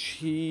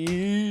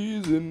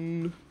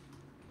cheesing?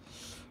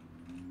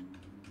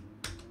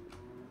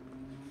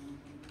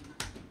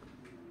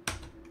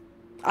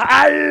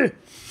 Ah!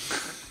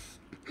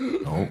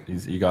 Oh,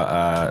 you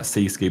got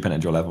C scooping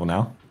at your level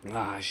now.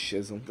 Ah,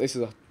 shizzle. This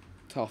is a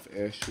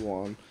tough-ish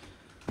one.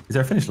 Is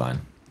there a finish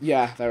line?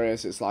 Yeah, there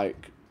is. It's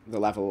like the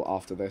level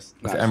after this.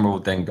 Is it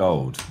emerald, then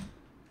gold?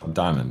 Or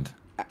diamond?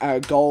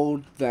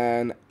 Gold,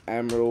 then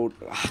emerald.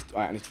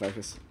 Right, I need to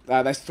focus.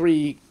 There's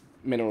 3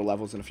 mineral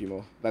levels and a few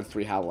more. Then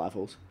 3 hell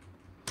levels.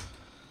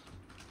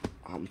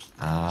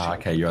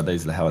 Okay,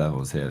 these are the hell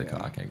levels here.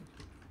 Yeah. Okay.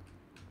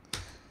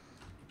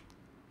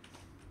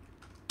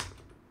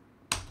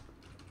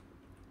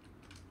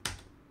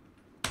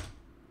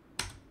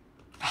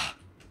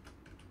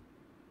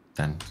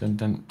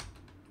 Dun.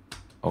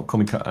 Oh, call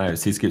me. Oh,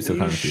 C scoop's still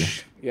coming for you.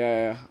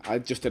 Yeah, I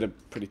just did a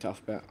pretty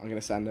tough bit. I'm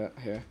gonna send it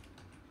here.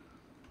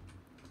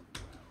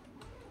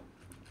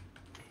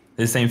 It's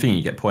the same thing.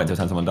 You get points every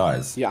time someone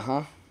dies. Yeah,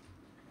 huh?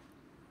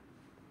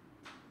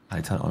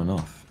 I turn it on and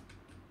off.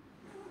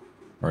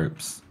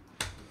 Ropes.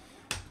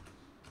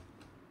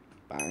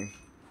 Bang.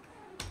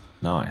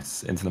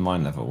 Nice. Into the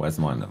mine level. Where's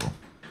the mine level?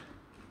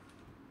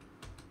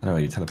 I don't know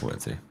where you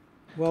teleported to.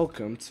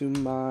 Welcome to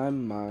my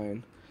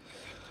mine.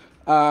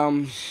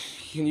 You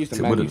can use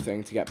the menu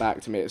thing to get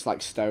back to me. It's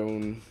like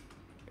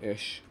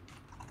stone-ish.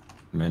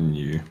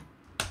 Menu.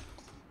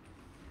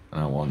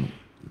 And I want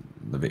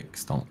the big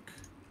stonk.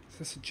 Is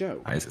this a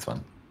joke? Is this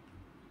one?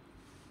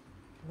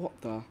 What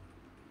the?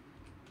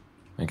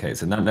 Okay,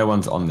 so no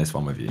one's on this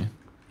one with you.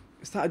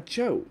 Is that a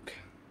joke?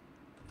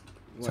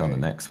 So on the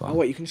next one. Oh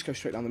wait, you can just go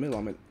straight down the middle.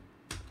 I mean,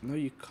 no,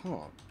 you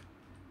can't.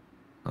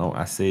 Oh,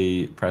 I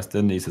see.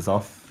 Preston needs us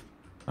off.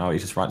 Oh,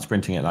 he's just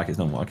sprinting it like it's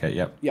normal. Okay,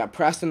 yep. Yeah,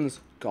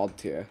 Preston's god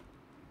tier.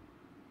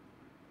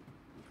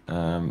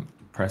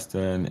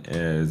 Preston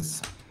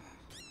is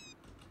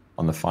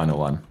on the final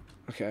one.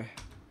 Okay.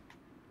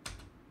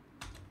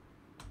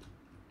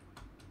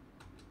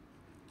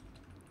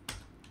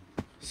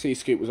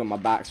 C-scoop was on my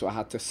back, so I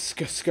had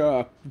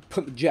to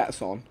put the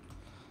jets on.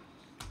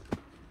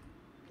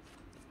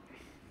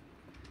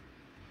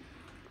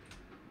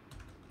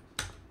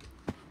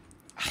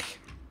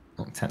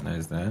 Oh,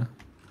 Techno's there.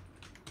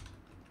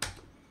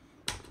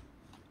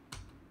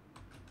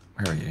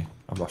 Where are you?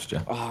 I've lost you.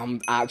 Oh,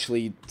 I'm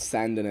actually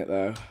sending it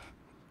though.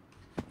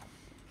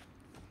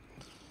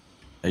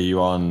 Are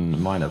you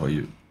on mine level? Are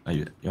you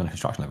on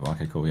construction level?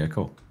 Okay, cool. Yeah,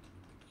 cool.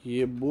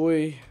 Yeah,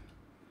 boy.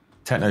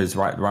 Techno's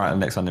right on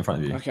the next one in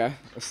front of you. Okay,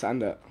 let's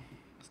send it.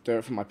 Let's do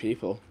it for my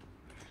people.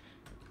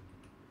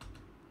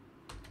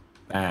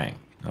 Bang.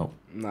 Oh.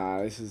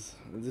 Nah, this is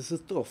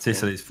tough. See,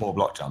 so these 4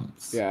 block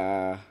jumps.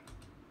 Yeah.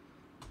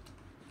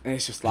 And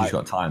it's just like...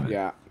 You've got time.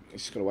 Yeah, you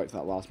just gotta wait for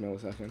that last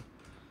millisecond.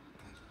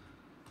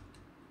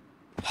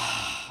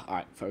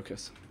 Alright,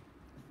 focus.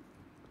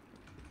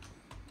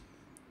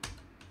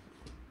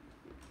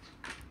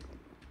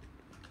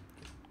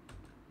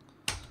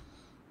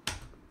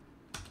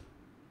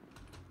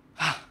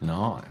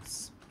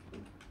 Nice.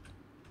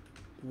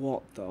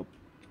 What the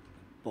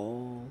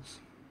balls?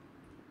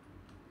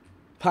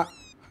 Pa.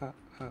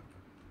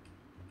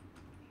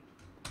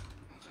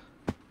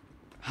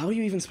 How are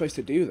you even supposed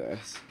to do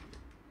this?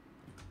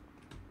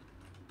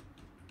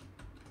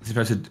 You're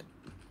supposed to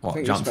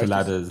what? Jump to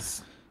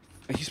ladders.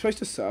 Are you supposed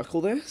to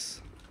circle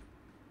this?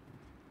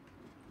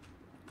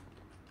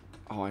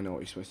 Oh, I know what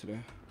you're supposed to do.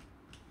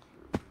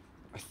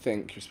 I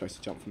think you're supposed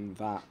to jump from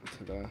that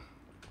to the...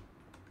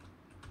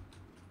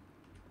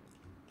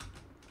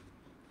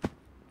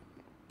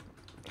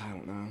 I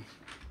don't know.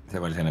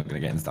 So we're just going to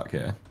get stuck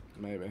here.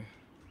 Maybe.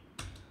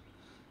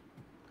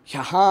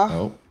 Yeah, huh?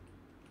 Oh.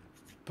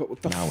 But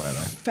what the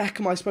feck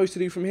am I supposed to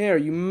do from here? Are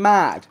you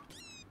mad?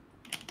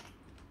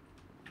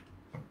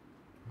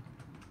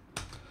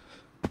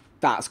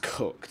 That's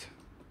cooked.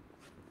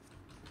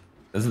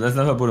 There's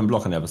another wooden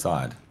block on the other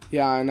side.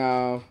 Yeah, I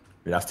know.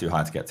 But that's too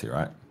high to get to,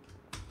 right?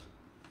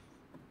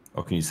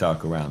 Or can you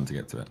circle around to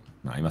get to it?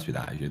 No, you must be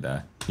that if you're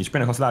there. Can you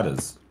sprint across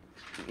ladders?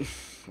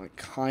 Like,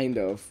 kind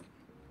of.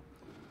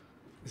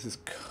 This is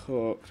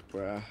cooked,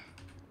 bruh.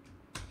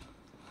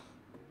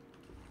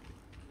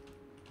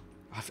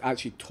 I've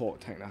actually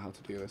taught Techno how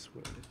to do this,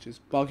 which is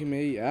bugging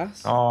me,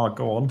 yes? Oh,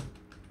 go on.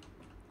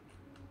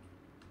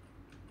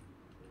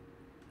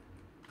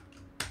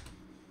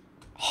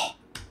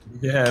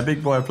 Yeah,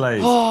 big boy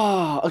plays.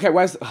 Oh, okay,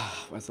 where's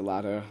the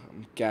ladder?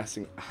 I'm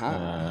guessing.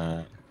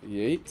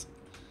 Yeet.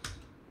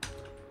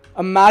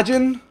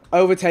 Imagine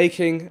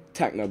overtaking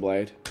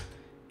Technoblade.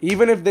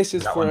 Even if this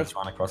is for... That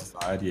one ran across the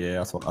side,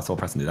 yeah, I saw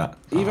Preston do that.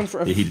 Even for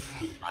a... He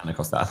ran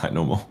across that like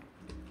normal.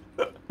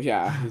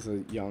 Yeah, he's a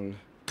young,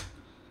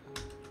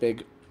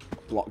 big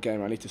block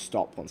gamer. I need to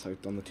stop once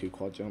I've done the 2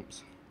 quad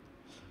jumps.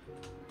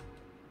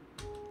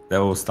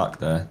 They're all stuck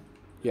there.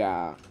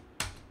 Yeah,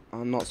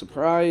 I'm not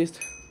surprised.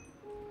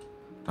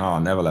 Oh,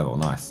 never level,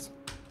 nice.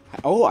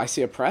 Oh, I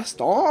see a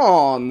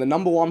Preston, the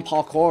 #1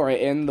 parkourer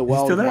in the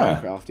world of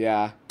Minecraft.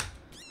 Yeah.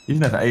 He's been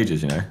there for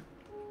ages, you know.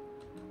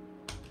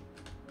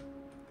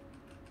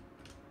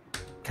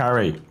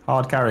 Carry,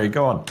 hard carry,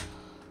 go on.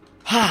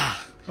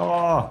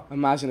 Oh.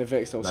 Imagine if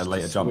Victor was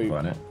later jump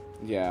on it.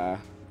 Yeah.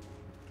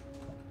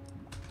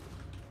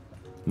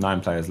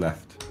 9 players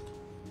left.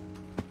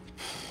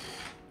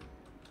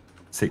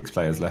 6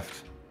 players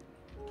left.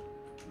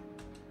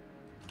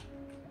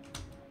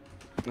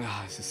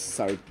 Ah, this is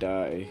so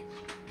dirty.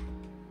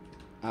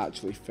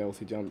 Actually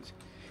filthy jumps.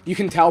 You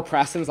can tell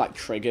Preston's like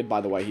triggered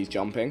by the way he's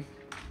jumping.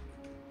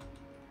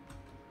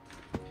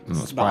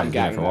 But I'm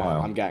getting there.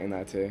 I'm getting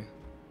there too.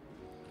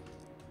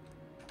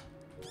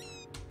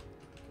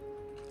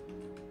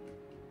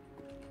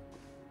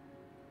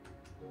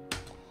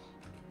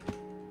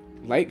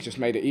 Lake just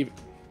made it even.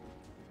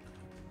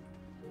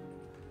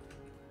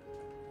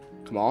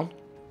 Come on.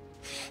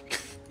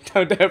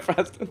 Don't dare,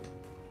 Preston.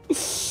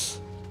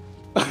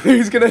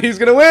 Who's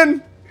gonna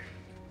win?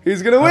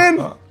 Who's gonna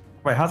win?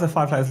 Wait, how's there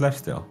 5 players left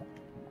still?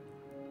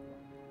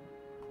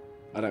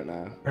 I don't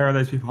know. Where are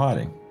those people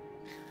hiding?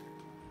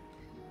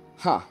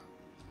 Huh.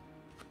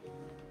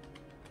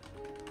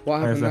 What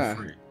happened there?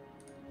 3.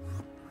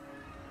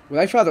 Were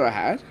they further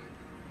ahead?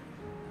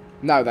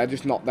 No, they're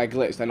just not. They're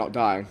glitched. They're not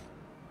dying.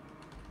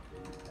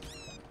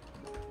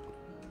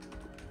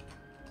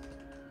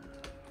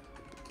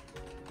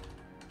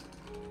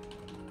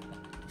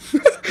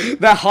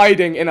 They're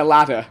hiding in a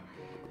ladder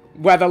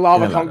where the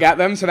lava can't get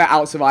them, so they're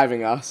out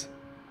surviving us.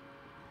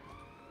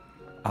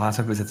 Oh, that's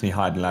what it said to me,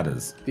 hide in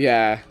ladders.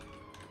 Yeah.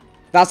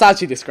 That's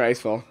actually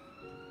disgraceful.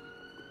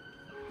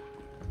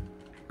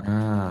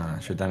 Ah, I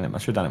should have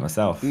done it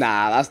myself.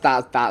 Nah,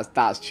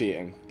 that's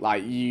cheating.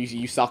 Like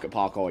you suck at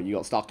parkour. You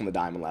got stuck on the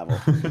diamond level.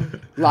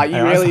 Like you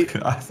Hey, really.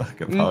 I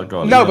suck at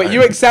parkour. No, but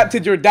you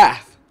accepted your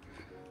death.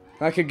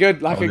 Like a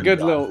good little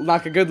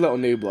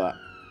nooblet.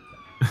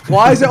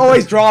 Why is it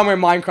always drama in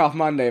Minecraft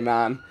Monday,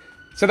 man?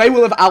 So they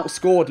will have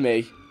outscored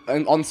me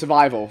on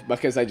survival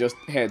because they just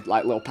hid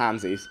like little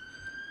pansies.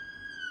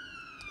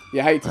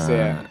 You hate to see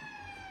it.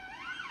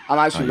 I'm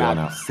actually mad.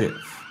 Now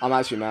 6th. I'm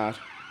actually mad.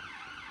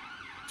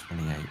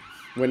 28.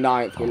 We're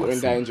 9th. We're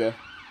in danger.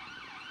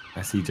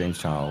 I see James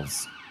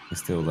Charles is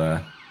still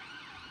there.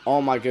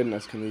 Oh my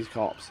goodness, can these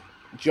cops?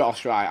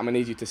 Josh, right, I'm going to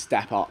need you to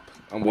step up.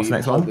 And What's we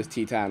next hold one? this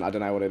T10. I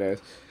don't know what it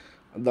is.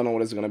 I don't know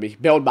what it's going to be.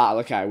 Build battle,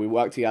 okay. We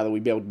work together. We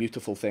build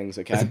beautiful things,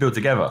 okay. Let's build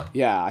together.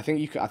 Yeah, I think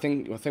you. I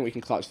think we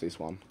can clutch this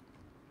one.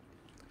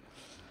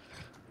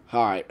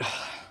 All right.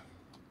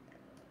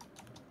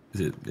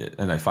 Is it?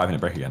 No,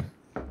 5-minute break again.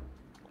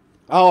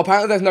 Oh,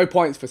 apparently there's no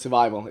points for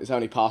survival. It's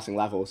only passing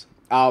levels.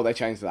 Oh, they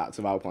changed that.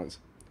 Survival points.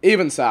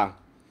 Even so.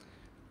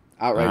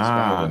 Outrageous.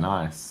 Ah,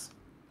 nice.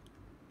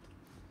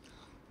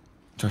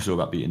 Josh is all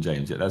about beating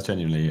James. Yeah, that's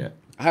genuinely it.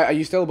 Hey, are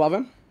you still above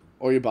him?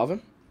 Or are you above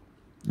him?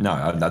 No,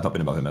 I've not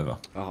been above him ever.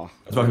 Oh.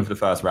 I was above him for the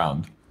first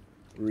round.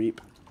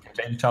 Reap.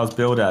 James Charles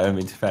build out him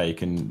into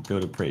fake and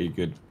build a pretty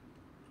good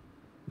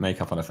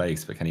makeup on a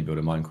face, but can he build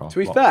a Minecraft To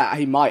be block? fair,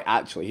 he might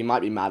actually. He might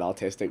be mad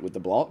artistic with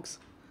the blocks.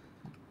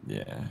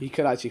 Yeah. He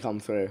could actually come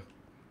through.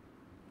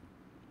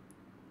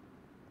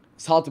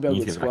 It's hard to build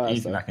with squares,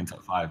 He's back in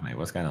top 5, mate.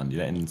 What's going on? You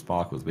letting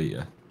Sparkles beat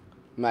you?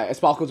 Mate,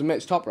 Sparkles and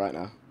Mitch top right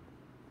now.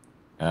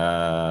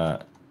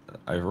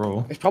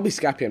 Overall? It's probably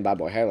Scappy and Bad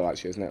Boy Halo,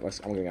 actually, isn't it?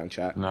 I'm going to go and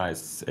check. No,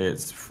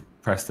 it's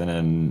Preston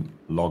and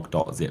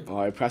Log.zip.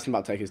 Oh, Preston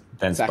about to take his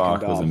Then second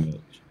Sparkles dog. and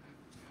Mitch.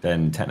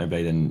 Then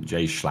Technoblade and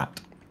Jay Schlatt.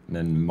 And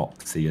then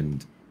Moxie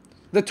and...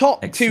 The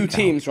top Execute. 2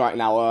 teams right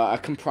now are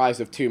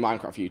comprised of 2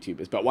 Minecraft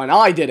YouTubers, but when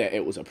I did it,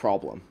 it was a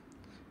problem.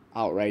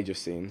 outrageous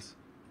scenes.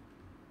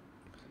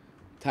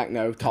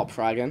 Techno top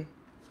fragging.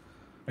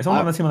 Is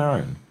someone on the team on their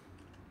own?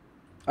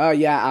 Oh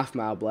yeah,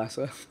 Afmal, bless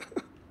her.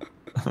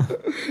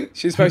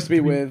 She's supposed to be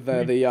with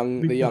the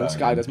young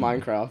Sky does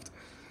Minecraft.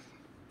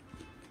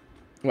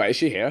 Wait, is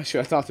she here? Should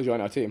I start to join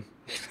our team?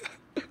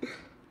 You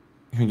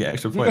can get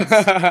extra points.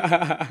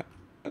 I'm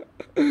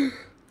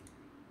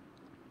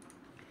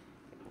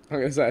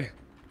gonna say.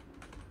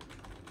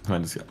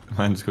 Mine just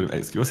called him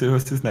XQ.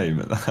 What's his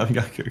name? I think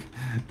I could.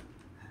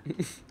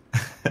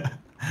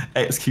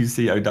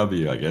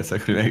 XQCOW, I guess. I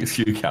called him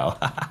XQ Cal.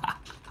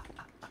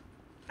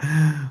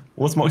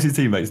 What's Moxie's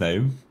teammate's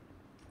name?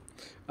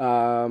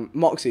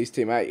 Moxie's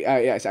teammate.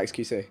 Yeah, it's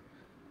XQC.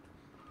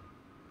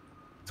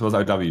 So what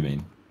does OW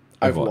mean?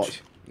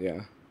 Overwatch.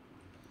 Yeah.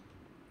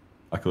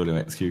 I called him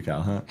XQ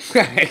Cal, huh?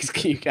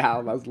 XQ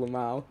Cal, that's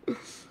Lamal.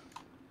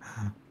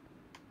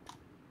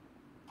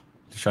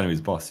 Just showing him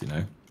his boss, you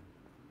know.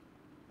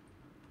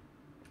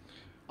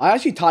 I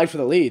actually tied for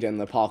the lead in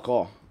the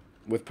parkour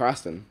with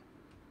Preston.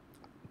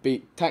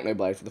 Beat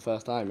Technoblade for the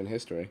first time in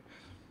history.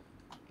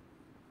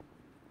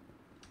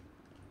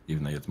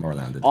 Even though you're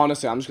Tomorrowlanded.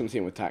 Honestly, I'm just going to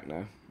team with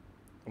Techno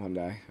one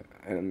day,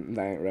 and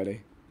they ain't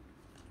ready.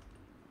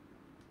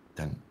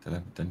 Dun,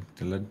 dun, dun,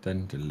 dun,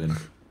 dun, dun, dun.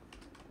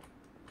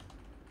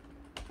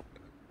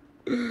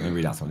 Let me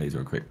read out some of these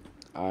real quick.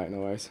 Alright, no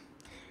worries.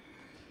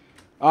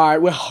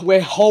 Alright,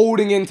 we're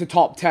holding into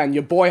top 10.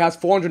 Your boy has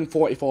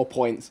 444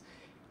 points.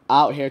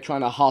 Out here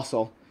trying to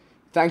hustle.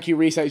 Thank you,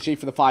 Research G,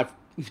 for the £5.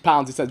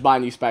 It says buy a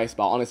new space,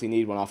 but I honestly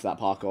need one after that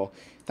parkour.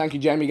 Thank you,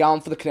 Jamie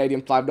Gowan, for the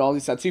Canadian $5. He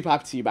said, super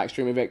happy to see you back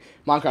streaming, Vic.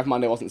 Minecraft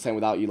Monday wasn't the same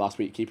without you last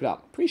week. Keep it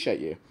up. Appreciate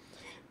you.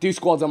 Do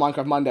squads on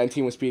Minecraft Monday and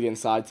team with Speedy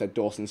inside, said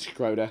Dawson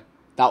Schroeder.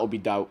 That would be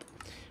dope.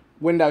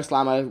 Window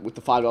Slammer with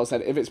the $5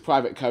 said, if it's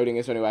private coding,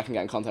 is there any way I can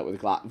get in contact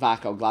with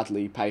Vac? I'll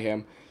gladly pay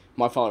him.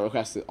 My follow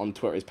request on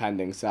Twitter is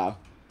pending, so...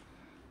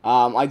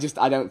 I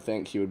don't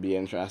think he would be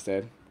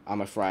interested.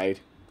 I'm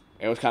afraid.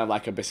 It was kind of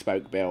like a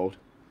bespoke build.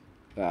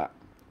 But,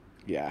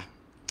 yeah.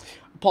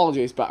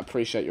 Apologies, but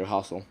appreciate your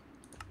hustle.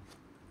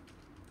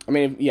 I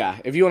mean,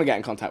 if you want to get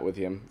in contact with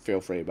him,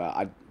 feel free, but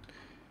I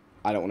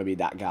don't want to be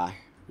that guy.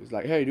 He's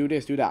like, hey, do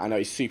this, do that. I know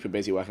he's super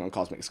busy working on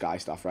Cosmic Sky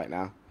stuff right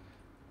now.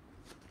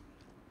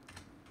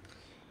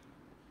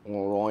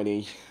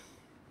 Alrighty.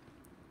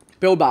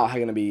 Build battle are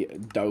going to be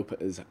dope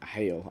as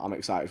hell. I'm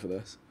excited for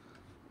this.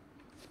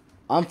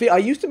 I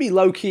used to be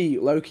low-key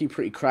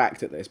pretty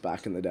cracked at this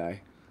back in the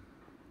day.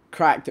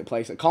 Cracked at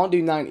place. I can't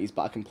do 90s,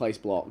 but I can place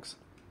blocks.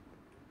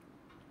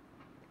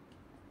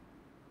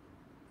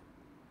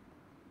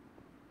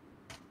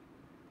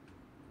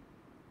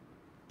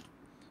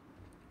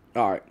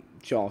 Alright,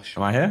 Josh.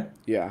 Am I here?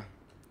 Yeah.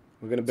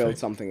 We're going to build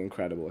something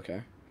incredible,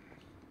 okay?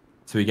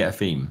 So we get a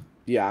theme?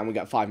 Yeah, and we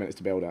got 5 minutes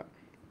to build it.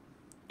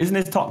 Isn't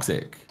this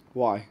toxic?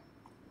 Why?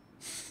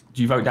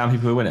 Do you vote down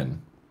people who are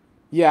winning?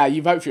 Yeah,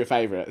 you vote for your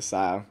favourites,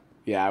 so...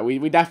 Yeah,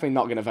 we're definitely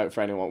not going to vote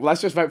for anyone.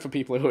 Let's just vote for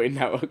people who we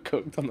know are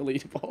cooked on the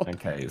leaderboard.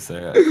 Okay,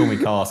 so call me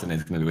Carson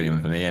is going to be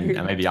winning for me, and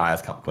maybe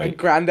Ayaz Cupquake.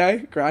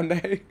 Grande.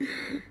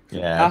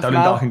 Yeah,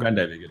 Donald Dark and Grande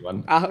would be a good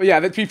one. Yeah,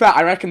 to be fair,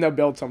 I reckon they'll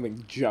build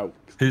something joke.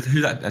 Who's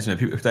that?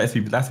 Actually, no, that's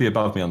to be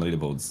above me on the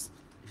leaderboards.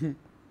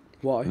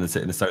 Why? In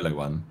the solo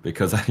one,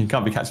 because you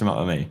can't be catching up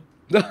with me.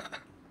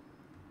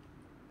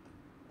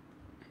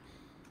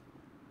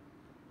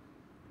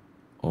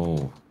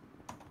 Oh.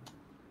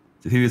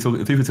 If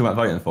people talk about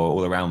voting for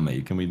all around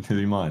me, do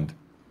we mind?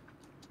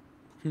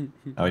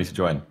 I need to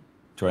join.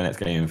 Join next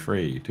game in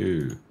 3,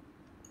 2.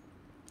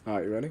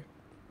 Alright, you ready?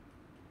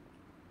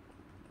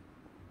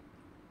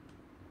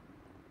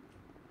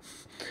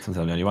 Since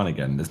I'm the only one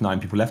again. There's 9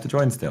 people left to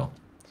join still.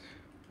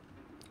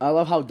 I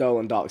love how dull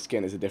and dark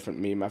skin is a different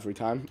meme every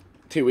time.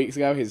 2 weeks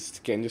ago, his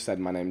skin just said,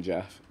 my name's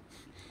Jeff.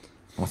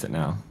 What's it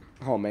now?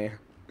 Oh, man.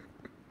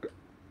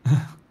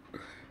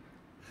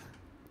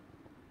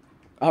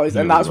 Oh,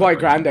 and that's why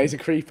Grande's a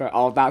creeper.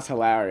 Oh, that's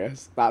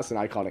hilarious. That's an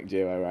iconic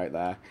duo right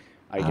there.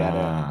 I get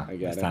it. I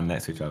get it. Stand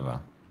next to each other.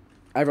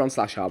 Everyone /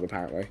 Hub,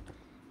 apparently.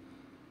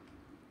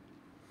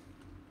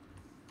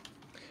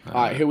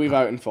 Alright, who are we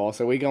voting for?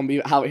 So we're going to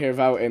be out here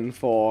voting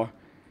for...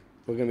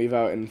 We're going to be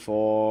voting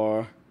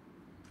for...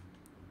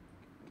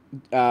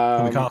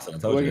 Carson, I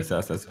told you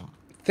this.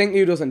 Think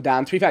Noodles and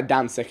Dan. To be fair,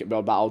 Dan's sick at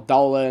Build Battle.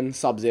 Dolan,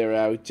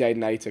 Sub-Zero,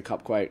 Jadenator,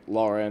 Cupquake,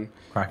 Lauren,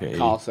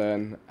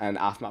 Carson, and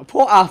Afmal.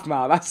 Poor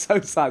Afmal. That's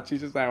so sad.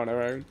 She's just there on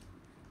her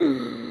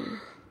own.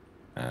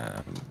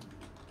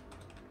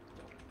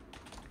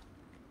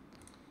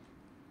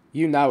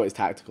 You know it's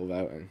tactical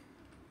voting.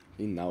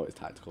 You know it's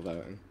tactical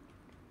voting.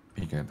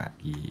 You go back,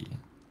 yeah.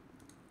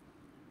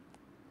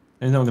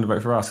 There's no one going to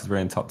vote for us because we're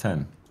in top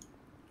 10.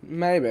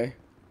 Maybe.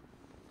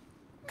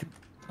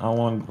 I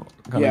want...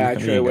 Yeah,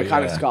 true. We're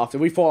kind of scarfed.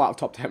 If we fall out of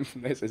top 10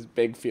 from this, it's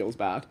big feels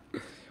bad.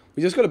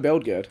 We just got to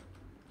build good.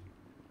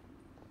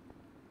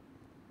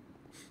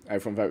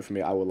 Everyone vote for me.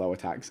 I will lower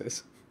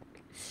taxes.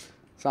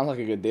 Sounds like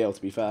a good deal,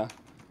 to be fair.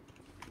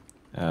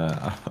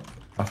 I'll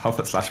put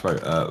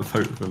 /vote.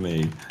 Vote for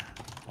me.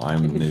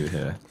 I'm new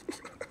here.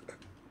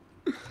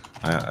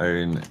 I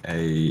own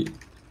a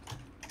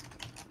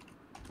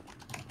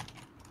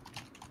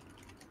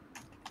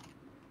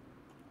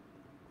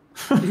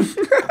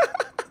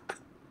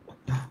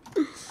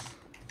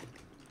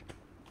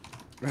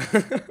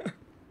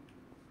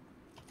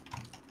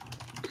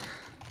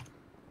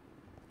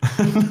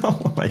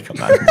No, makeup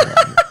man.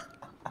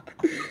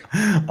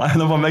 I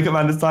love my makeup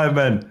man this time,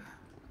 Ben.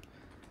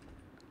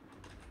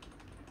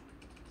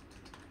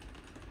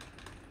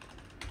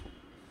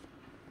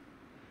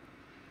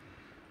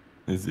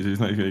 He's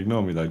not going to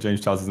ignore me though.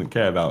 James Charles doesn't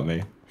care about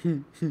me.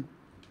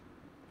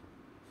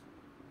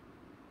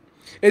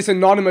 It's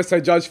anonymous, so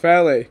judge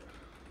fairly.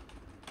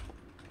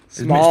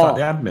 Is Mitch like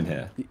the admin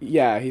here?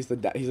 Yeah, he's the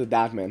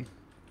dadmin.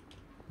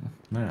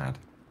 Mad.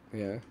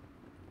 Yeah.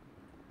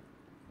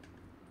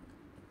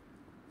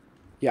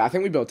 Yeah, I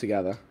think we build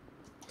together.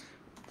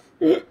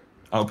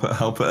 I'll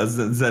put a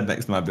Z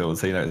next to my build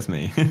so you know it's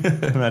me.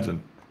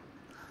 Imagine.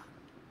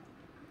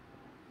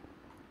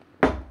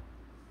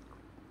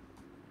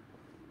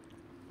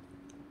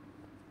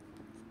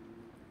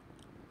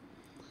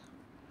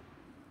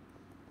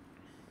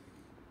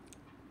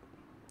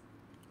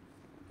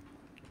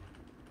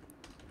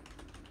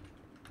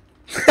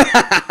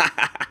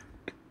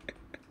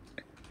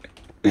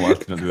 Why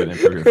can I do it in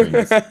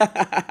progress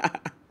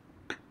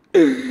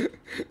things?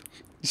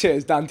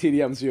 Cheers, Dan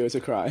TDM's viewers are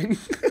crying.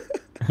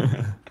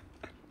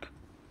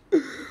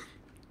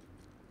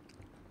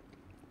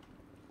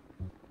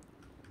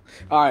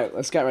 Alright,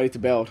 let's get ready to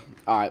build.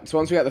 Alright, so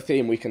once we get the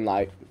theme, we can,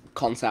 like,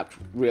 concept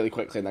really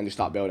quickly and then just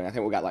start building. I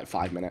think we'll get, like,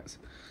 5 minutes.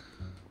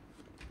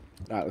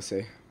 Alright, let's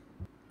see.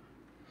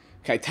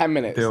 Okay, 10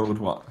 minutes. Build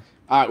what?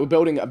 Alright, we're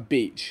building a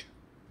beach.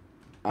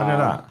 I know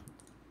that.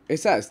 It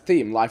says,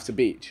 theme, life's a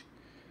beach.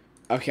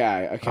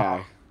 Okay.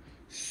 Oh.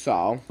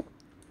 So,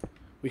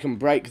 we can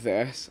break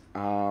this.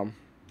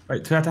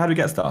 Wait, how do we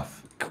get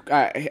stuff?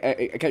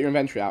 Get your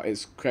inventory out.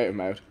 It's creative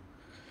mode.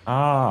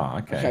 Ah,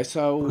 okay. Okay,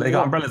 so... Well, they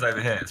got umbrellas over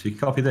here, so we can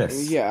copy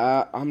this.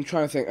 Yeah, I'm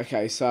trying to think.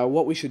 Okay, so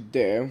what we should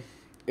do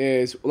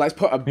is... Let's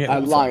put a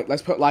line...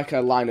 Let's put, like,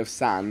 a line of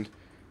sand.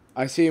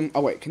 I assume...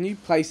 Oh, wait, can you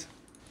place...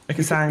 Make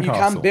a sand You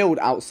castle. can build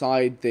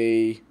outside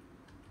the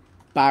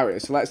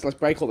barriers. So let's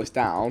break all this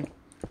down.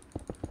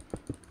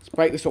 Let's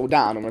break this all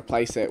down and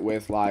replace it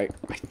with, like...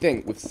 I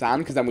think with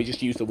sand, because then we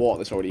just use the water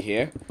that's already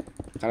here.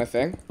 Kind of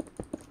thing.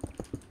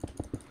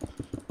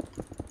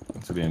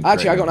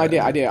 Actually, I got an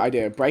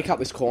idea. Break out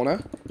this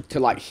corner to,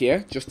 like,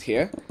 here, just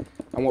here.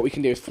 And what we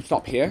can do is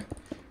stop here.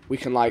 We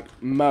can, like,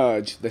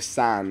 merge the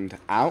sand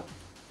out.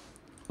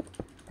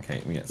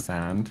 Okay, we get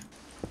sand.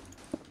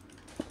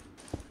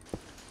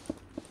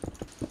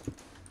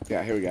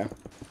 Yeah, here we go.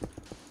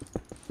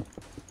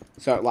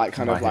 So it, like,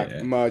 kind of,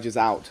 like, merges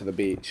out to the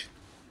beach.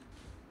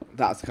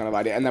 That's the kind of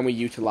idea. And then we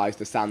utilize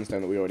the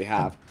sandstone that we already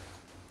have.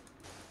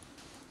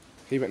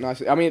 Keep it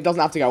nice. I mean, it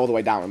doesn't have to go all the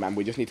way down, remember.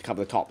 We just need to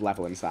cover the top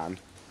level in sand.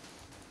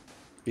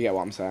 You get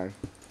what I'm saying?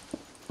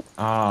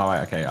 Ah,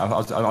 right, okay. I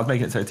was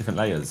making it so it's different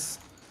layers.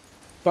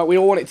 But we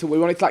want it to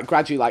like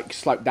gradually like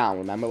slope down,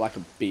 remember, like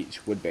a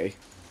beach would be.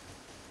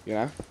 You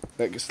know?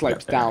 That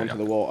slopes down to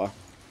the water.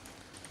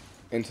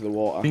 Into the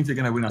water. Things that are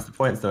gonna win us the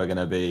points though are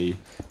gonna be...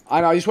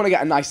 I know, I just want to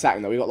get a nice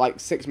setting though. We've got like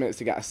 6 minutes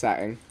to get a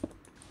setting.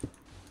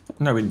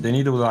 No, they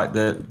need all like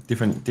the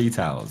different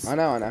details. I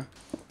know.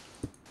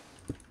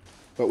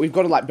 But we've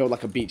got to like build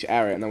like a beach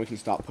area and then we can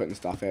start putting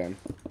stuff in.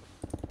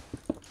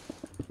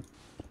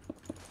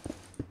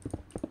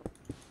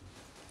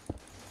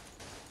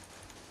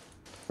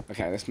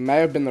 Okay, this may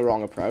have been the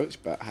wrong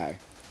approach, but hey.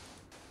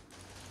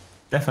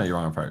 Definitely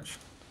wrong approach.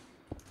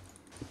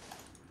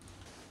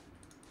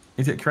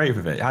 Is it creative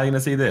with it? How are you going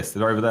to see this?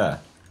 They're over there.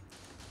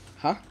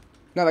 Huh?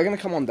 No, they're going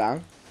to come on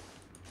down.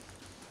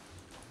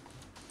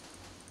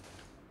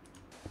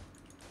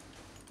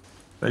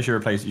 They should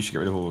replace. You should get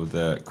rid of all of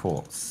the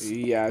quartz.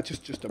 Yeah,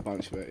 just a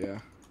bunch of it, yeah.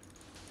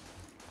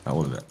 Oh,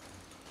 all of it.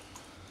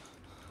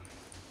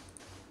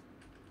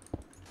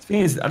 The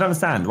thing is, I don't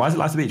understand. Why is it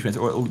like the beach when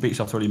all the beach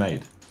stuff's already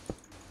made?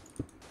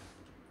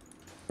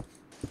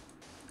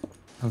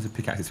 How's the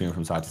pickaxe swinging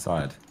from side to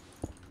side?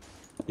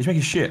 You should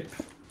make a ship.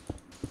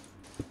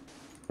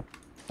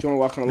 Do you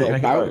want to work on a little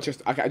boat?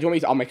 Just okay. Do you want me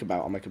to? I'll make a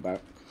boat.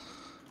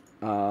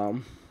 I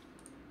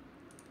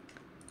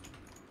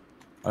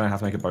don't have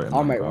to make a boat.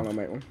 I'll make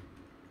one.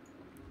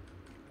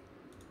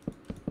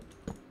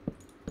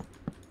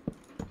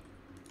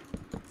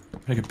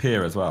 Make a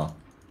pier as well.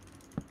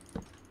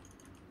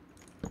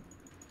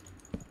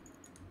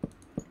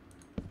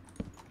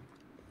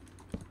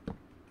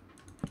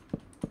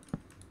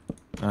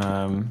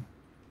 How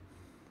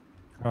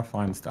do I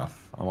find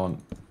stuff? I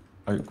want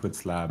oak wood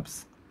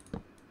slabs.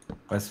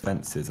 Where's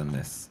fences on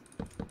this?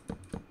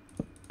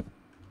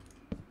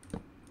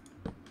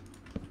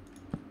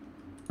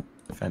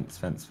 Fence.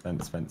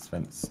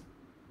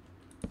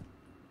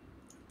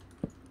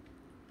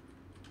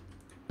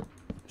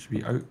 Should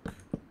be oak.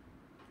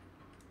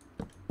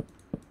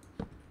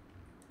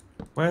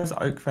 Where's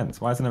the oak fence?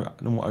 Why isn't there a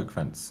normal oak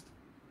fence?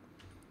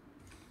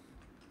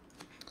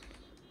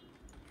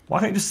 Why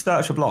can't you just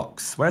search for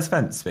blocks? Where's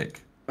fence,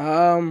 Vic?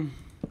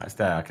 That's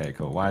there. Okay,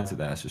 cool. Why is it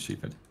there? That's just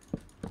stupid.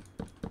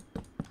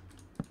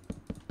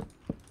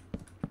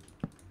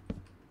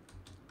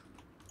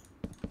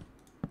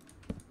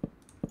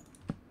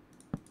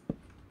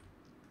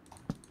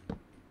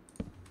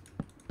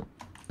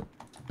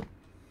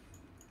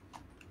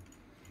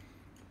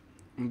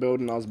 I'm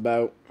building us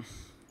boat.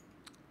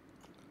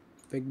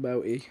 Big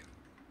boaty.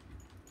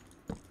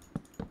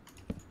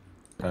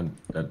 Dun.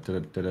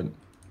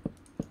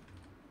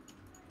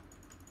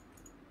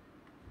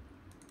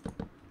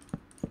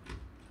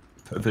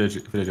 Put a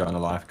villager on a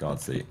lifeguard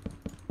seat.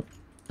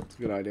 It's a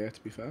good idea,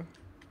 to be fair.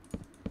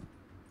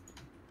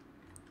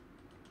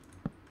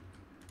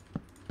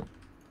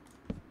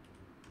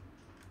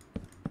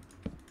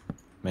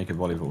 Make a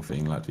volleyball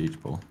thing like beach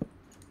ball.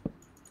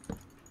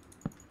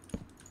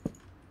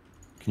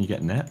 Can you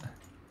get net?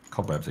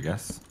 Cobwebs, I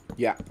guess.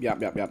 Yeah.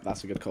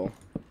 That's a good call.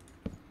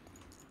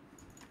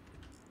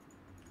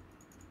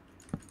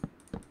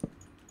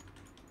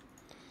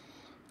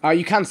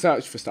 You can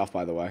search for stuff,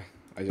 by the way.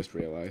 I just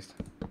realised.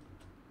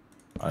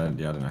 I don't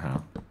know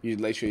how. You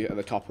literally at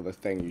the top of the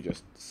thing, you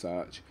just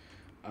search.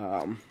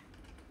 How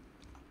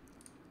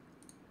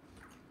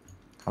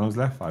long's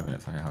left? 5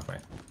 minutes. Okay, halfway.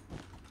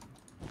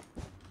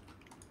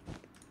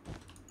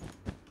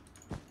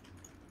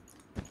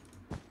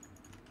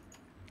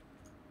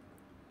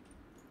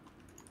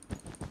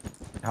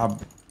 How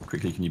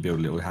quickly can you build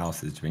little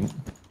houses, do you think?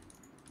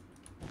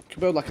 You can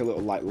build like a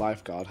little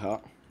lifeguard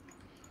hut.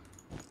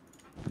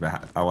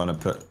 But I want to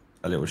put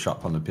a little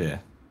shop on the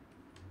pier.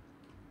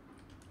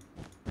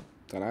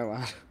 Don't know,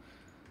 lad.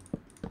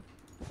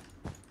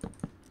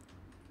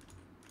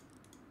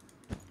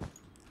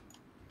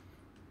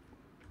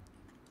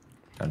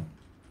 Done.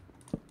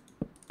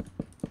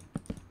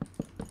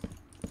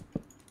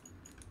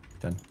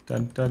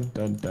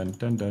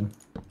 Done.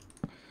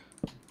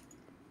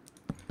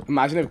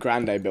 Imagine if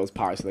Grande builds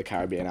Pirates of the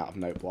Caribbean out of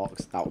note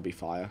blocks. That would be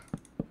fire.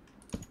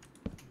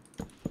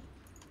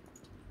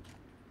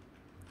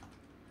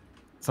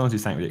 Someone's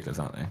just saying ridiculous,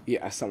 aren't they?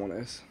 Yeah, someone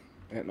is.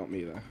 Yeah, not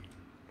me, though.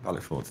 I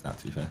look forward to that,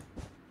 to be fair.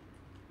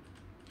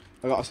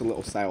 I got us a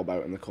little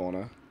sailboat in the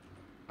corner.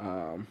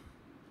 I'm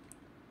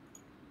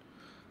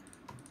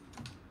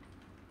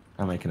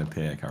making a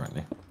pier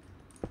currently.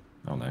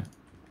 Oh no.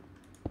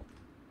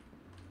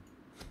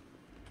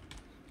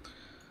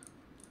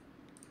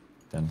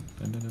 Done.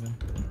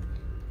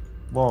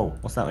 Whoa,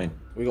 what's that mean?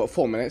 We got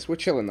 4 minutes. We're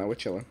chilling though. We're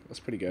chilling. That's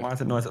pretty good. Why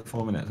is it noise at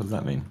 4 minutes? What does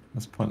that mean?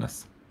 That's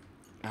pointless.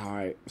 All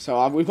right.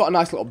 So we've got a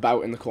nice little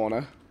boat in the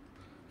corner.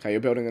 Okay, you're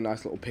building a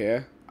nice little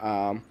pier.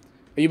 Are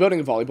you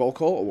building a volleyball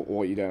court, or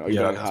what are you doing? Are you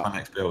Yeah, building that's my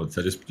next build.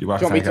 So just you do you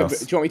want me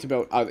to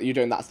build? You're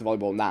doing that's the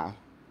volleyball now.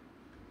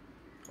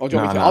 Or do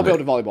you want me to? I'll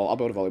build a volleyball. I'll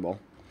build a volleyball.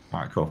 All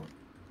right, cool.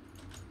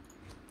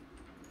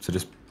 So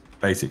just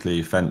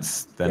basically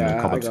fence, then the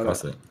cobwebs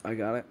across it. I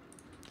got it.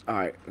 All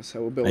right,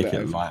 so we'll build Make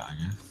it light, I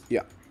guess.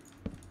 Yeah.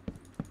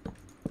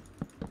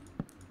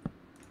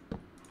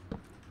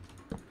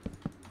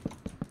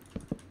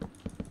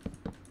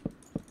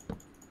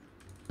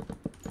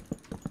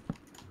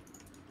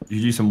 You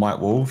use some white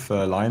wool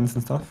for lines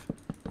and stuff?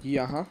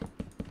 Yeah, huh?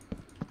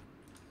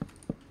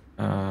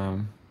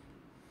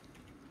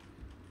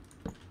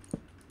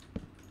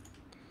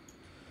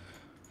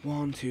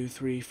 1, 2,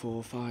 3,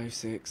 4, 5,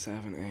 6,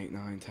 7, 8,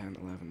 9, 10,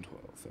 11,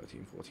 12,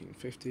 13, 14,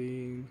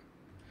 15.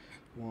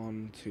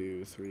 1,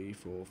 2, 3,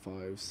 4,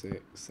 5,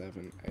 6,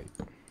 7, 8.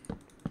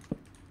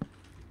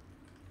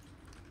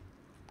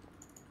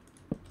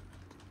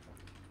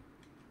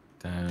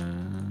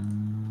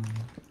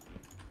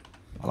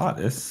 I like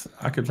this.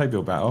 I could play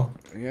Build Battle.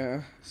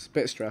 Yeah, it's a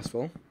bit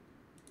stressful.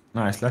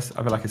 No, it's less.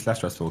 I feel like it's less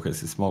stressful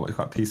because it's more. It's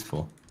quite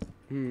peaceful.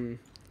 Hmm.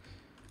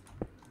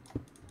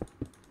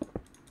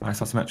 Nice,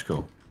 not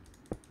symmetrical.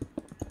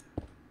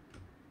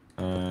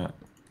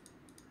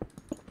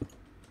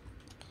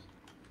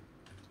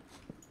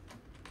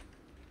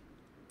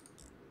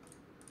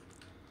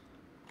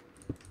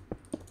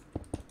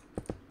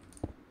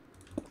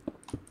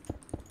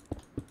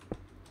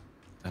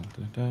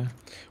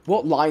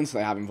 What lines do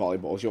they have in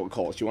volleyballs? Your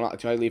course? Do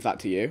I leave that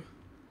to you?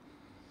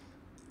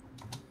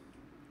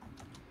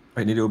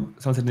 Wait, someone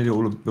said nearly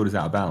all the builders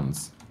out of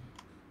bounds.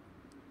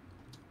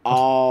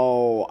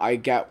 Oh, I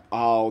get.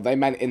 Oh, they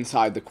meant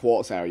inside the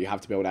quartz area. You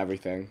have to build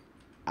everything.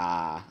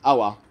 Ah. Oh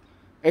well.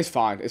 It's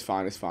fine. It's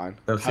fine. It's fine.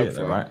 They'll see it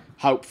though, right?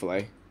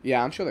 Hopefully.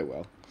 Yeah, I'm sure they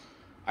will.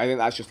 I think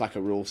that's just like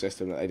a rule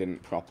system that they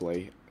didn't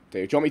properly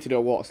do. Do you want me to do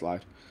a water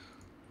slide?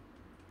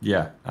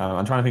 Yeah.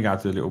 I'm trying to think how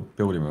to do a little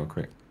building real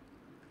quick.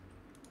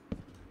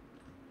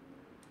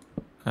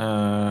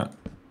 I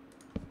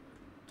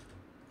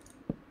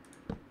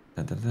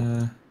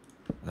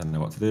don't know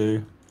what to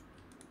do.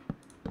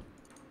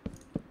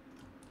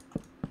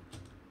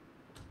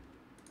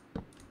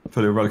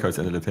 Put a roller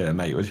coaster under the pier,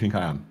 mate. What do you think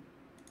I am?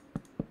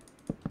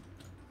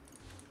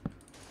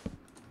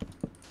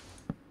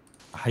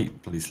 I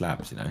hate bloody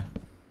slabs, you know.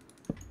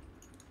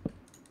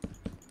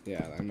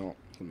 Yeah, they're not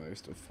the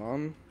most of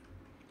fun.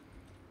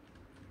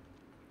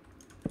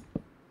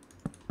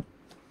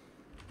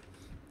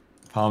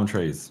 Palm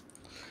trees.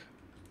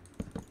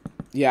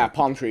 Yeah,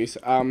 palm trees.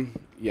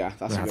 Yeah,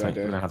 that's a good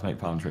idea. We don't have to make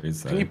palm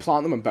trees. So. Can you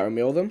plant them and bone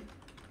meal them?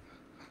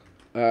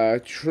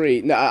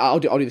 Tree. No, I'll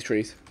do the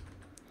trees.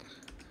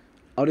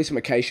 I'll do some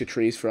acacia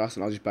trees for us,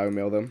 and I'll just bone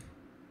meal them.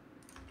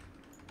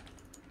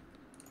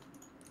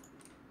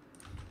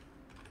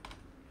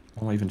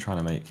 What am I even trying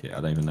to make here? I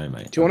don't even know,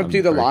 mate. Do you want to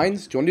do the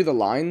lines? Do you want to do the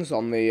lines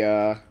on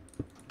the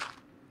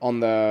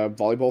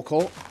volleyball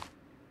court?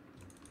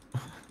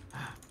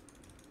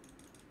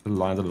 The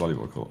lines of the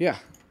volleyball court? Yeah.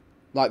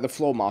 Like the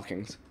floor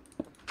markings.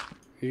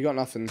 You've got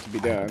nothing to be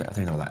doing. I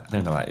don't know what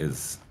that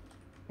is.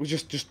 We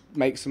just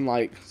make some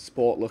like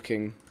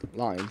sport-looking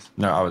lines.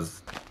 No, I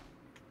was.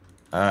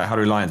 How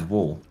do we lines?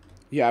 Wall.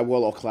 Yeah,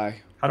 wool or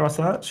clay. How do I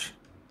search?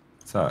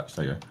 Search.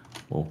 There you go.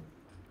 Wall.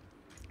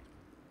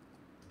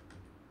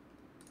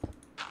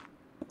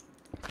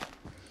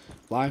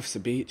 Life's a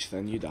beach,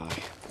 then you die.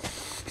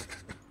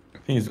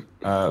 Thing is,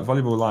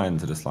 volleyball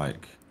lines are just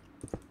like.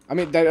 I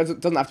mean,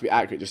 it doesn't have to be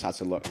accurate. It just has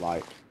to look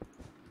like.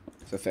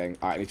 It's a thing.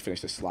 All right, I need to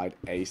finish this slide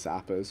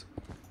ASAPers.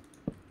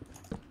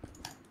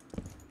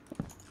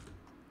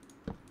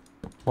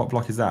 What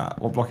block is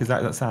that? What block is that?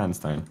 Is that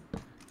sandstone?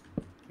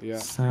 Yeah.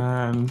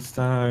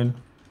 Sandstone.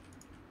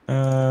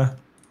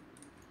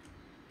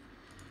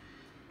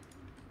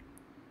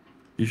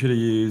 You should have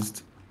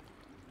used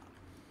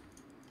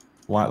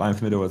white line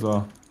for middle as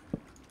well.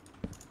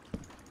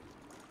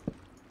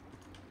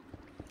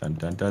 Dun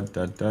dun dun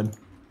dun dun.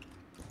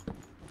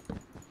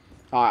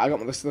 Alright, I got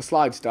the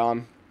slides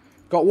done.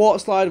 Got water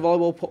slide,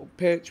 volleyball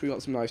pitch. We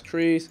got some nice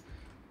trees.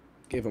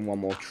 Give them one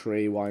more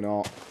tree, why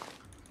not?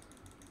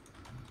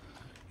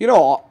 You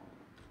know what?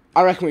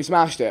 I reckon we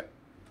smashed it.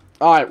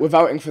 Alright, we're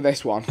voting for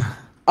this one.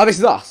 Oh, this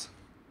is us.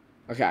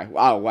 Okay.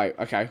 Oh, wait.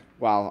 Okay.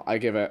 Well, I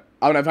give it...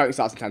 Oh, no, voting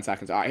starts in 10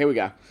 seconds. Alright, here we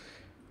go.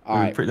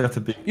 Alright.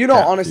 You know,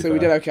 honestly, we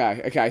did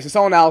okay. Okay, so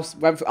someone else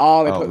went for...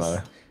 Oh, they put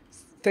no.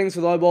 things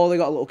for the volleyball. They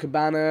got a little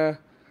cabana.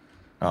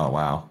 Oh,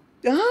 wow.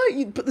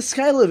 But the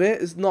scale of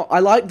it is not... I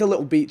like the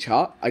little beach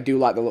hut. I do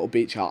like the little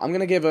beach hut. I'm going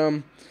to give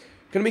them...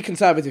 Going to be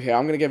conservative here.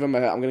 I'm going to give them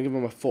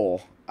a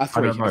 4. A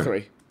 3. A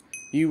 3.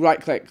 You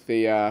right-click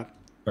the...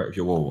 Vote with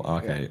your wall.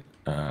 Okay.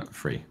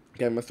 3.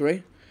 Give him a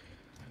 3.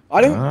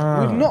 I don't...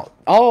 We've not...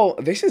 Oh,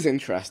 this is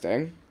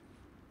interesting.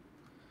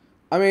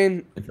 I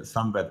mean... They put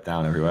sunbed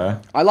down everywhere.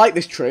 I like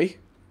this tree.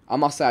 I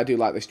must say I do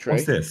like this tree.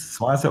 What's this?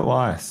 Why is it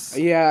ice?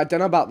 Yeah, I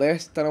don't know about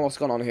this. Don't know what's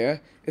going on here.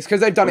 It's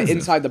because they've done it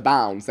inside the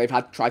bounds. They've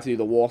tried to do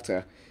the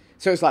water.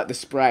 So it's like the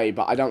spray,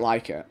 but I don't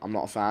like it. I'm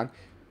not a fan.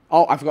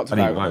 Oh, I forgot to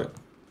vote.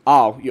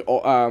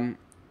 Oh,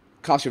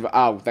 cast your vote.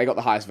 Oh, they got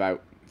the highest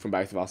vote from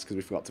both of us because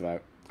we forgot to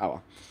vote.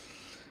 Oh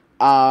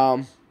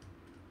well.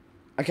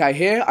 Okay,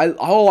 here. You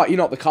know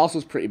what? The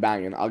castle's pretty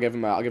banging. I'll give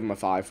him a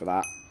 5 for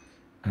that.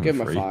 Give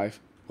him a 5.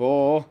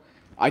 Oh,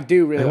 I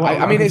do really.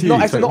 I mean, it's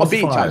not a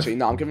beach actually.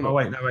 No, I'm giving. Oh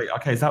wait, no wait.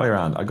 Okay, it's that way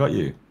around. I got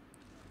you.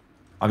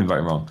 I've been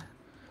voting wrong.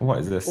 What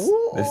is this?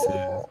 Ooh. This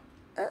is.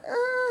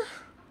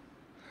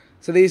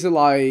 So these are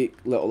like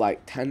little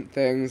like tent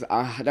things.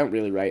 I don't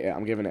really rate it.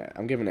 I'm giving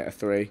it a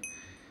 3.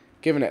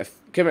 Giving it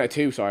a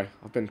 2. Sorry,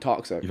 I've been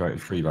toxic. You voted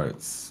 3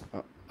 votes.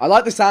 I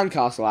like the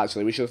sandcastle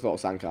actually. We should have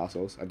thought of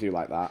sandcastles. I do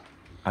like that.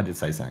 I did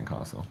say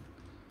sandcastle.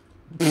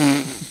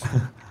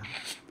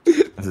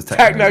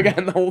 Techno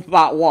getting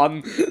that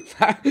one.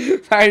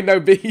 That ain't no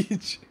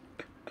beach.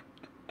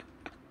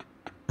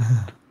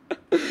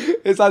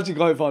 It's actually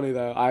quite funny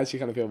though. I actually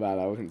kind of feel bad.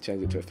 I wouldn't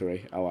change it to a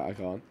 3. Oh, I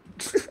can't.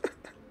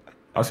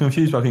 I was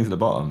confused by things at the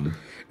bottom.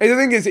 The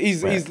thing is, he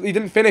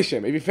didn't finish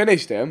him. If he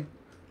finished him,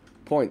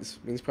 points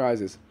means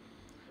prizes.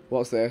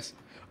 What's this?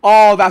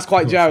 Oh, that's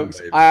quite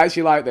jokes. I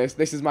actually like this.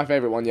 This is my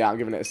favourite one. Yeah, I'm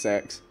giving it a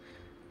 6.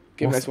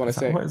 Giving this one a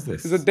 6. What is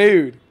this? It's a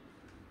dude.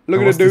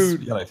 Look at the dude.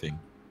 This yellow thing.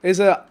 It's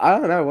a... I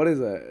don't know. What is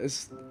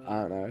it?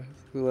 I don't know.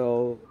 It's a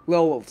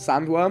little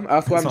sandworm.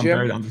 Earthworm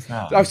Jim.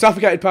 Oh,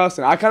 suffocated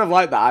person. I kind of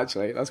like that,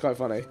 actually. That's quite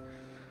funny.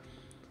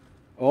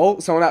 Oh,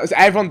 someone else.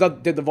 Everyone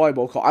did the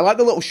volleyball court. I like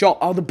the little shop.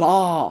 Oh, the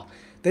bar.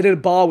 They did a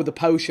bar with the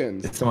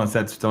potions. Someone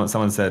said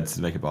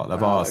to make a bar. The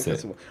bar is sick.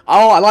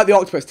 Oh, I like the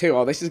octopus too.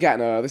 Oh, this is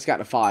getting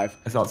a 5.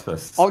 It's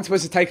octopus.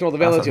 Octopus is taking all the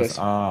villagers.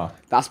 Ah.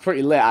 That's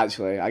pretty lit,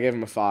 actually. I give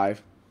him a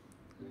 5.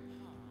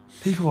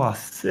 People are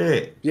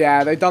sick.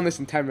 Yeah, they've done this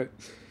in 10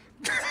 minutes.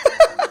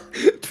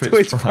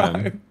 Twitch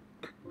Prime.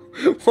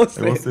 What's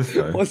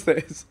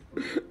this?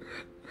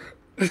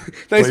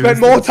 They spent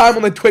more time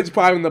on the Twitch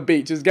Prime than the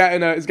beach. It's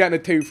getting a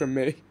 2 from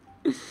me.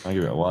 I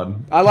give it a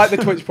 1. I like the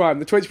Twitch Prime.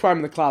 The Twitch Prime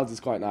and the Clouds is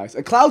quite nice.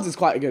 And Clouds is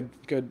quite a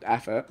good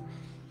effort,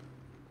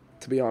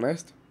 to be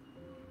honest.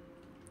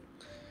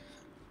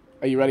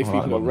 Are you ready for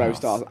people to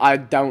roast us? I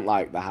don't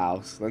like the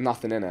house. There's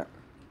nothing in it.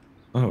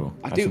 Oh,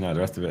 actually no. The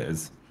rest of it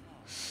is.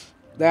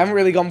 They haven't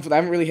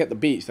really hit the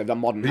beach. They've done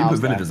modern house. We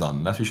put villagers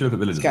on. We should have put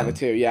villagers on. It's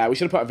getting a 2. Yeah, we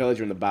should have put a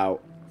villager in the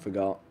boat.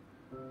 Forgot.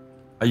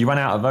 Oh, you ran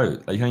out of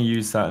vote. You can only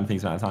use certain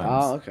things amount of times.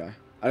 Oh, okay.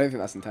 I don't think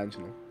that's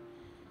intentional.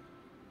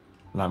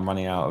 And I'm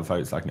running out of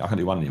votes. I can't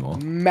do one anymore.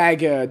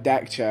 Mega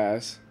deck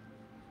chairs.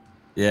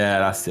 Yeah,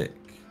 that's sick.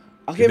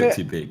 I'll give it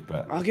too big,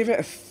 but I'll give it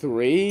a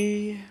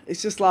 3.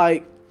 It's just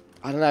like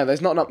I don't know.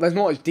 There's not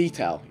much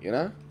detail, you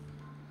know.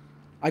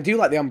 I do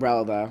like the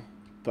umbrella though,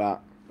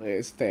 but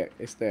it's thick.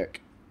 It's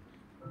thick.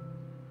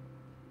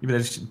 Yeah, but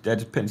they're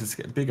just putting it to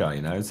get bigger,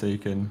 you know, so you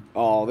can.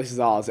 Oh, this is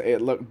ours.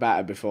 It looked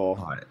better before.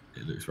 Oh,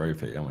 it looks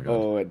ropey. Oh my god.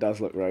 Oh, it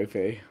does look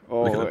ropey.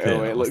 Oh,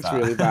 it looks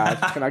really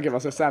bad. Can I give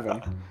us a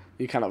 7?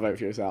 You cannot vote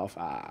for yourself.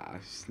 Ah,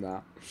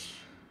 snap.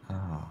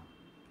 Oh.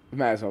 We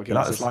may as well give You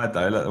like the slide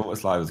though. Look, the water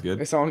slide was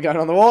good. Is someone going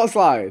on the water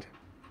slide?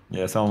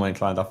 Yeah, someone went and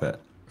climbed up it.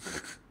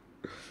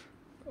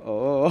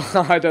 Oh,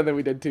 I don't think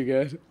we did too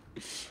good.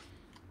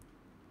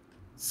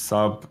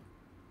 Sub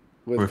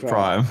with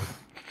Prime. Prime.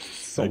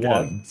 So Again.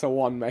 1. So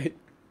 1, mate.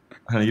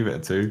 I'm going to give it a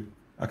 2.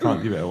 I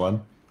can't give it a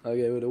 1. I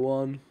gave it a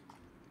 1.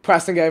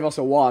 Preston gave us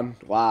a 1.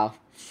 Wow.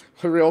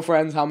 We're real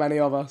friends, how many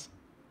of us?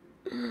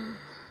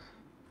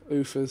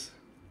 Oofers.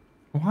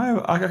 Why?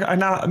 I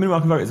now, minimum I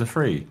can vote is a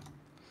 3.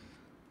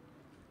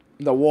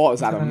 The water's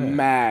had a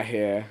mare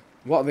here.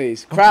 What are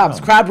these? Crabs!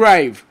 Crab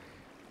rave!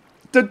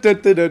 I have to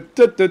give it a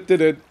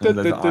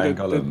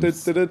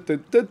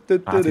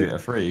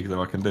 3 because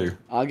I can do.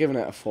 I'm giving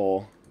it a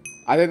 4.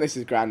 I think this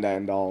is Grande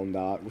and all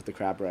with the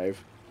crab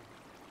rave.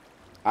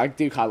 I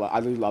do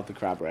love the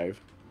crab rave.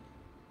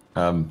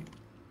 Oh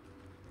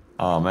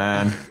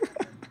man.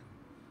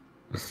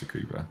 Mr.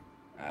 Cooper.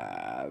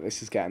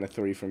 This is getting a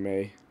 3 from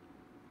me.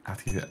 I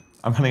have to give it.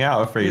 I'm running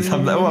out of 3s.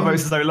 My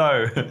votes are so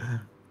low.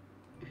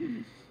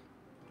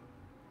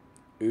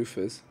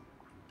 Oofers.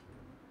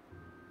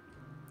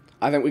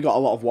 I think we got a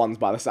lot of 1s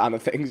by the sound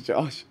of things,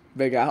 Josh.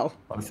 Big Al.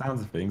 By the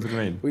sounds of things, what do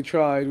you mean? We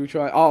tried.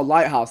 Oh,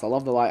 lighthouse. I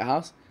love the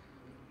lighthouse.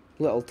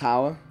 Little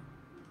tower.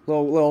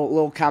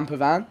 Little camper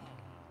van.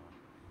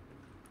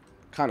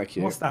 Kind of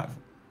cute. What's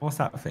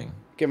that thing?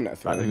 Giving it a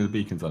 3. That thing with the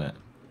beacons on it.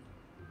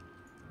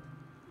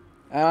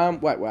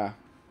 Wait, where?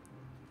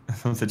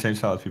 Someone said change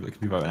styles, people that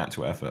can be voting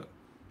actual effort.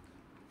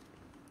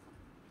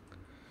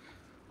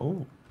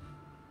 Oh.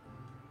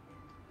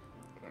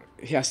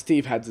 Yeah,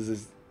 Steve Heads is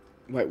his...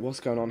 Wait, what's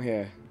going on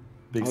here?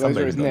 Big those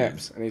are his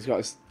nips, and he's got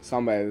his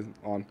sunbathe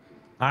on.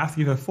 I have to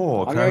give it a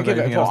 4. I'm going to give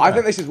it a 4. I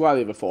think this is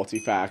worthy of a 4, to be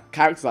fair.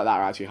 Characters like that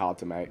are actually hard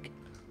to make.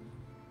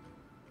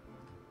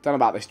 Don't know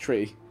about this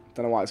tree.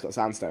 Don't know why it's got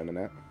sandstone in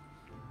it.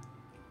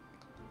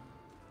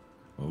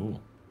 Oh.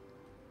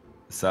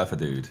 Surfer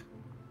dude.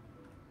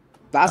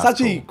 That's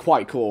actually cool.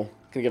 Quite cool.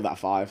 Gonna give that a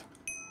 5.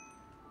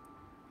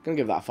 Gonna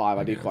give that a 5.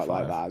 I do quite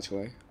like that,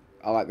 actually.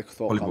 I like the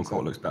thought volleyball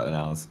court looks better than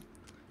ours.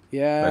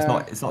 Yeah.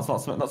 But it's not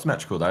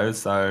symmetrical though,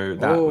 so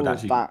that would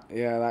actually. That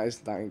is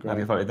great. I'd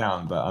get voted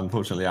down, but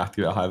unfortunately I have to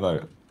give it a high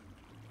vote.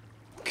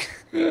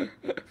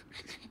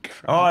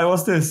 Oh,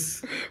 what's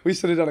this? We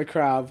should have done a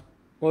crab.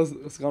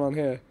 What's going on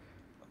here?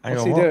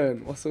 What's he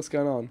doing? What's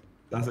going on?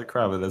 That's a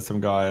crab, and there's some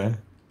guy.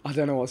 I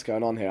don't know what's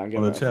going on here. I'm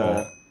giving it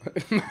a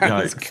 4.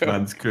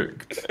 Man's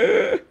cooked.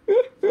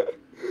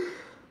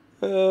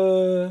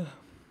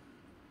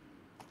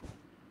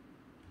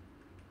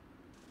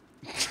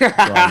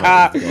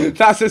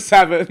 That's a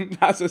 7.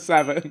 That's a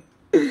 7.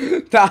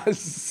 That's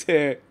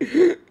sick.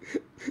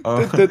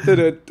 That's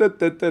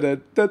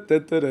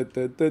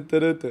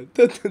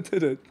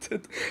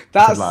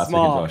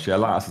smart. Yeah,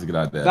 lighthouse is a good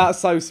idea. That's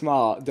so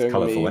smart. Doing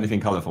colourful. A meme. Anything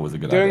colourful is a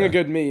good idea. Doing a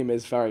good meme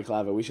is very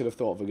clever. We should have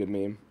thought of a good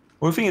meme.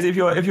 Well, the thing is, if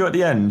you're at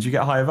the end, you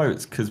get higher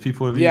votes because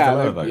people have used the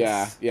lower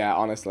votes. Yeah.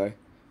 Honestly,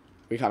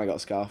 we kind of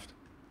got scuffed.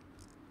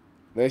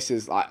 This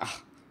is like.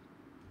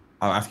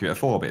 I'll ask you at a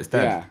 4, but it's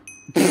dead. Yeah.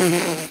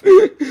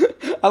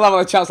 I love how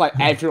the chat's like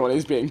everyone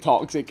is being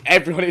toxic.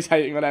 Everyone is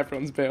hating on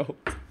everyone's build.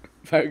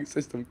 Voting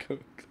system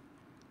cooked.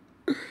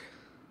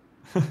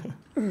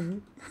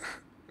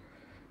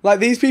 Like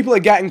these people are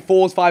getting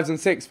 4s, 5s, and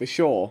 6 for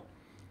sure.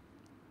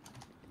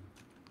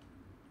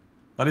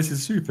 Like, this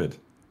is stupid.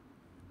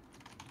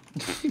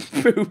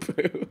 Poo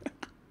poo.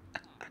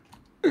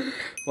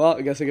 Well,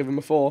 I guess I give him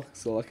a 4.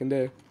 That's all I can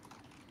do.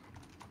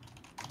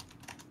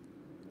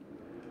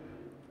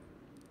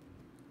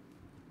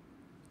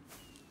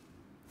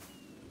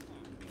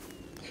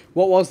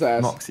 What was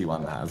theirs? Moxie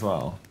won that as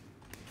well.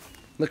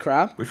 The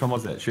crab? Which one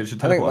was it? Should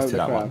teleport us to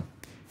that one.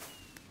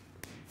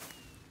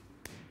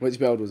 Which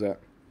build was it?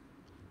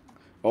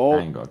 Oh,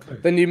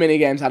 the new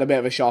minigames had a bit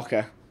of a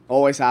shocker.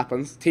 Always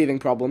happens. Teething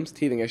problems,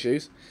 teething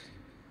issues.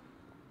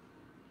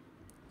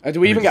 Do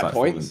we even get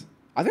points?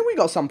 I think we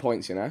got some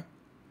points, you know.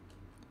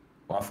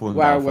 Well, I've fallen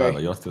down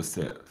further. You're still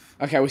 6th.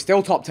 Okay, we're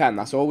still top 10.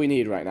 That's all we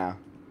need right now.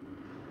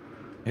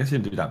 I guess you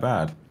didn't do that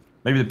bad.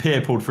 Maybe the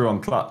pier pulled through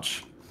on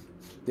clutch.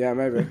 Yeah,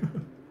 maybe.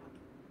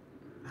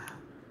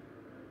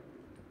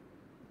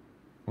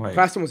 Wait.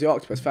 Preston was the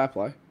octopus. Fair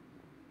play.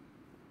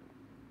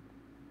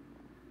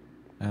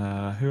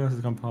 Who else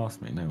has gone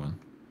past me? No one.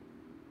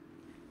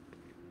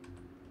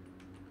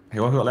 Hey,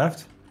 what have we got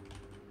left?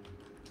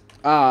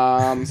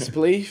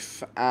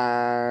 Spleef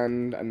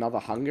and another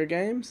Hunger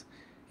Games.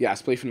 Yeah,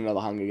 Spleef and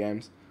another Hunger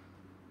Games.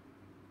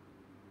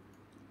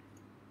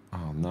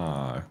 Oh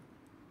no!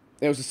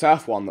 It was the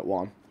surf one that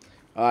won.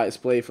 All right,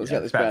 Spleef. Let's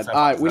get this bread. All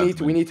right, we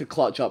need to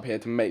clutch up here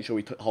to make sure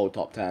we hold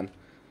top 10.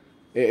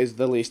 It is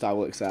the least I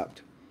will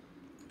accept.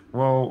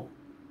 Well,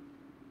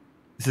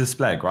 this is a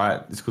spleg,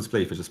 right? It's called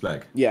Spleef. It's a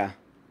spleg. Yeah.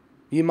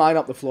 You mine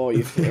up the floor.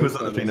 It was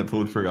not the thing that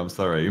pulled through. I'm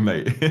sorry,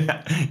 mate.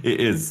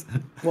 It is.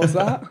 What's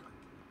that?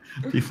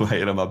 People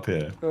hating on my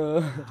peer.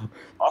 I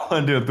want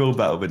to do a build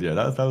battle video.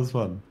 That was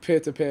fun.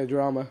 Peer-to-peer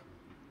drama.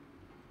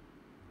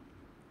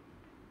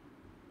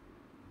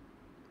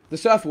 The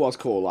surfer was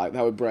cool. Like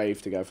they were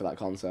brave to go for that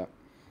concept.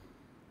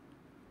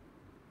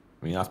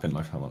 I mean, we spent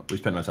most of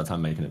our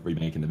time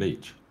remaking the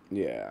beach.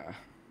 Yeah.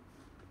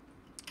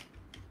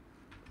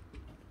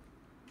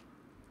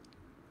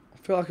 I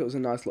feel like it was a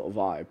nice little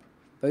vibe.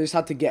 They just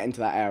had to get into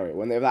that area.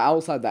 When they were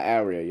outside that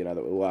area, you know,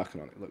 that we were working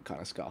on, it looked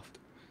kind of scuffed.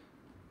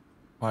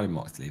 Why did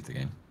Mox leave the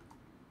game?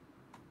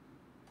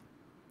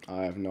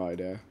 I have no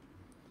idea.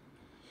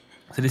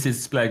 So this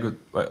is Spleg.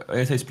 When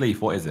I say Spleef,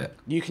 what is it?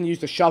 You can use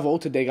the shovel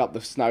to dig up the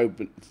snow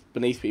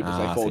beneath people so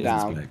they fall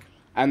down.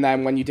 And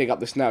then when you dig up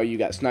the snow, you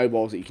get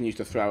snowballs that you can use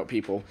to throw at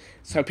people.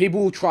 So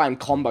people will try and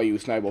combo you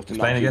with snowballs to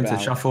knock you down. Explain again,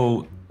 to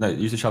shuffle... No,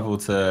 use the shovel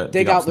to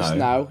dig out the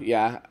snow,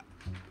 yeah.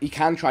 You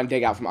can try and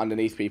dig out from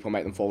underneath people,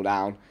 make them fall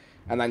down.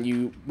 And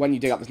then when you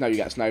dig up the snow, you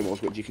get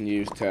snowballs, which you can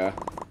use to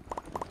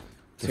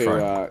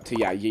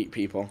yeet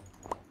people.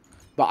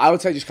 But I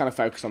would say just kind of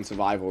focus on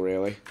survival,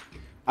 really.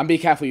 And be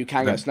careful, you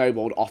can get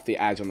snowballed off the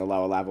edge on the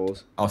lower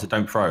levels. Oh, so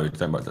don't throw.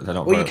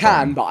 Well, you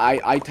can, but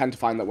I tend to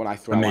find that when I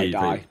throw, I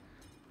die.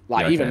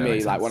 Like, yeah, even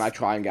me, like, when I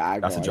try and get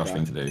aggro, that's a Josh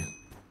thing to do.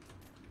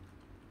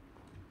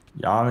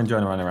 Yeah, I'm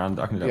enjoying running around.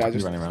 I can do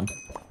running around.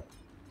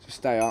 Just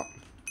stay up.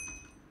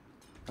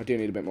 I do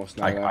need a bit more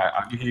snow, though.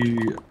 I'll give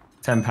you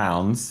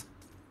 £10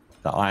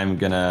 that I'm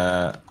going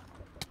to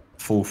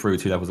fall through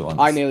 2 levels at once.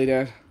 I nearly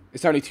did.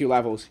 It's only 2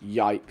 levels.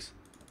 Yikes.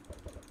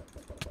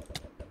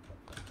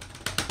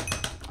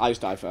 I just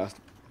died first.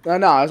 No,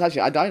 I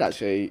died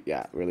actually,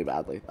 yeah, really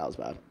badly. That was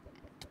bad.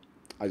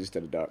 I just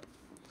did a derp.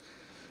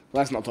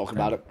 Let's not talk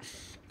about it.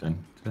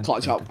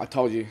 Clutch up. I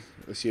told you.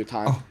 It's your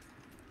time. Oh.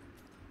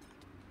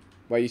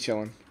 Where are you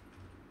chilling?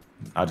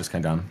 I just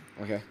came down.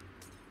 Okay.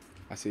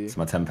 I see you. So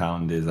my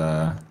 £10 is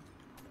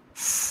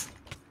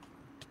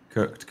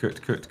cooked.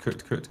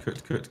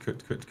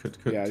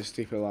 Yeah, just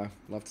keep it alive.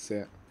 Love to see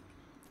it.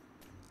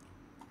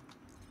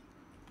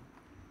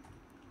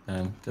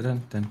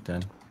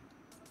 Dun.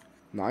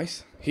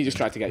 Nice. He just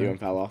tried to get you and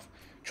fell off.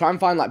 Try and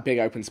find like big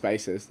open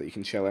spaces that you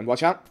can chill in.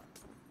 Watch out.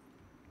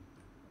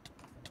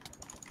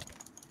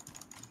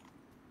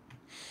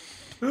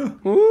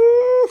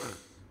 Woo!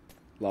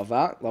 Love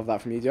that. Love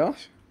that from you,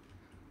 Josh.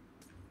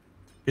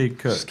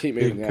 Just keep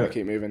moving. Yeah,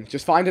 keep moving.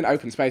 Just find an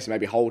open space and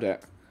maybe hold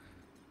it.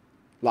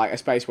 Like a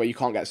space where you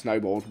can't get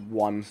snowballed.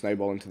 One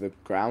snowball into the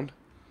ground.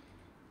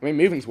 I mean,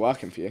 moving's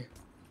working for you.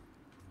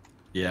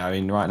 Yeah, I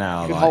mean, right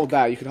now... You could hold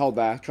there. You could hold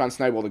there. Try and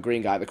snowball the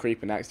green guy, the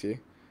creeper next to you.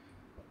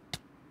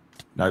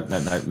 No.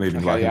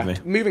 Moving's working for me.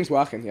 Moving's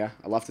working, yeah.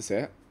 I love to see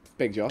it.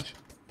 Big Josh.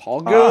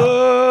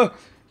 Pogger!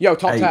 Yo,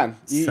 top 10.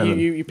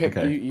 You picked.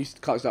 Okay. You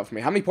clutched up for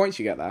me. How many points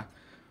you get there?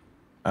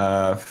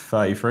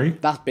 33.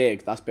 That's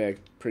big. That's big.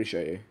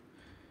 Appreciate you.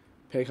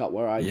 Pick up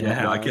where I get.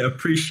 Yeah, I get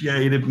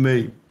appreciated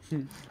me.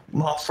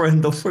 My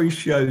friend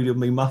appreciated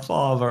me. My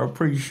father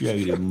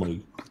appreciated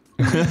me.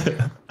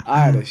 I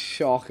had a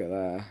shocker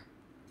there.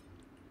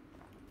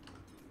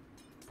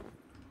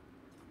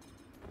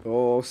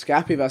 Oh,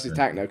 Scappy versus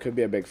Techno could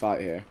be a big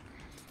fight here.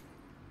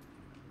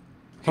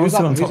 Who's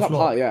up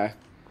high? Yeah.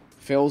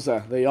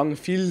 Filza, the young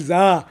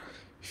Filza.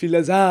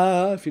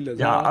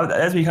 Yeah,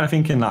 there's me kind of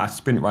thinking that I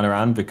sprint run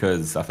around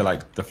because I feel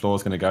like the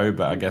floor's going to go,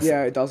 but I guess...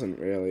 Yeah, it doesn't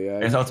really, yeah.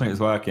 It's ultimately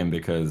working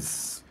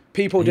because...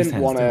 People didn't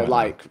want to,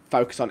 like,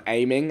 focus on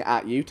aiming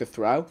at you to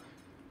throw.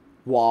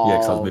 While, yeah,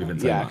 because I was moving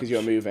so because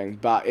you're moving.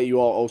 But you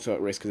are also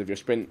at risk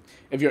because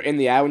if you're in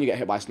the air when you get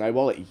hit by a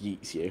snowball, it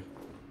yeets you.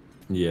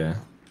 Yeah.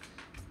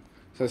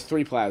 So there's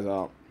 3 players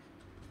up.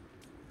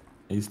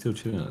 He's still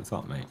chilling at the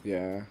top, mate.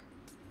 Yeah.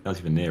 Not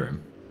even near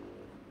him.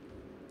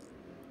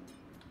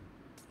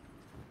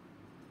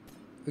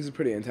 This is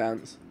pretty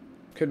intense.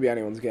 Could be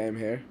anyone's game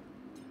here.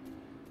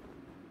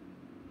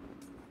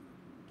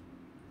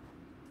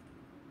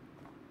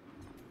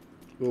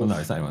 Oof. Well, no,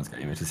 it's not anyone's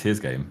game. It's just his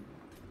game.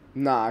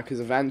 Nah, because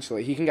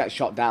eventually he can get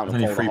shot down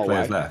and There's fall the whole way.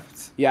 only 3 players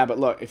left. Yeah, but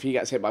look, if he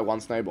gets hit by 1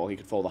 snowball, he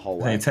could fall the whole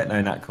way. There's Techno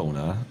in that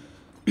corner.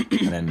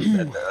 And then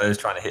they're just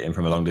trying to hit him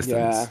from a long distance.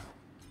 Yeah.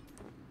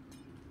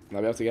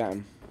 They'll be able to get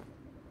him.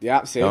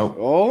 Yeah, see?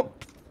 Oh,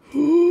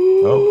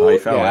 he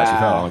fell. Yeah. Actually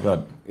fell. Oh, my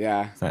God.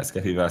 Yeah. So that's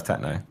Skeppy versus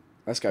Techno.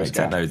 Let's go,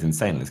 Skep. Techno's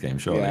insane in this game,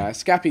 surely. Yeah,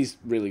 Scappy's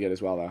really good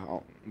as well,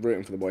 though. I'm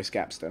rooting for the boy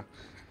Skepster.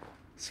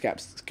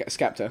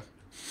 Skepta.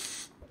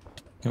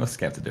 What's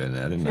Skepta doing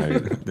there? I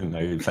didn't know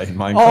he played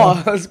Minecraft.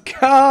 Oh, let's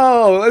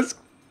go! Let's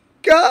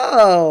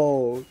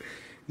go!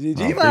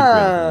 GG,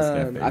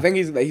 man! I think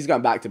he's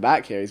going back to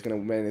back here. He's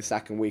going to win his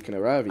 2nd week in a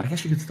row. I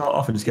guess you could start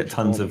off and just get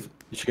tons of...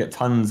 You should get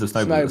tons of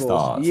snowballs at the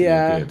start.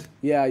 Yeah, so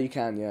yeah, you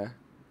can, yeah.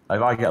 Like,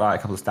 if I get like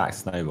a couple of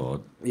stacks of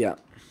snowboard... Yeah.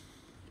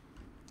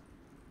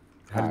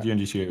 How did you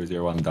and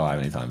GCU01 die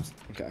many times?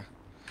 Okay.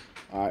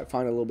 Alright,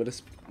 find a little bit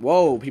of...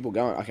 Whoa, people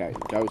going. Okay,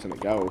 it goes and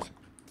it goes.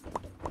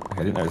 Okay,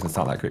 I didn't know it was going to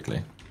start that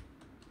quickly.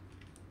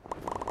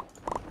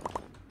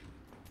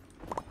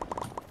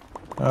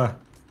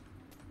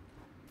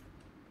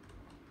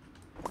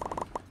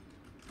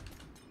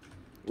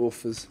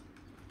 Woofers.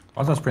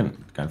 Why's our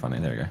sprint going funny?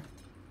 There we go.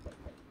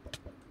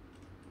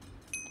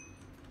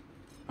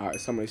 Alright,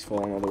 somebody's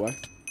falling all the way.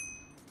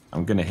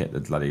 I'm going to hit the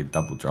bloody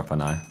double drop, I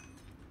know.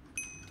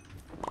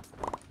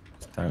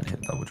 Don't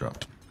hit double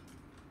drop.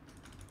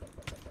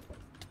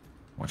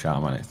 Watch out,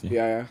 I'm right next to you.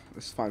 Yeah, yeah.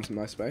 Let's find some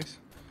nice space.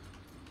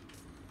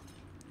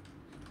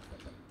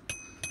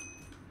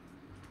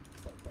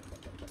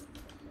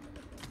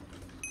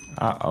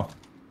 Uh-oh.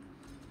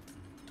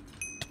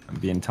 I'm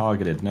being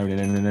targeted. No, no,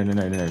 no, no, no,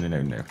 no, no, no,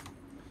 no, no.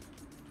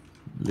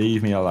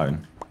 Leave me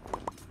alone.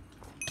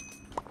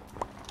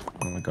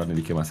 Oh my god, I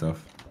nearly killed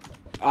myself.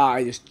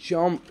 I just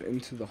jump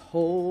into the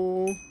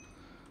hole.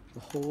 The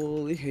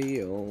holy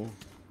hell.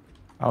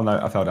 Oh no,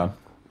 I fell down.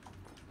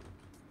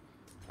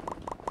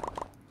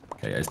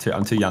 Okay,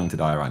 I'm too young to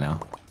die right now.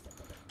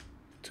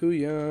 Too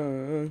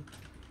young.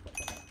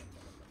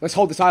 Let's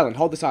hold this island.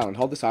 Hold this island.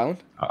 Hold this island.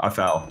 I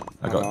fell.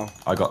 I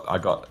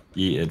got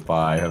yeeted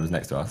by whoever's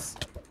next to us.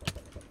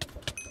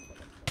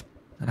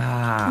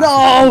 Ah.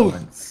 No!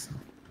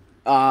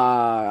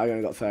 I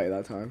only got 30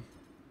 that time.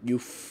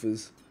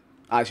 Yoofers.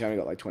 I actually only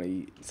got like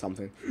 20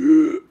 something.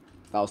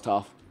 That was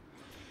tough.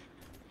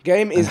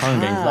 Game is hard,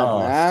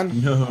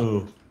 man.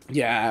 No.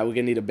 Yeah, we're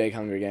gonna need a big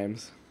Hunger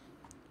Games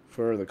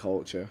for the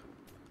culture.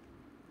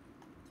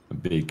 A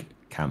big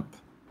camp.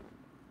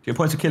 You get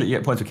points for kill. You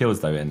get points for kills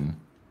though in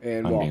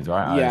Hunger Games,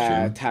 right?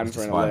 Yeah, 10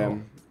 for an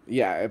limb.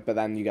 Yeah, but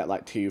then you get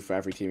like 2 for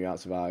every team you out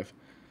survive.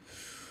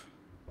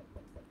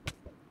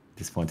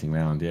 Disappointing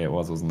round. Yeah, it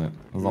was, wasn't it?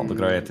 It was not the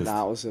greatest.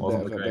 That was a bit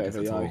of a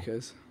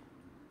yikers.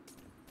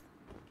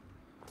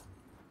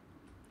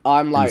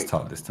 I'm like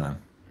tough this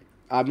time.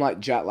 I'm like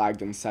jet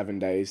lagged in 7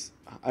 days.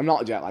 I'm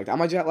not jet lagged.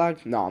 Am I jet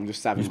lagged? No, I'm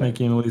just 7 days. You're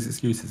making all these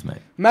excuses, mate.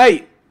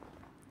 Mate,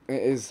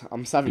 it is.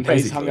 I'm 7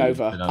 days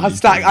hungover. I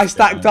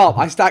stacked up.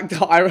 I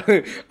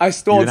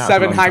stored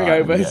 7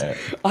 hangovers. Yeah.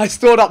 I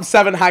stored up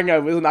 7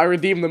 hangovers and I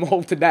redeemed them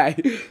all today.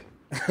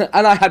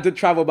 And I had to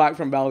travel back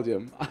from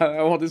Belgium.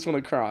 I just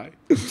want to cry.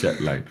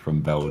 Jet lagged from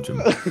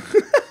Belgium.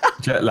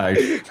 Jet lag.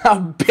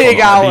 That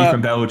big hour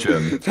from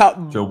Belgium.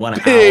 That to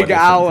 1 big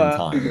hour.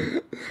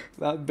 Time.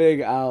 That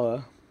big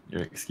hour.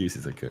 Your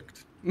excuses are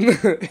cooked.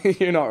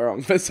 You're not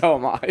wrong, but so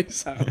am I.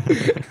 So.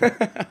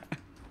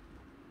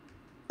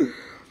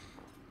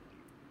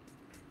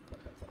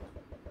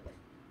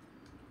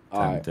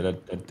 Alright.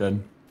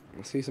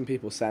 Let's see some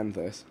people send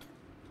this.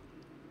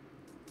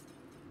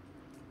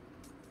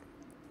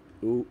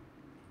 Ooh.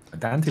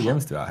 Dante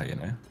Yem's still out here,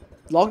 you know.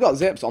 Log got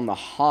zips on the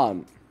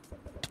hunt.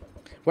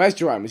 Where's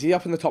Jerome? Is he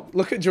up in the top?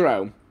 Look at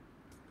Jerome.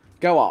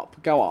 Go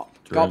up. Go up.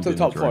 Jerome go up to the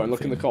top floor and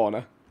look in the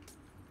corner.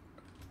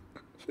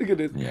 Look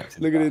at it. Yeah,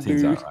 look at it,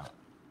 dude. Right.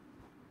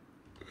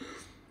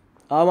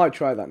 I might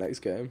try that next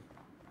game.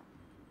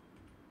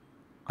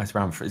 This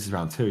is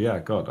round 2, yeah,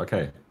 God,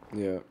 okay.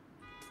 Yeah.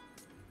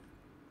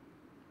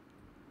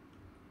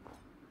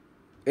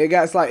 It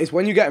gets like, it's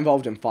when you get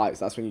involved in fights,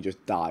 that's when you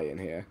just die in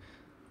here.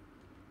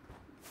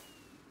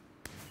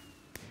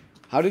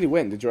 How did he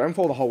win? Did Jerome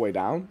fall the whole way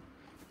down?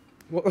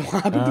 What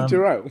happened to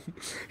Jerome?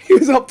 He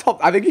was up top.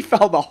 I think he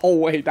fell the whole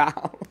way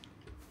down.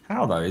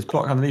 How though? His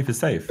block underneath is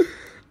safe.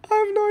 I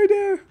have no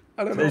idea.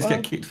 I don't know. Did he just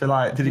get kicked for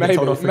like? Did he get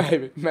told off?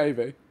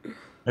 Maybe.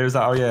 It was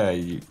like, oh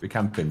yeah, we're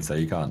camping, so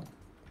you can't.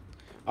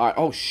 All right.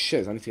 Oh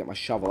shit! I need to get my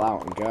shovel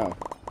out and go.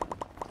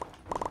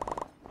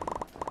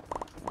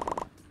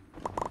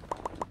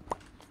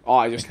 Oh,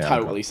 I just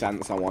totally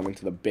sent someone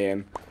into the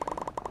bin.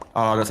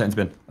 Oh, I got sent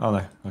into bin. Oh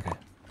no. Okay.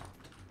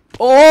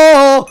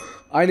 Oh!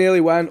 I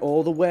nearly went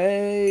all the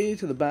way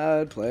to the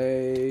bad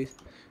place,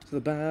 to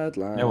the bad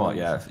land. You know what?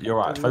 Yeah, you're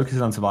right.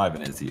 Focusing on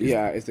surviving is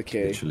the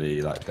key.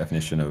 Literally, like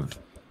definition of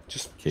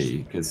just key.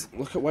 Because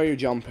look at where you're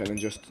jumping and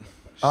just.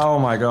 Oh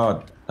my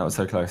god, that was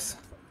so close.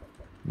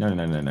 No.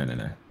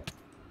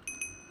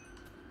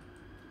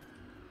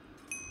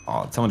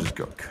 Oh, someone just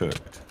got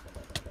cooked.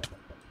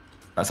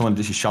 Like someone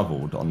just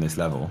shoveled on this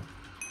level.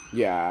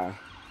 Yeah.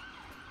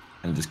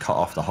 And just cut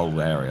off the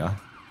whole area.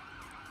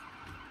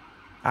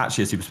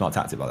 Actually, a super smart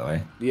tactic, by the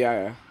way.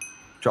 Yeah.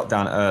 Drop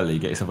down early,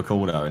 get yourself a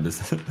corner, and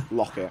just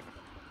lock it.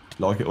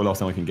 Lock it, or else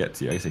someone can get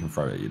to you. I guess they can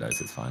throw it, you know,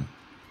 so it's fine.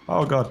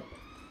 Oh god.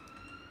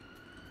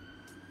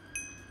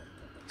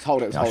 Just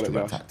hold it, Josh.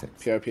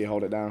 POP,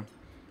 hold it down.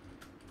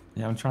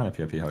 Yeah, I'm trying to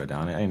POP hold it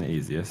down. It ain't the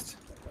easiest.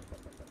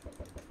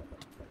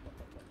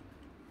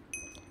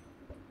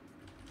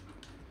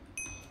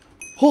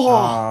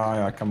 Oh,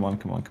 yeah, come on.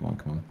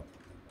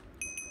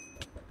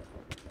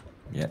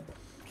 Yeah,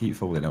 keep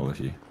falling, all of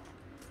you.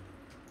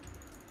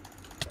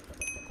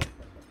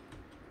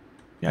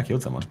 Yeah, I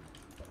killed someone.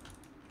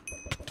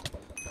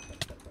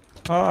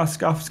 Ah,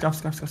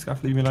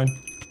 scuff. Leave me alone.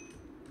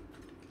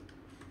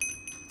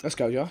 Let's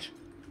go, Josh.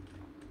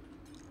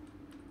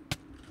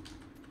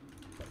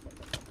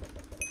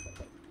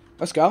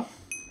 Let's go.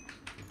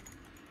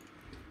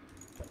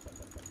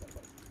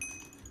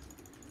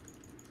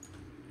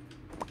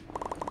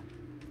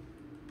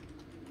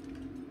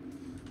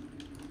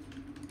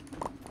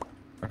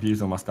 I've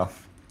used all my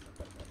stuff.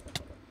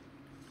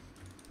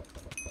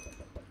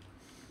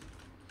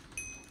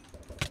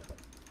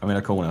 I'm in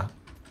a corner.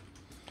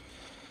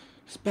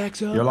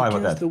 Specs up. You're alive or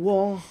dead? The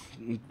wall.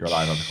 You're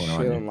alive on the corner,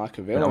 aren't you? Feeling like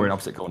a villain. No, we're in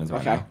opposite corners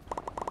right now.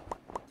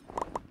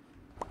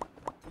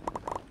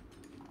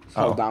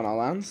 Hold down our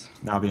lands.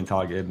 Now being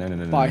targeted. No, no,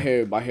 no, no. By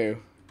who? By who?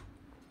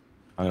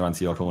 I'm gonna run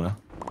to your corner.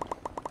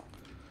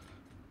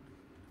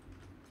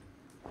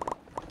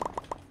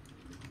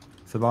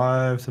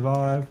 Survive,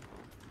 survive.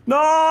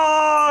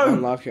 No!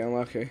 Unlucky,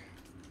 unlucky.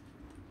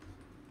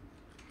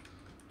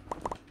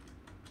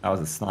 That was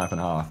a snipe and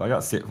a half. I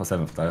got 6th or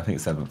 7th though. I think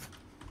it's 7th.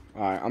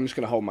 Alright, I'm just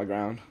gonna hold my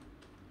ground.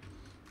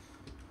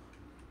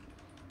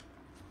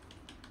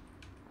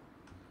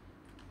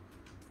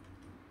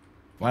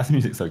 Why is the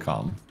music so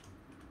calm?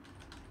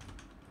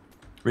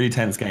 Really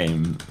tense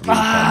game.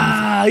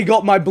 Really he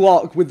got my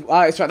block with.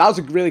 Sorry, that was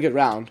a really good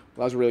round.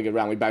 That was a really good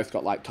round. We both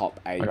got like top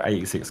 8. I got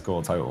 86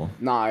 score total.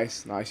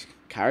 Nice, nice.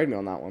 Carried me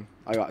on that one.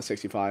 I got a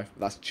 65.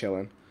 That's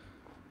chilling.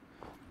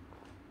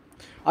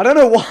 I don't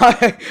know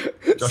why.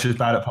 Josh is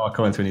bad at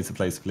parkour until he needs to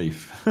play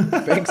spleef.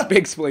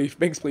 big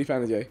spleef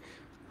energy.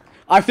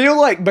 I feel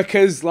like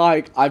because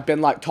like I've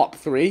been like top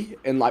 3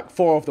 in like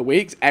 4 of the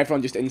weeks,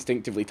 everyone just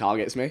instinctively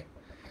targets me.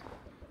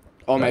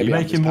 Or maybe you're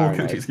I'm making just more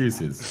paranoid. cooked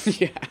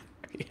excuses. Yeah.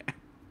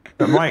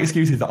 But my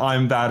excuse is that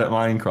I'm bad at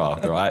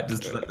Minecraft, alright?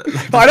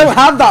 But I don't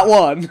have that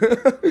one.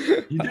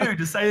 You do.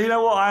 Just say, you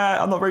know what?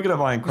 I'm not very good at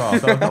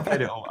Minecraft. I've not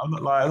played it. I'm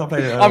not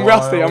playing it. I'm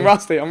rusty.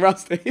 I'm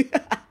rusty.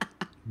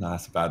 No,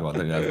 that's a bad one.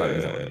 No,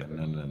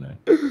 no.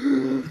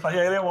 But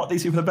yeah, you know what?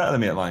 These people are better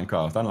than me at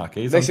Minecraft.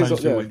 Unlucky.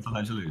 Sometimes you win,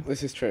 sometimes you lose.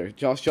 This is true.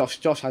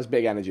 Josh has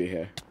big energy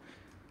here.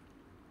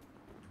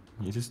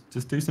 You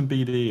just do some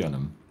BDE on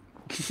them.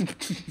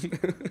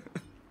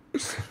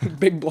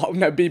 Big block,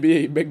 no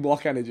BBE, big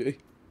block energy.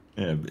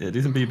 Yeah,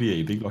 do some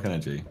BBE, big block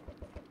energy.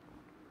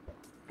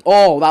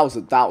 Oh, that was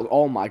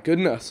oh my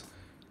goodness.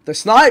 The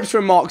snipes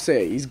from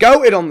Moxie. He's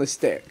goated on the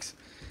sticks.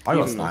 I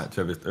got sniped.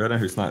 I don't know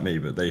who sniped me,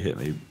 but they hit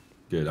me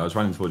good. I was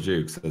running towards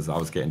you because I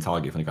was getting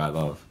targeted from the guy I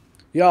love.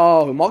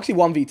 Yo, Moxie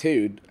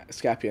 1v2'd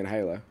Skeppy and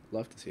Halo.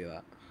 Love to see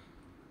that.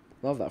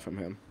 Love that from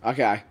him.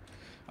 Okay.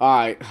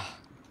 Alright.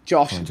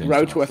 Josh,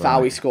 road to a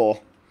Thawi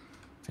score.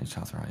 James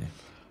Charles, where are you?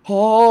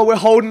 Oh, we're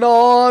holding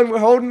on. We're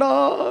holding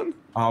on.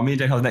 Oh, me and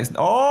James Charles next.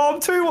 Oh, I'm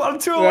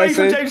two away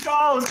from James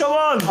Charles. Come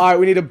on. All right,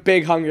 we need a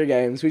big Hunger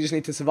Games. We just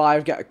need to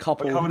survive, get a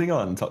couple. We're coming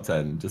on top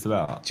 10, just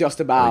about. Just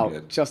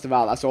about. Just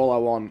about. That's all I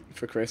want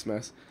for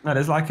Christmas. No,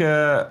 there's like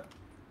a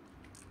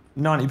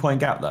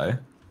 90-point gap though.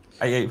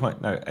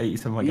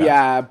 87-point gap.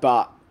 Yeah,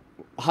 but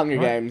Hunger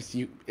Games,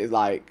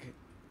 like.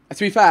 To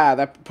be fair,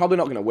 they're probably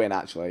not going to win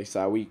actually.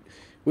 So we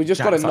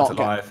just got to not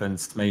get.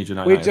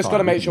 We've just got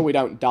to make sure we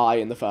don't die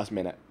in the first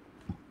minute.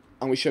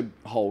 And we should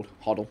hodl.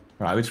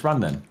 Right, we just run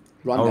then.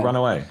 Run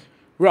away.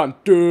 Run.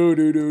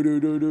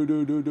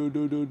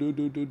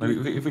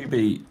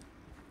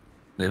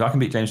 If I can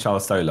beat James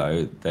Charles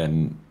solo,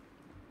 then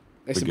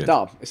it's a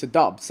dub. It's a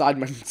dub.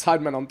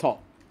 Sidemen on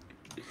top.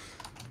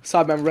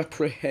 Sidemen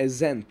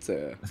represent.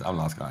 I'm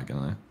last guy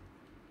again, though.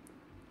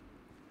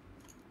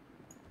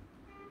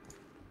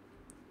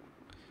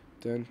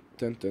 Dun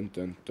dun dun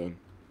dun dun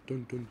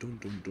dun dun dun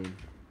dun dun.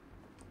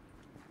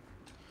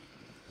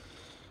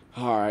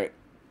 All right.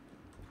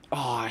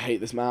 Oh, I hate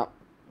this map.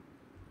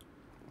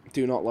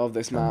 Do not love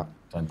this map.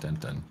 Dun.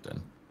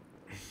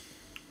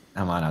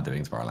 How am I now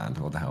doing Tomorrowland?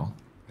 What the hell?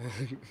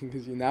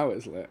 Because you know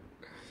it's lit.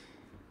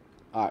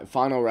 Alright,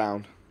 final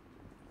round.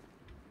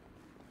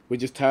 We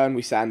just turn,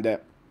 we send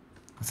it.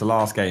 It's the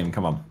last game.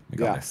 Come on. We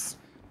got this.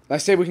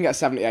 Let's see if we can get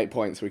 78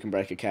 points so we can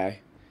break a K.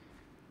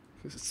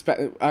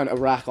 Earn a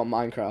rack on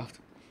Minecraft.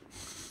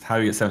 How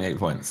do you get 78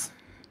 points?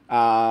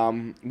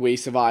 We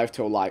survive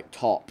till like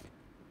top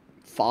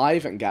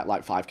 5 and get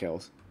like 5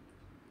 kills.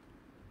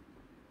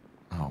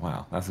 Oh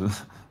wow, that's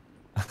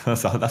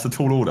a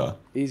tall order.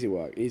 Easy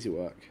work, easy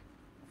work.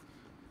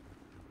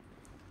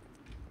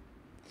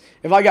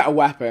 If I get a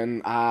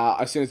weapon,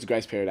 as soon as the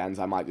grace period ends,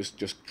 I might just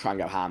try and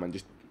go ham and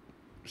just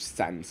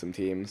send some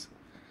teams.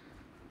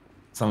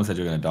 Someone said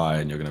you're going to die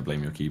and you're going to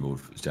blame your keyboard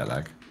for jet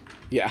lag.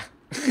 Yeah.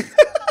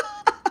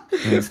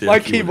 My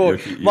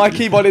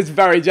keyboard is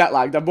very jet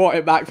lagged. I brought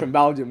it back from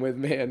Belgium with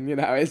me, and you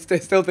know it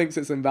still thinks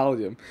it's in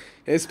Belgium.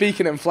 It's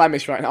speaking in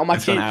Flemish right now.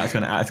 It's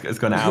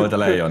got an hour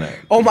delay on it.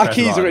 All my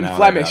keys are in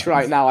Flemish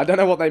right now. I don't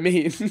know what they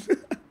mean.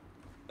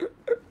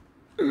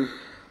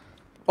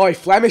 Oh,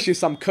 Flemish is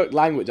some cooked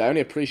language. I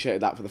only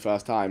appreciated that for the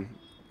first time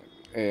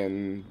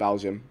in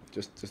Belgium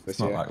just this year. It's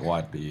not like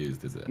widely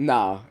used, is it?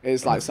 No,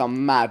 it's like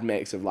some mad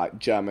mix of like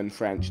German,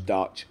 French,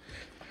 Dutch.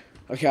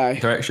 Okay.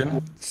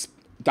 Direction?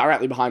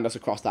 Directly behind us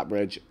across that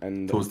bridge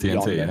and towards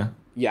TNT, yeah?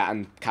 Yeah,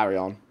 and carry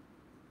on.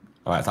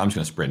 Alright, so I'm just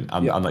going to sprint.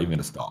 I'm not even going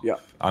to stop. Yeah.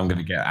 I'm going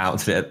to get out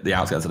to the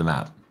outskirts of the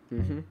map.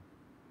 Mm-hmm.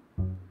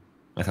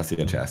 Unless I see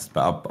a chest.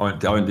 But I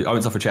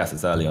won't suffer chest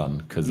it's early on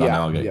because I know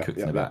I'll get cooked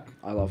in the back.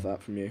 I love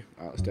that from you.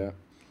 Alright, let's do it.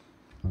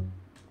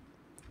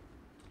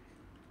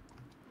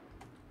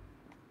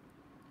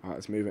 Alright,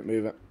 let's move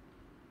it.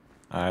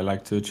 I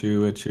like to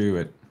chew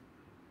it.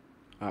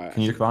 Alright.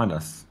 Can you look behind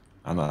us?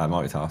 I'm not that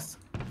multitasked.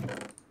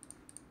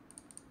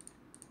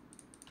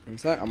 One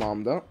sec, I'm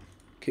armed up.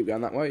 Keep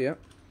going that way, yeah.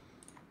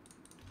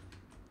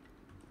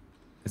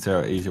 Is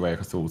there an easy way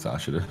across the water? I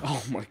should have.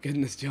 Oh my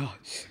goodness,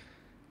 Josh.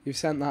 You've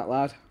sent that,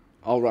 lad.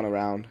 I'll run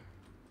around.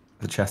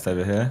 The chest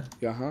over here.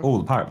 Yeah. Oh,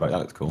 the pirate boat. That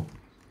looks cool.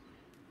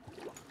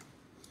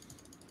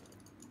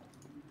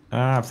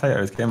 Ah,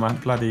 potatoes. Get my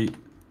bloody.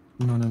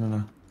 No.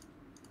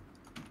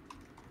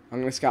 I'm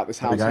gonna scout this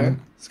There we house go. here.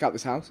 Scout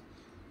this house.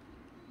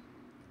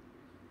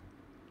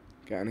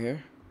 Get in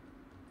here.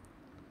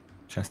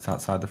 Chest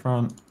outside the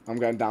front. I'm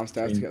going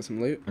downstairs to get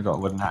some loot. I got a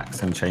wooden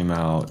axe and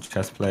chainmail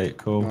chest plate.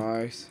 Cool.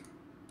 Nice.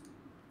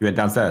 You went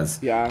downstairs?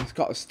 Yeah, it's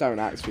got a stone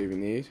axe for you if you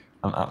need.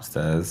 I'm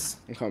upstairs.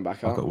 I'm coming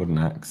back I've up. got a wooden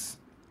axe.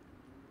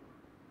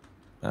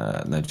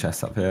 No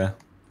chest up here.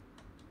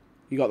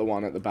 You got the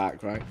one at the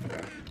back, right?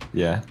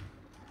 Yeah.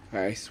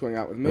 Okay, swing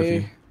out with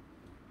me.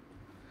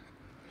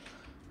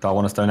 Do I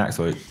want a stone axe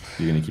or are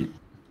you going to keep?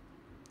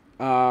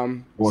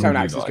 Stone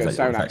axe is good.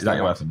 Stone axe. Is that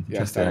your weapon? Yeah,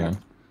 Chest stone there, axe.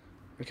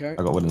 Okay. I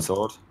got a wooden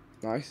sword.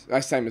 Nice.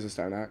 That's same as a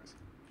stone axe.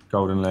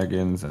 Golden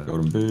leggings,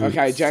 golden boots.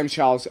 Okay, James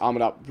Charles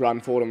armored up. Run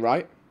forward and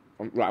right.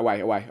 Right,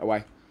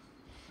 away.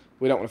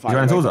 We don't want to fight. You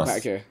ran towards us?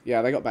 Better gear.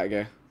 Yeah, they got better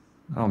gear.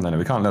 Oh, no,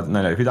 we can't let...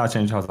 No, if we die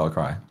change Charles, I'll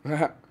cry.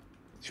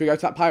 Should we go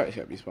to that pirate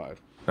ship you spotted?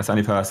 That's the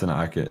only person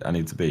that I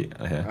need to beat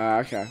here.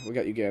 Okay, we'll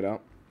get you geared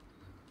up.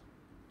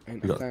 We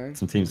got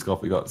some team score.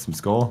 We got some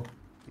score.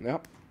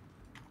 Yep.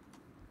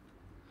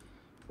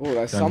 Oh,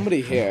 there's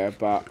somebody here,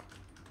 but...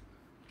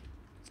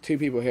 There's 2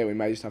 people here. We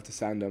may just have to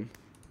send them.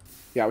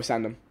 Yeah, we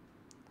send them.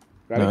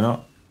 Ready? No,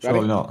 not. Ready?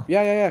 Surely not.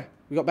 Yeah.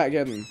 We got better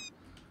gear than them.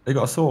 They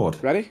got a sword.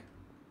 Ready?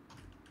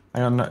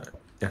 Hang on, no.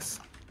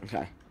 Yes.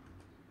 Okay.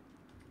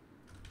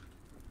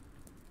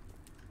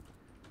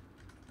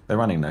 They're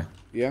running now.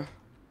 Yeah.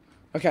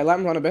 Okay, let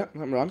them run a bit.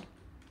 Let them run.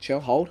 Chill.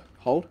 Hold.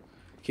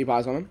 Keep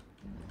eyes on them.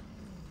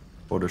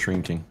 Border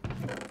shrinking.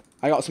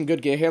 I got some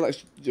good gear here.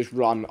 Let's just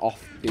run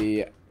off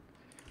the... I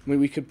mean,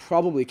 we could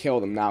probably kill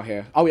them now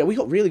here. Oh, yeah, we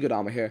got really good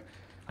armor here.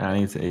 I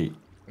need to eat.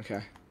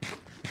 Okay.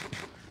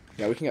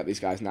 Yeah, we can get these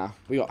guys now.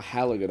 We got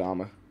hella good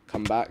armor.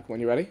 Come back when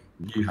you're ready.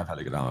 You have had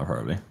a good armor,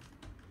 probably.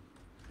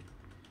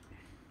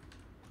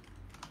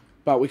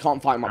 But we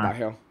can't fight him up that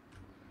hill.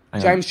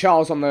 Hang James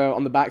Charles on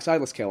the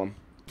backside. Let's kill him.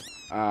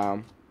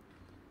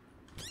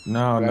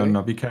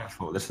 No. Be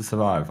careful. Let's just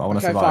survive. I want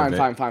to okay,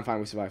 survive. fine.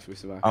 We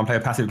survive. I'm play a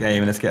passive game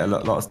and let's get a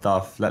lot of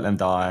stuff. Let them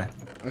die.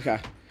 Okay.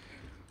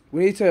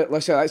 We need to...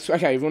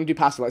 Okay, if you want to do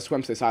passive, let's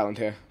swim to this island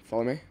here.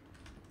 Follow me.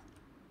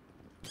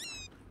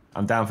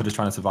 I'm down for just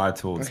trying to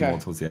survive more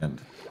towards the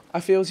end. I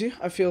feels you.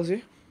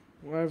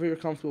 Wherever you're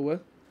comfortable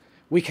with.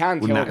 We can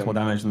kill them. Wooden axe more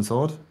damage than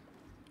sword?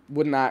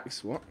 Wooden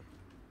axe, what?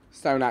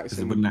 Stone axe.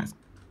 Is wooden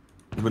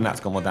axe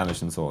got more damage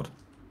than sword?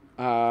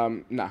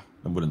 No.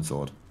 Than wooden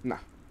sword? No.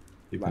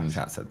 People in the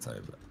chat said so,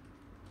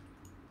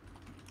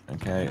 but...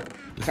 Okay.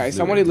 Okay,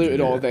 somebody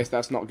looted all of this.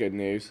 That's not good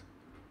news.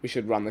 We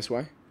should run this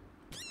way.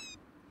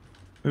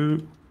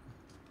 Who?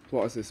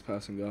 What has this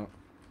person got?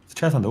 It's a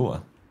chest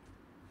underwater.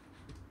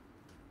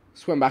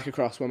 Swim back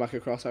across,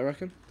 I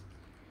reckon.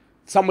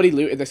 Somebody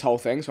looted this whole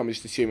thing, so I'm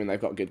just assuming they've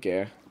got good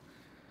gear.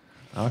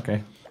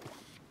 Okay.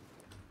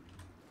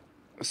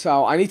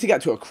 So, I need to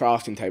get to a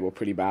crafting table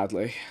pretty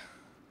badly.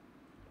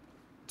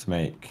 To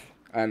make...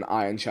 An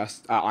iron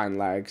chest, iron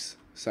legs.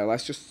 So,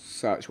 let's just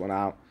search one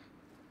out.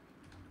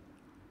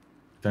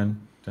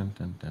 Dun.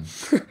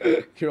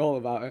 You're all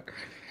about it.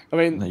 I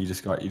mean... No, you've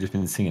just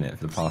been singing it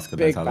for the past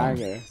couple of days. Big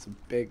banger. It's a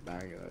big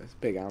banger. It's a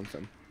big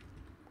anthem.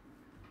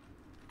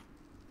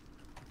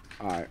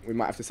 Alright, we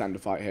might have to send a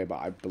fight here,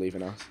 but I believe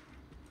in us.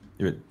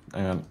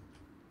 Hang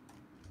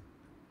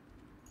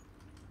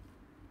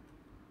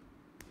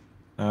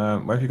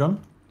on. Where have you gone?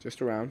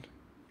 Just around.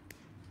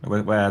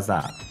 Where's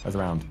that? Where's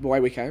around? The way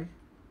we came.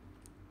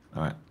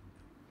 Alright.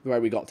 The way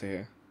we got to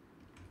here.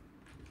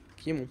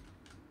 Come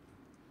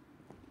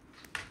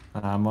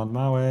on. I'm on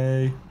my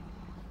way.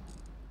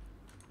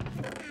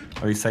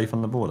 Are you safe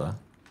on the border?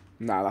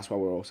 Nah, that's why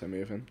we're also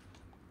moving.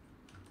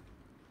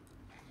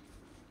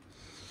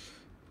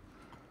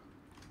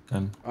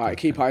 Alright,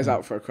 keep eyes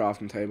out for a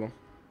crafting table.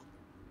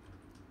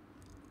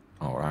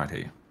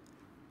 Alrighty.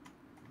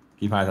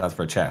 Keep eyes out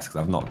for a chest,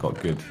 because I've not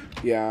got good...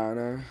 Yeah, I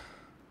know.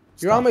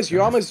 Your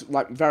armor's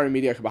like very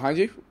mediocre behind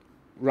you.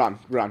 Run.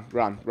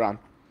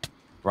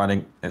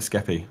 Running at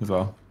Skeppy as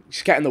well.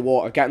 Just get in the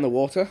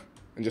water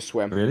and just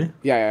swim. Really?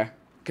 Yeah.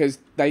 Because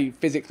they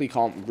physically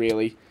can't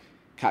really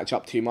catch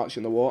up too much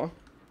in the water.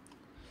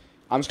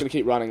 I'm just going to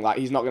keep running. Like,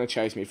 he's not going to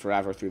chase me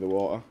forever through the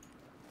water.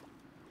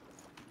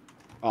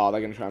 Oh,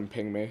 they're going to try and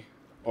ping me.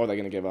 Or they're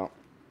going to give up.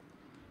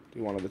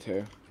 Do one of the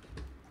two.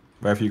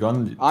 Where have you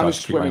gone? I'm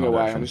just swimming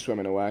away.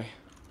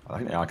 I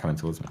think they are coming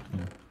towards me.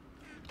 Yeah.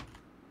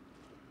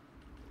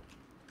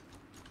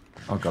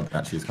 Oh god,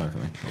 actually it's coming for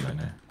me. Oh,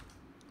 no.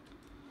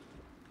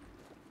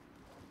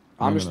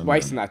 I'm just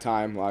wasting that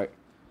time, like...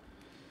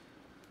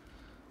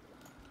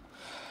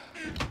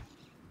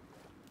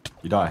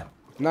 You die?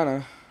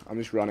 No. I'm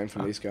just running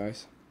from these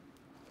guys.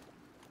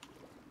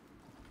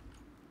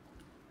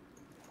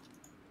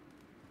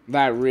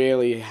 They're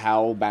really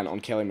hell-bent on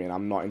killing me, and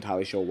I'm not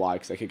entirely sure why,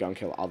 because they could go and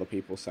kill other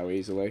people so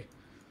easily.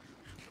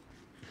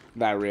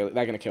 They're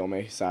going to kill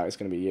me, so it's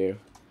going to be you.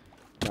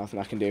 Nothing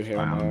I can do here.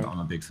 I'm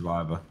a big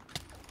survivor.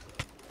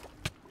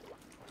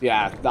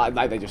 Yeah,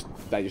 they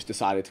just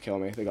decided to kill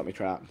me. They got me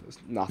trapped. There's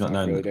nothing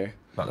I can really do.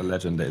 But the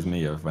legend that is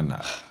me of when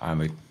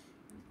I'm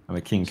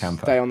a king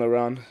camper. Stay on the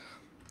run.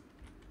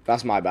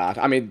 That's my bad.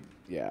 I mean,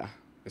 yeah,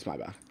 it's my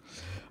bad.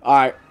 All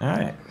right. All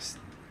right.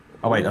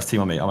 Oh wait, that's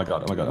team on me. Oh my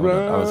god. Oh my god. Oh my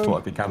god. I was thought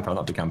I'd be camper,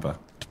 not be camper.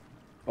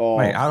 Oh.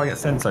 Wait, how do I get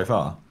sent so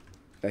far?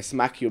 They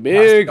smack you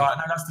big. No,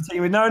 that's the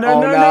team. No.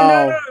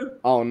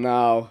 Oh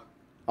no.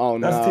 Oh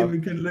no. That's the team we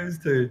could lose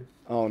to.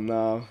 Oh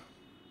no.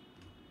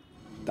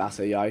 That's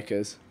a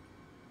yikers.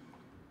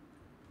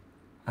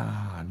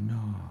 Ah,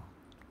 no.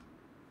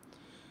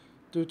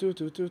 We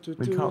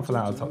We can't fall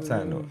out of the top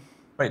 10.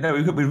 Wait, no,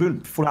 we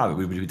wouldn't fall out,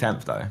 we would be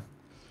 10th though.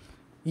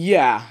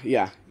 Yeah.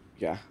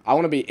 I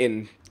want to be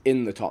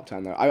in the top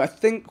 10 though. I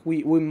think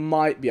we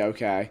might be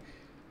okay.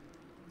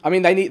 I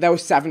mean, they were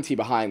 70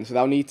 behind, so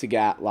they'll need to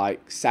get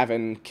like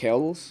 7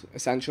 kills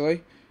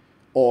essentially,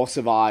 or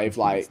survive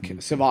like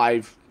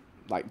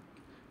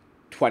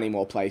 20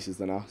 more places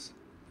than us,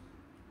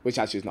 which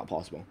actually is not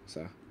possible.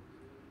 So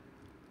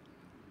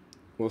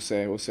we'll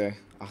see.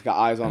 I've got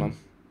eyes on them.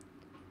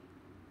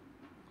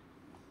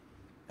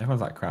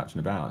 Everyone's like crouching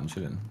about and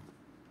chilling.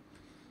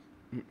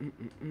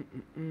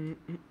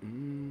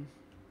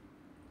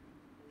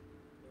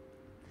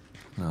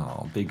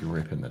 Oh, big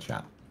rip in the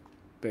chat.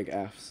 Big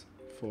Fs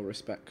for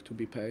respect to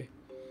be paid.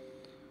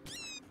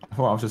 I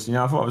thought I was just,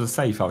 I thought I was just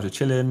safe. I was just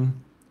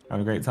chilling,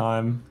 having a great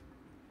time.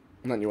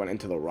 And then you went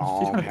into the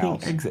wrong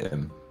house. Exit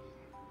him.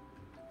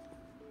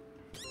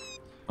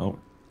 Oh.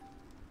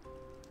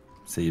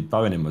 See,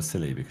 bowing him was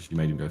silly because you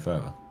made him go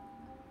further.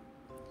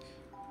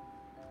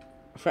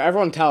 For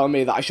everyone telling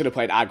me that I should have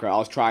played aggro, I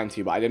was trying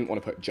to, but I didn't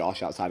want to put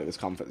Josh outside of his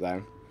comfort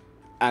zone.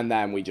 And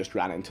then we just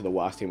ran into the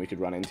worst team we could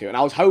run into. And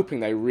I was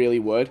hoping they really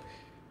would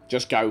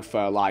just go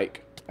for,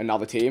 like,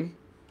 another team.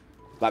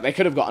 Like, they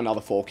could have got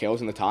another 4 kills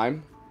in the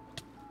time.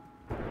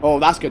 Oh,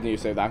 that's good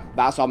news, though.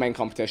 That's our main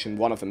competition.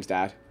 One of them's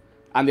dead.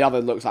 And the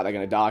other looks like they're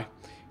going to die.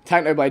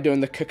 Technoblade doing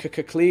the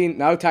clean.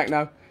 No,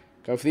 Techno.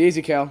 Go for the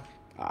easy kill.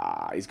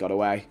 Ah, he's got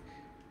away.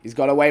 He's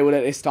got away with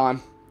it this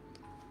time.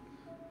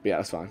 But yeah,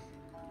 that's fine.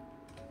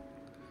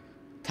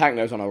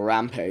 Techno's on a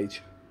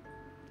rampage.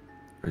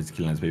 He's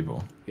killing his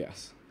people.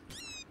 Yes.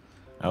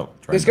 Oh,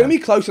 it's going to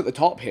be close at the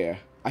top here.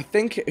 I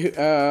think,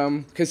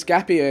 because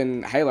Skeppy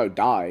and Halo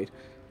died.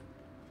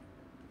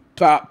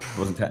 But...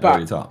 Wasn't Techno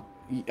already top?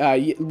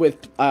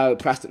 With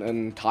Preston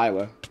and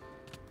Tyler.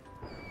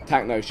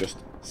 Techno's just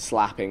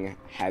slapping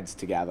heads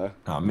together.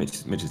 Oh,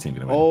 Mitch's team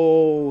going to win.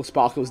 Oh,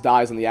 Sparkles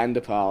dies on the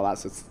Ender Pearl.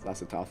 That's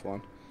a tough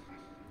one.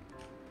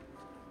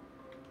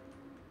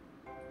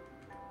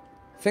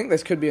 I think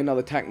this could be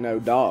another Techno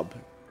dub.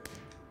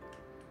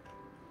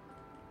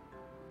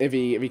 If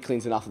he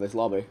cleans enough of this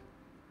lobby.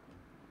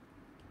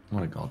 Oh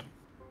my god.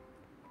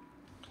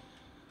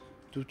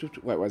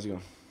 Wait, where's he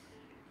gone?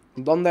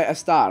 ¿Dónde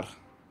estar?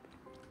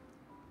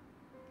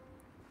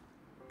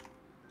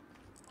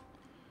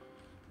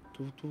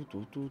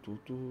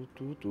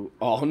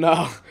 Oh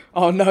no.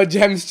 Oh no,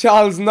 James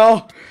Charles,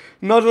 no.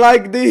 Not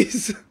like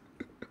this.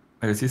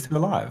 Oh, is he still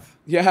alive?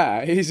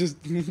 Yeah, he's just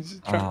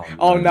trying.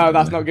 Oh no,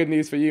 that's not good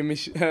news for you,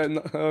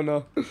 oh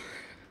no.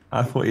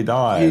 I thought he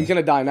died. He's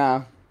gonna die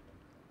now.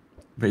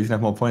 But he's gonna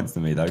have more points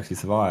than me though, because he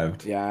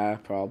survived. Yeah,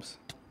 probs.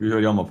 He was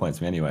already on more points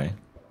than me anyway.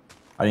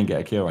 I didn't get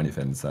a kill or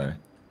anything, so.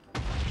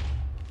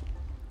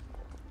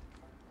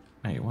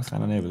 Hey, what's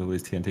going on here with all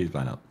these TNTs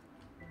blowing up?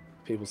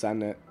 People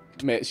send it.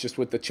 Mitch just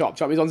with the chop.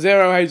 He's on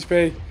 0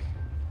 HP.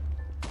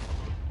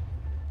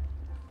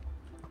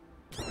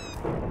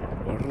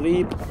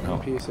 Reap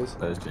pieces.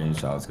 Those James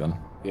Charles gone.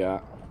 Yeah.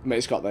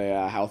 Mitch got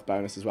the health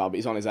bonus as well, but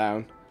he's on his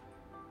own.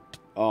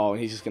 Oh,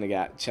 and he's just going to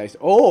get chased.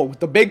 Oh,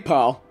 the big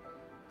pearl.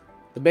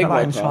 The big pearl.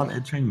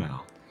 Enchanted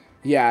chainmail.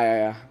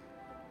 Yeah.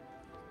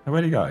 Oh,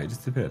 where'd he go? He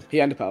just disappeared. He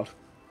enderpearled.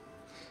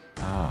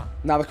 Ah.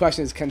 Now the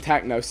question is, can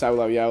Techno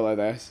solo YOLO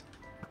this?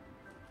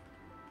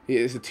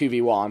 It's a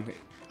 2v1.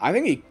 I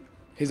think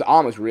his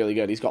armor's really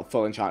good. He's got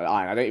full enchanted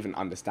iron. I don't even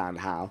understand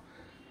how.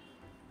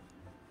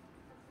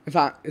 In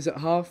fact, is it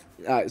half?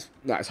 It's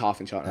half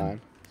enchanted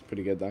iron. It's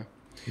pretty good though.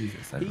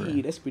 Jesus,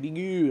 hey, that's pretty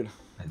good.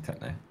 Hey,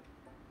 Techno.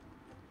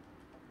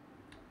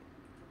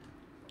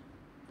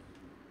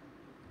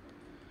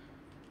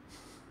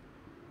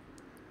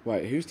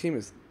 Wait, whose team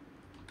is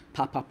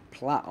Papa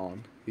Platt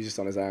on? He's just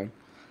on his own.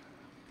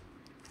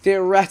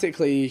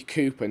 Theoretically,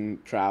 Coop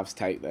and Travs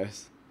take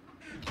this.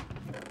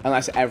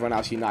 Unless everyone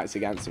else unites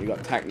against him. We've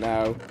got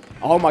Techno.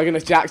 Oh my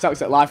goodness, Jack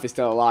Sucks at Life is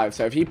still alive.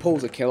 So if he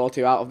pulls a kill or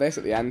two out of this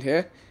at the end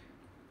here,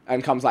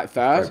 and comes like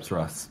third, ropes for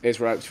us. It's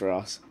ropes for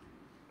us.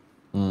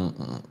 Now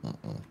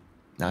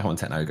come on,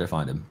 Techno, go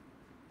find him.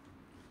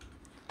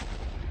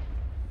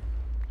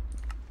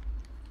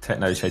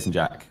 Techno's chasing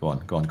Jack. Go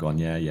on.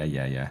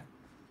 Yeah.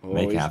 Oh,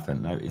 Make it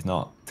happen. No, he's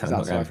not. Techno's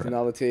not going for it.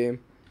 Another team.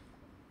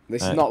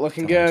 This is not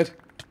looking good.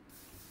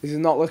 This is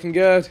not looking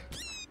good.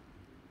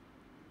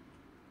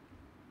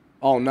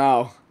 Oh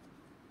no.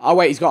 Oh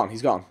wait, he's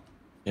gone.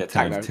 Yeah,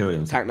 Techno killed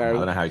him. Techno. I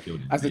don't know how he killed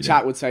him. As the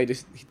chat would say, he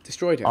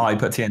destroyed him. Oh, he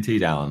put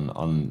TNT down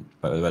on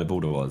where the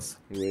border was.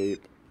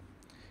 Reap.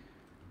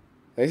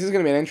 This is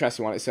going to be an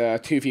interesting one. It's a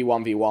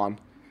 2v1v1.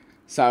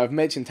 So if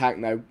Mitch and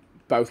Techno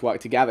both work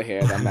together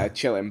here, then they're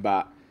chilling,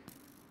 but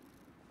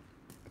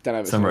I don't know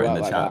if it's Somewhere in work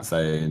the like chat that.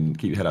 saying,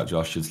 keep your head up,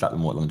 Josh, should slap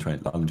them what, London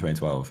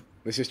 2012.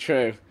 This is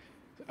true.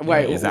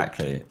 Wait, Yeah,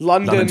 exactly.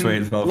 London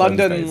 2012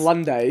 London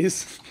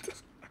Lundays.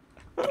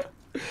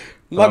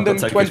 London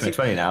I've got Tokyo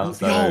 2020 now,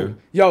 so...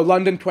 Yo,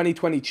 London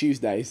 2020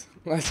 Tuesdays.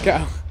 Let's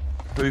go.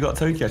 But we've got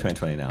Tokyo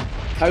 2020 now.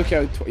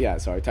 Tokyo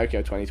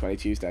 2020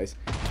 Tuesdays.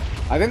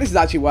 I think this has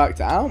actually worked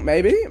out,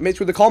 maybe. Mitch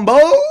with the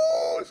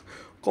combos.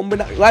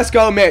 Let's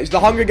go, Mitch. The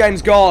Hunger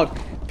Games god.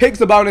 Picks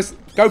the bonus.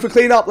 Go for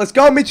cleanup. Let's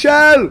go,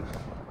 Mitchell.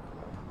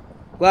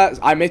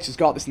 Mitch has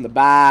got this in the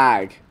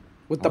bag.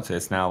 So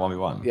it's now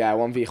 1v1? Yeah,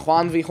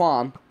 1v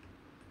Juan.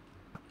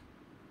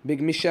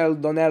 Big Michel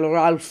Donnell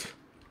Ralph.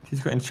 He's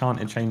got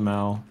enchanted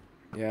chainmail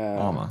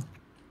armor.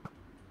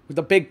 With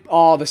the big...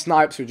 Oh, the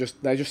snipes are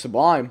they're just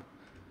sublime.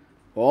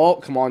 Oh,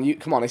 come on.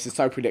 Come on, this is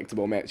so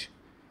predictable, Mitch.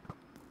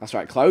 That's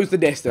right. Close the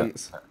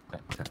distance.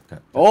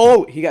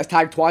 Oh, he gets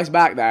tagged twice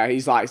back there.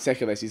 He's like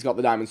sick of this. He's got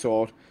the diamond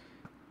sword.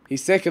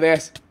 He's sick of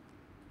this.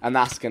 And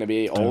that's going to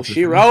be all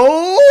she wrote.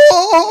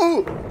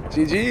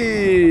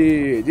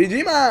 GG.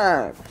 GG,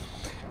 man.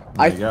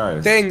 I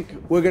think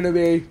we're going to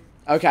be...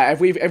 Okay, I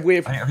think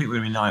we're going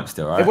to be ninth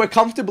still, right? If we're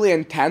comfortably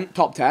in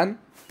top 10,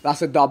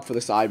 that's a dub for the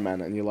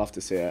Sidemen, and you'll love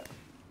to see it.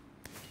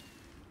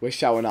 We're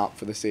showing up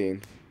for the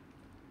scene.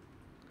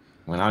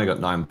 Well, I only got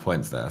 9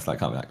 points there, so that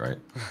can't be that great.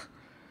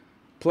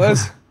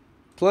 Plus,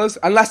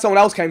 unless someone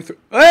else came through.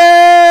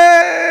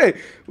 Hey!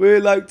 We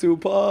like to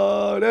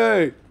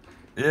party.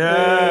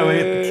 Yeah,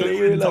 hey,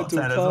 we like to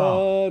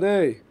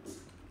party.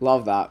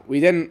 Love that. We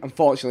didn't,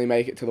 unfortunately,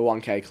 make it to the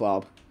 1K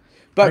club.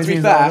 But to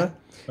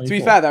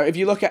be fair, though, if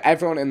you look at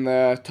everyone in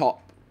the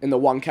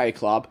 1K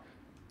club,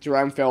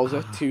 Jerome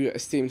Filzer, 2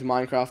 esteemed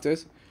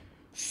Minecrafters,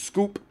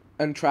 Scoop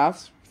and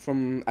Travs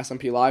from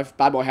SMP Live,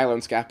 Bad Boy Halo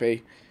and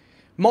Scappy,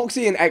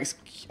 Moxie and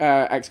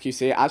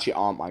XQC actually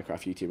aren't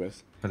Minecraft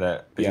YouTubers.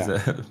 But he's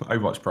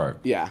Overwatch Pro.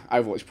 Yeah,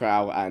 Overwatch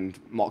Pro, and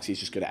Moxie's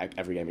just good at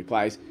every game he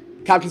plays.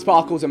 Captain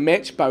Sparkles and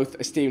Mitch, both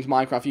esteemed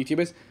Minecraft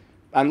YouTubers.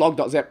 And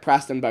Log.zip,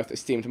 Preston, both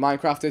esteemed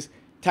Minecrafters.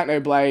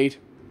 Technoblade,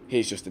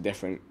 he's just a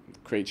different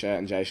creature,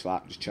 and J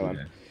Schlatt, just chilling.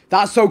 Yeah.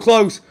 That's so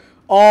close!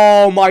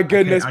 Oh my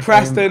goodness,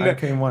 Preston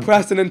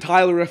and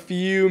Tyler are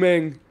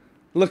fuming.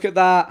 Look at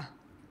that.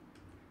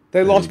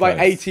 They lost by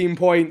 18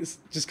 points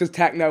just because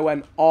Techno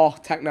went,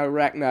 Techno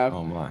Recno.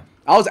 Oh my.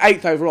 I was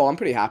 8th overall. I'm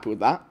pretty happy with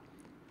that.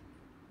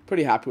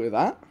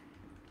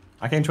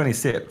 I came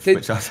 26th,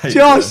 which I'll take.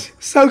 Josh,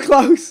 so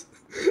close.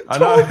 I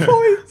know. 12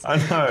 points. I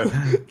know.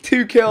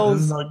 2 kills.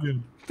 This is not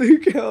good. 2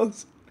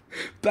 kills.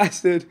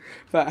 Bested.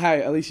 But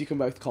hey, at least you can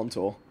both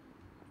contour.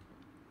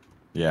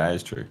 Yeah,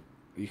 it's true.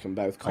 You can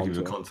both contour. I'll give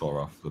you a contour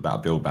off.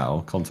 About build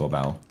battle, contour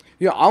battle.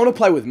 Yeah, I want to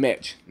play with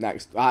Mitch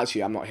next.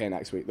 Actually, I'm not here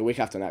next week. The week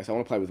after next, I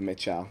want to play with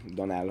Mitchell,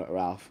 Donnell,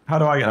 Ralph. How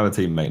do I get another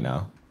teammate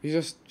now? You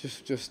just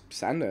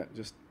send it.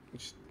 Just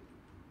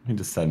you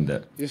just send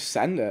it. Just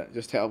send it.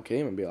 Just hit up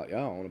Keem and be like, yo,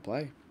 I want to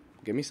play.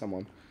 Give me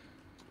someone.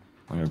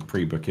 I'm going to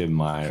pre-book in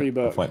my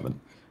appointment.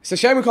 It's a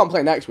shame we can't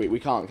play next week. We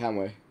can't, can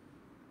we?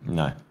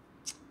 No.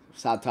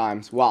 Sad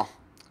times. Well,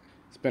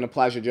 it's been a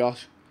pleasure,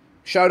 Josh.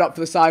 Showed up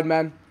for the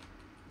Sidemen.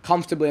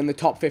 Comfortably in the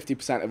top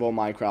 50% of all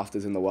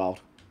Minecrafters in the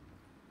world.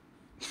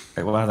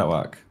 Wait, well, how does that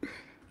work?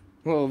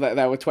 Well,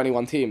 there were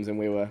 21 teams and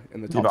we were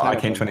in the top 10. But I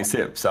came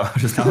 26th, so I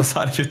was just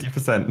outside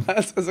 50%.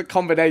 As a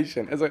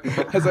combination, as a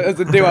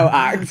duo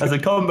act. As a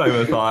combo,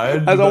 we're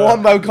fine. As a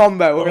wombo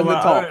combo, we're in the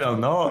top.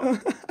 I'm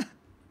not.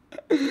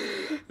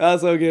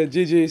 That's all good.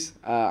 GG's.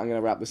 I'm going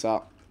to wrap this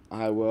up.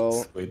 I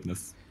will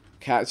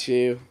catch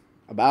you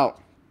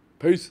about.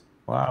 Peace.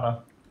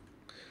 Wow.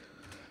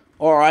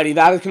 Alrighty,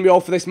 that is going to be all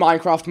for this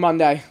Minecraft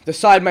Monday. The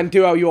Sidemen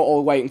duo you're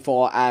all waiting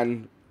for,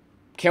 and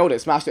killed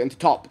it, smashed it into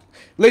top.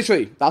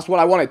 Literally, that's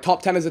what I wanted.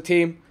 Top 10 as a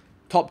team,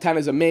 top 10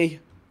 as a me.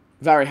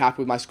 Very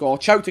happy with my score.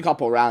 Choked a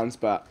couple rounds,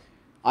 but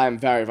I am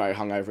very, very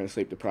hungover and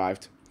sleep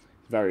deprived.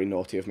 Very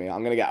naughty of me. I'm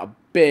going to get a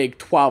big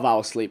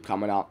 12-hour sleep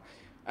coming up.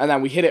 And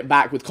then we hit it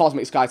back with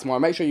Cosmic Sky tomorrow.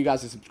 Make sure you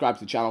guys are subscribed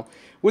to the channel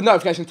with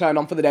notifications turned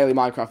on for the daily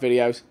Minecraft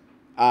videos.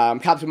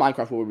 Captain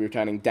Minecraft will be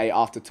returning day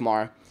after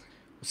tomorrow.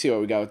 We'll see where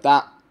we go with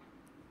that.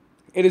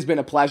 It has been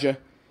a pleasure.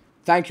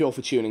 Thank you all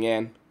for tuning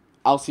in.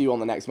 I'll see you on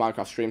the next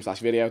Minecraft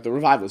stream/video. The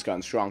revival is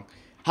going strong.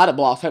 Had a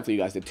blast. Hopefully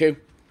you guys did too.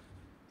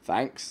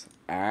 Thanks,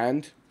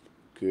 and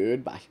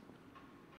goodbye.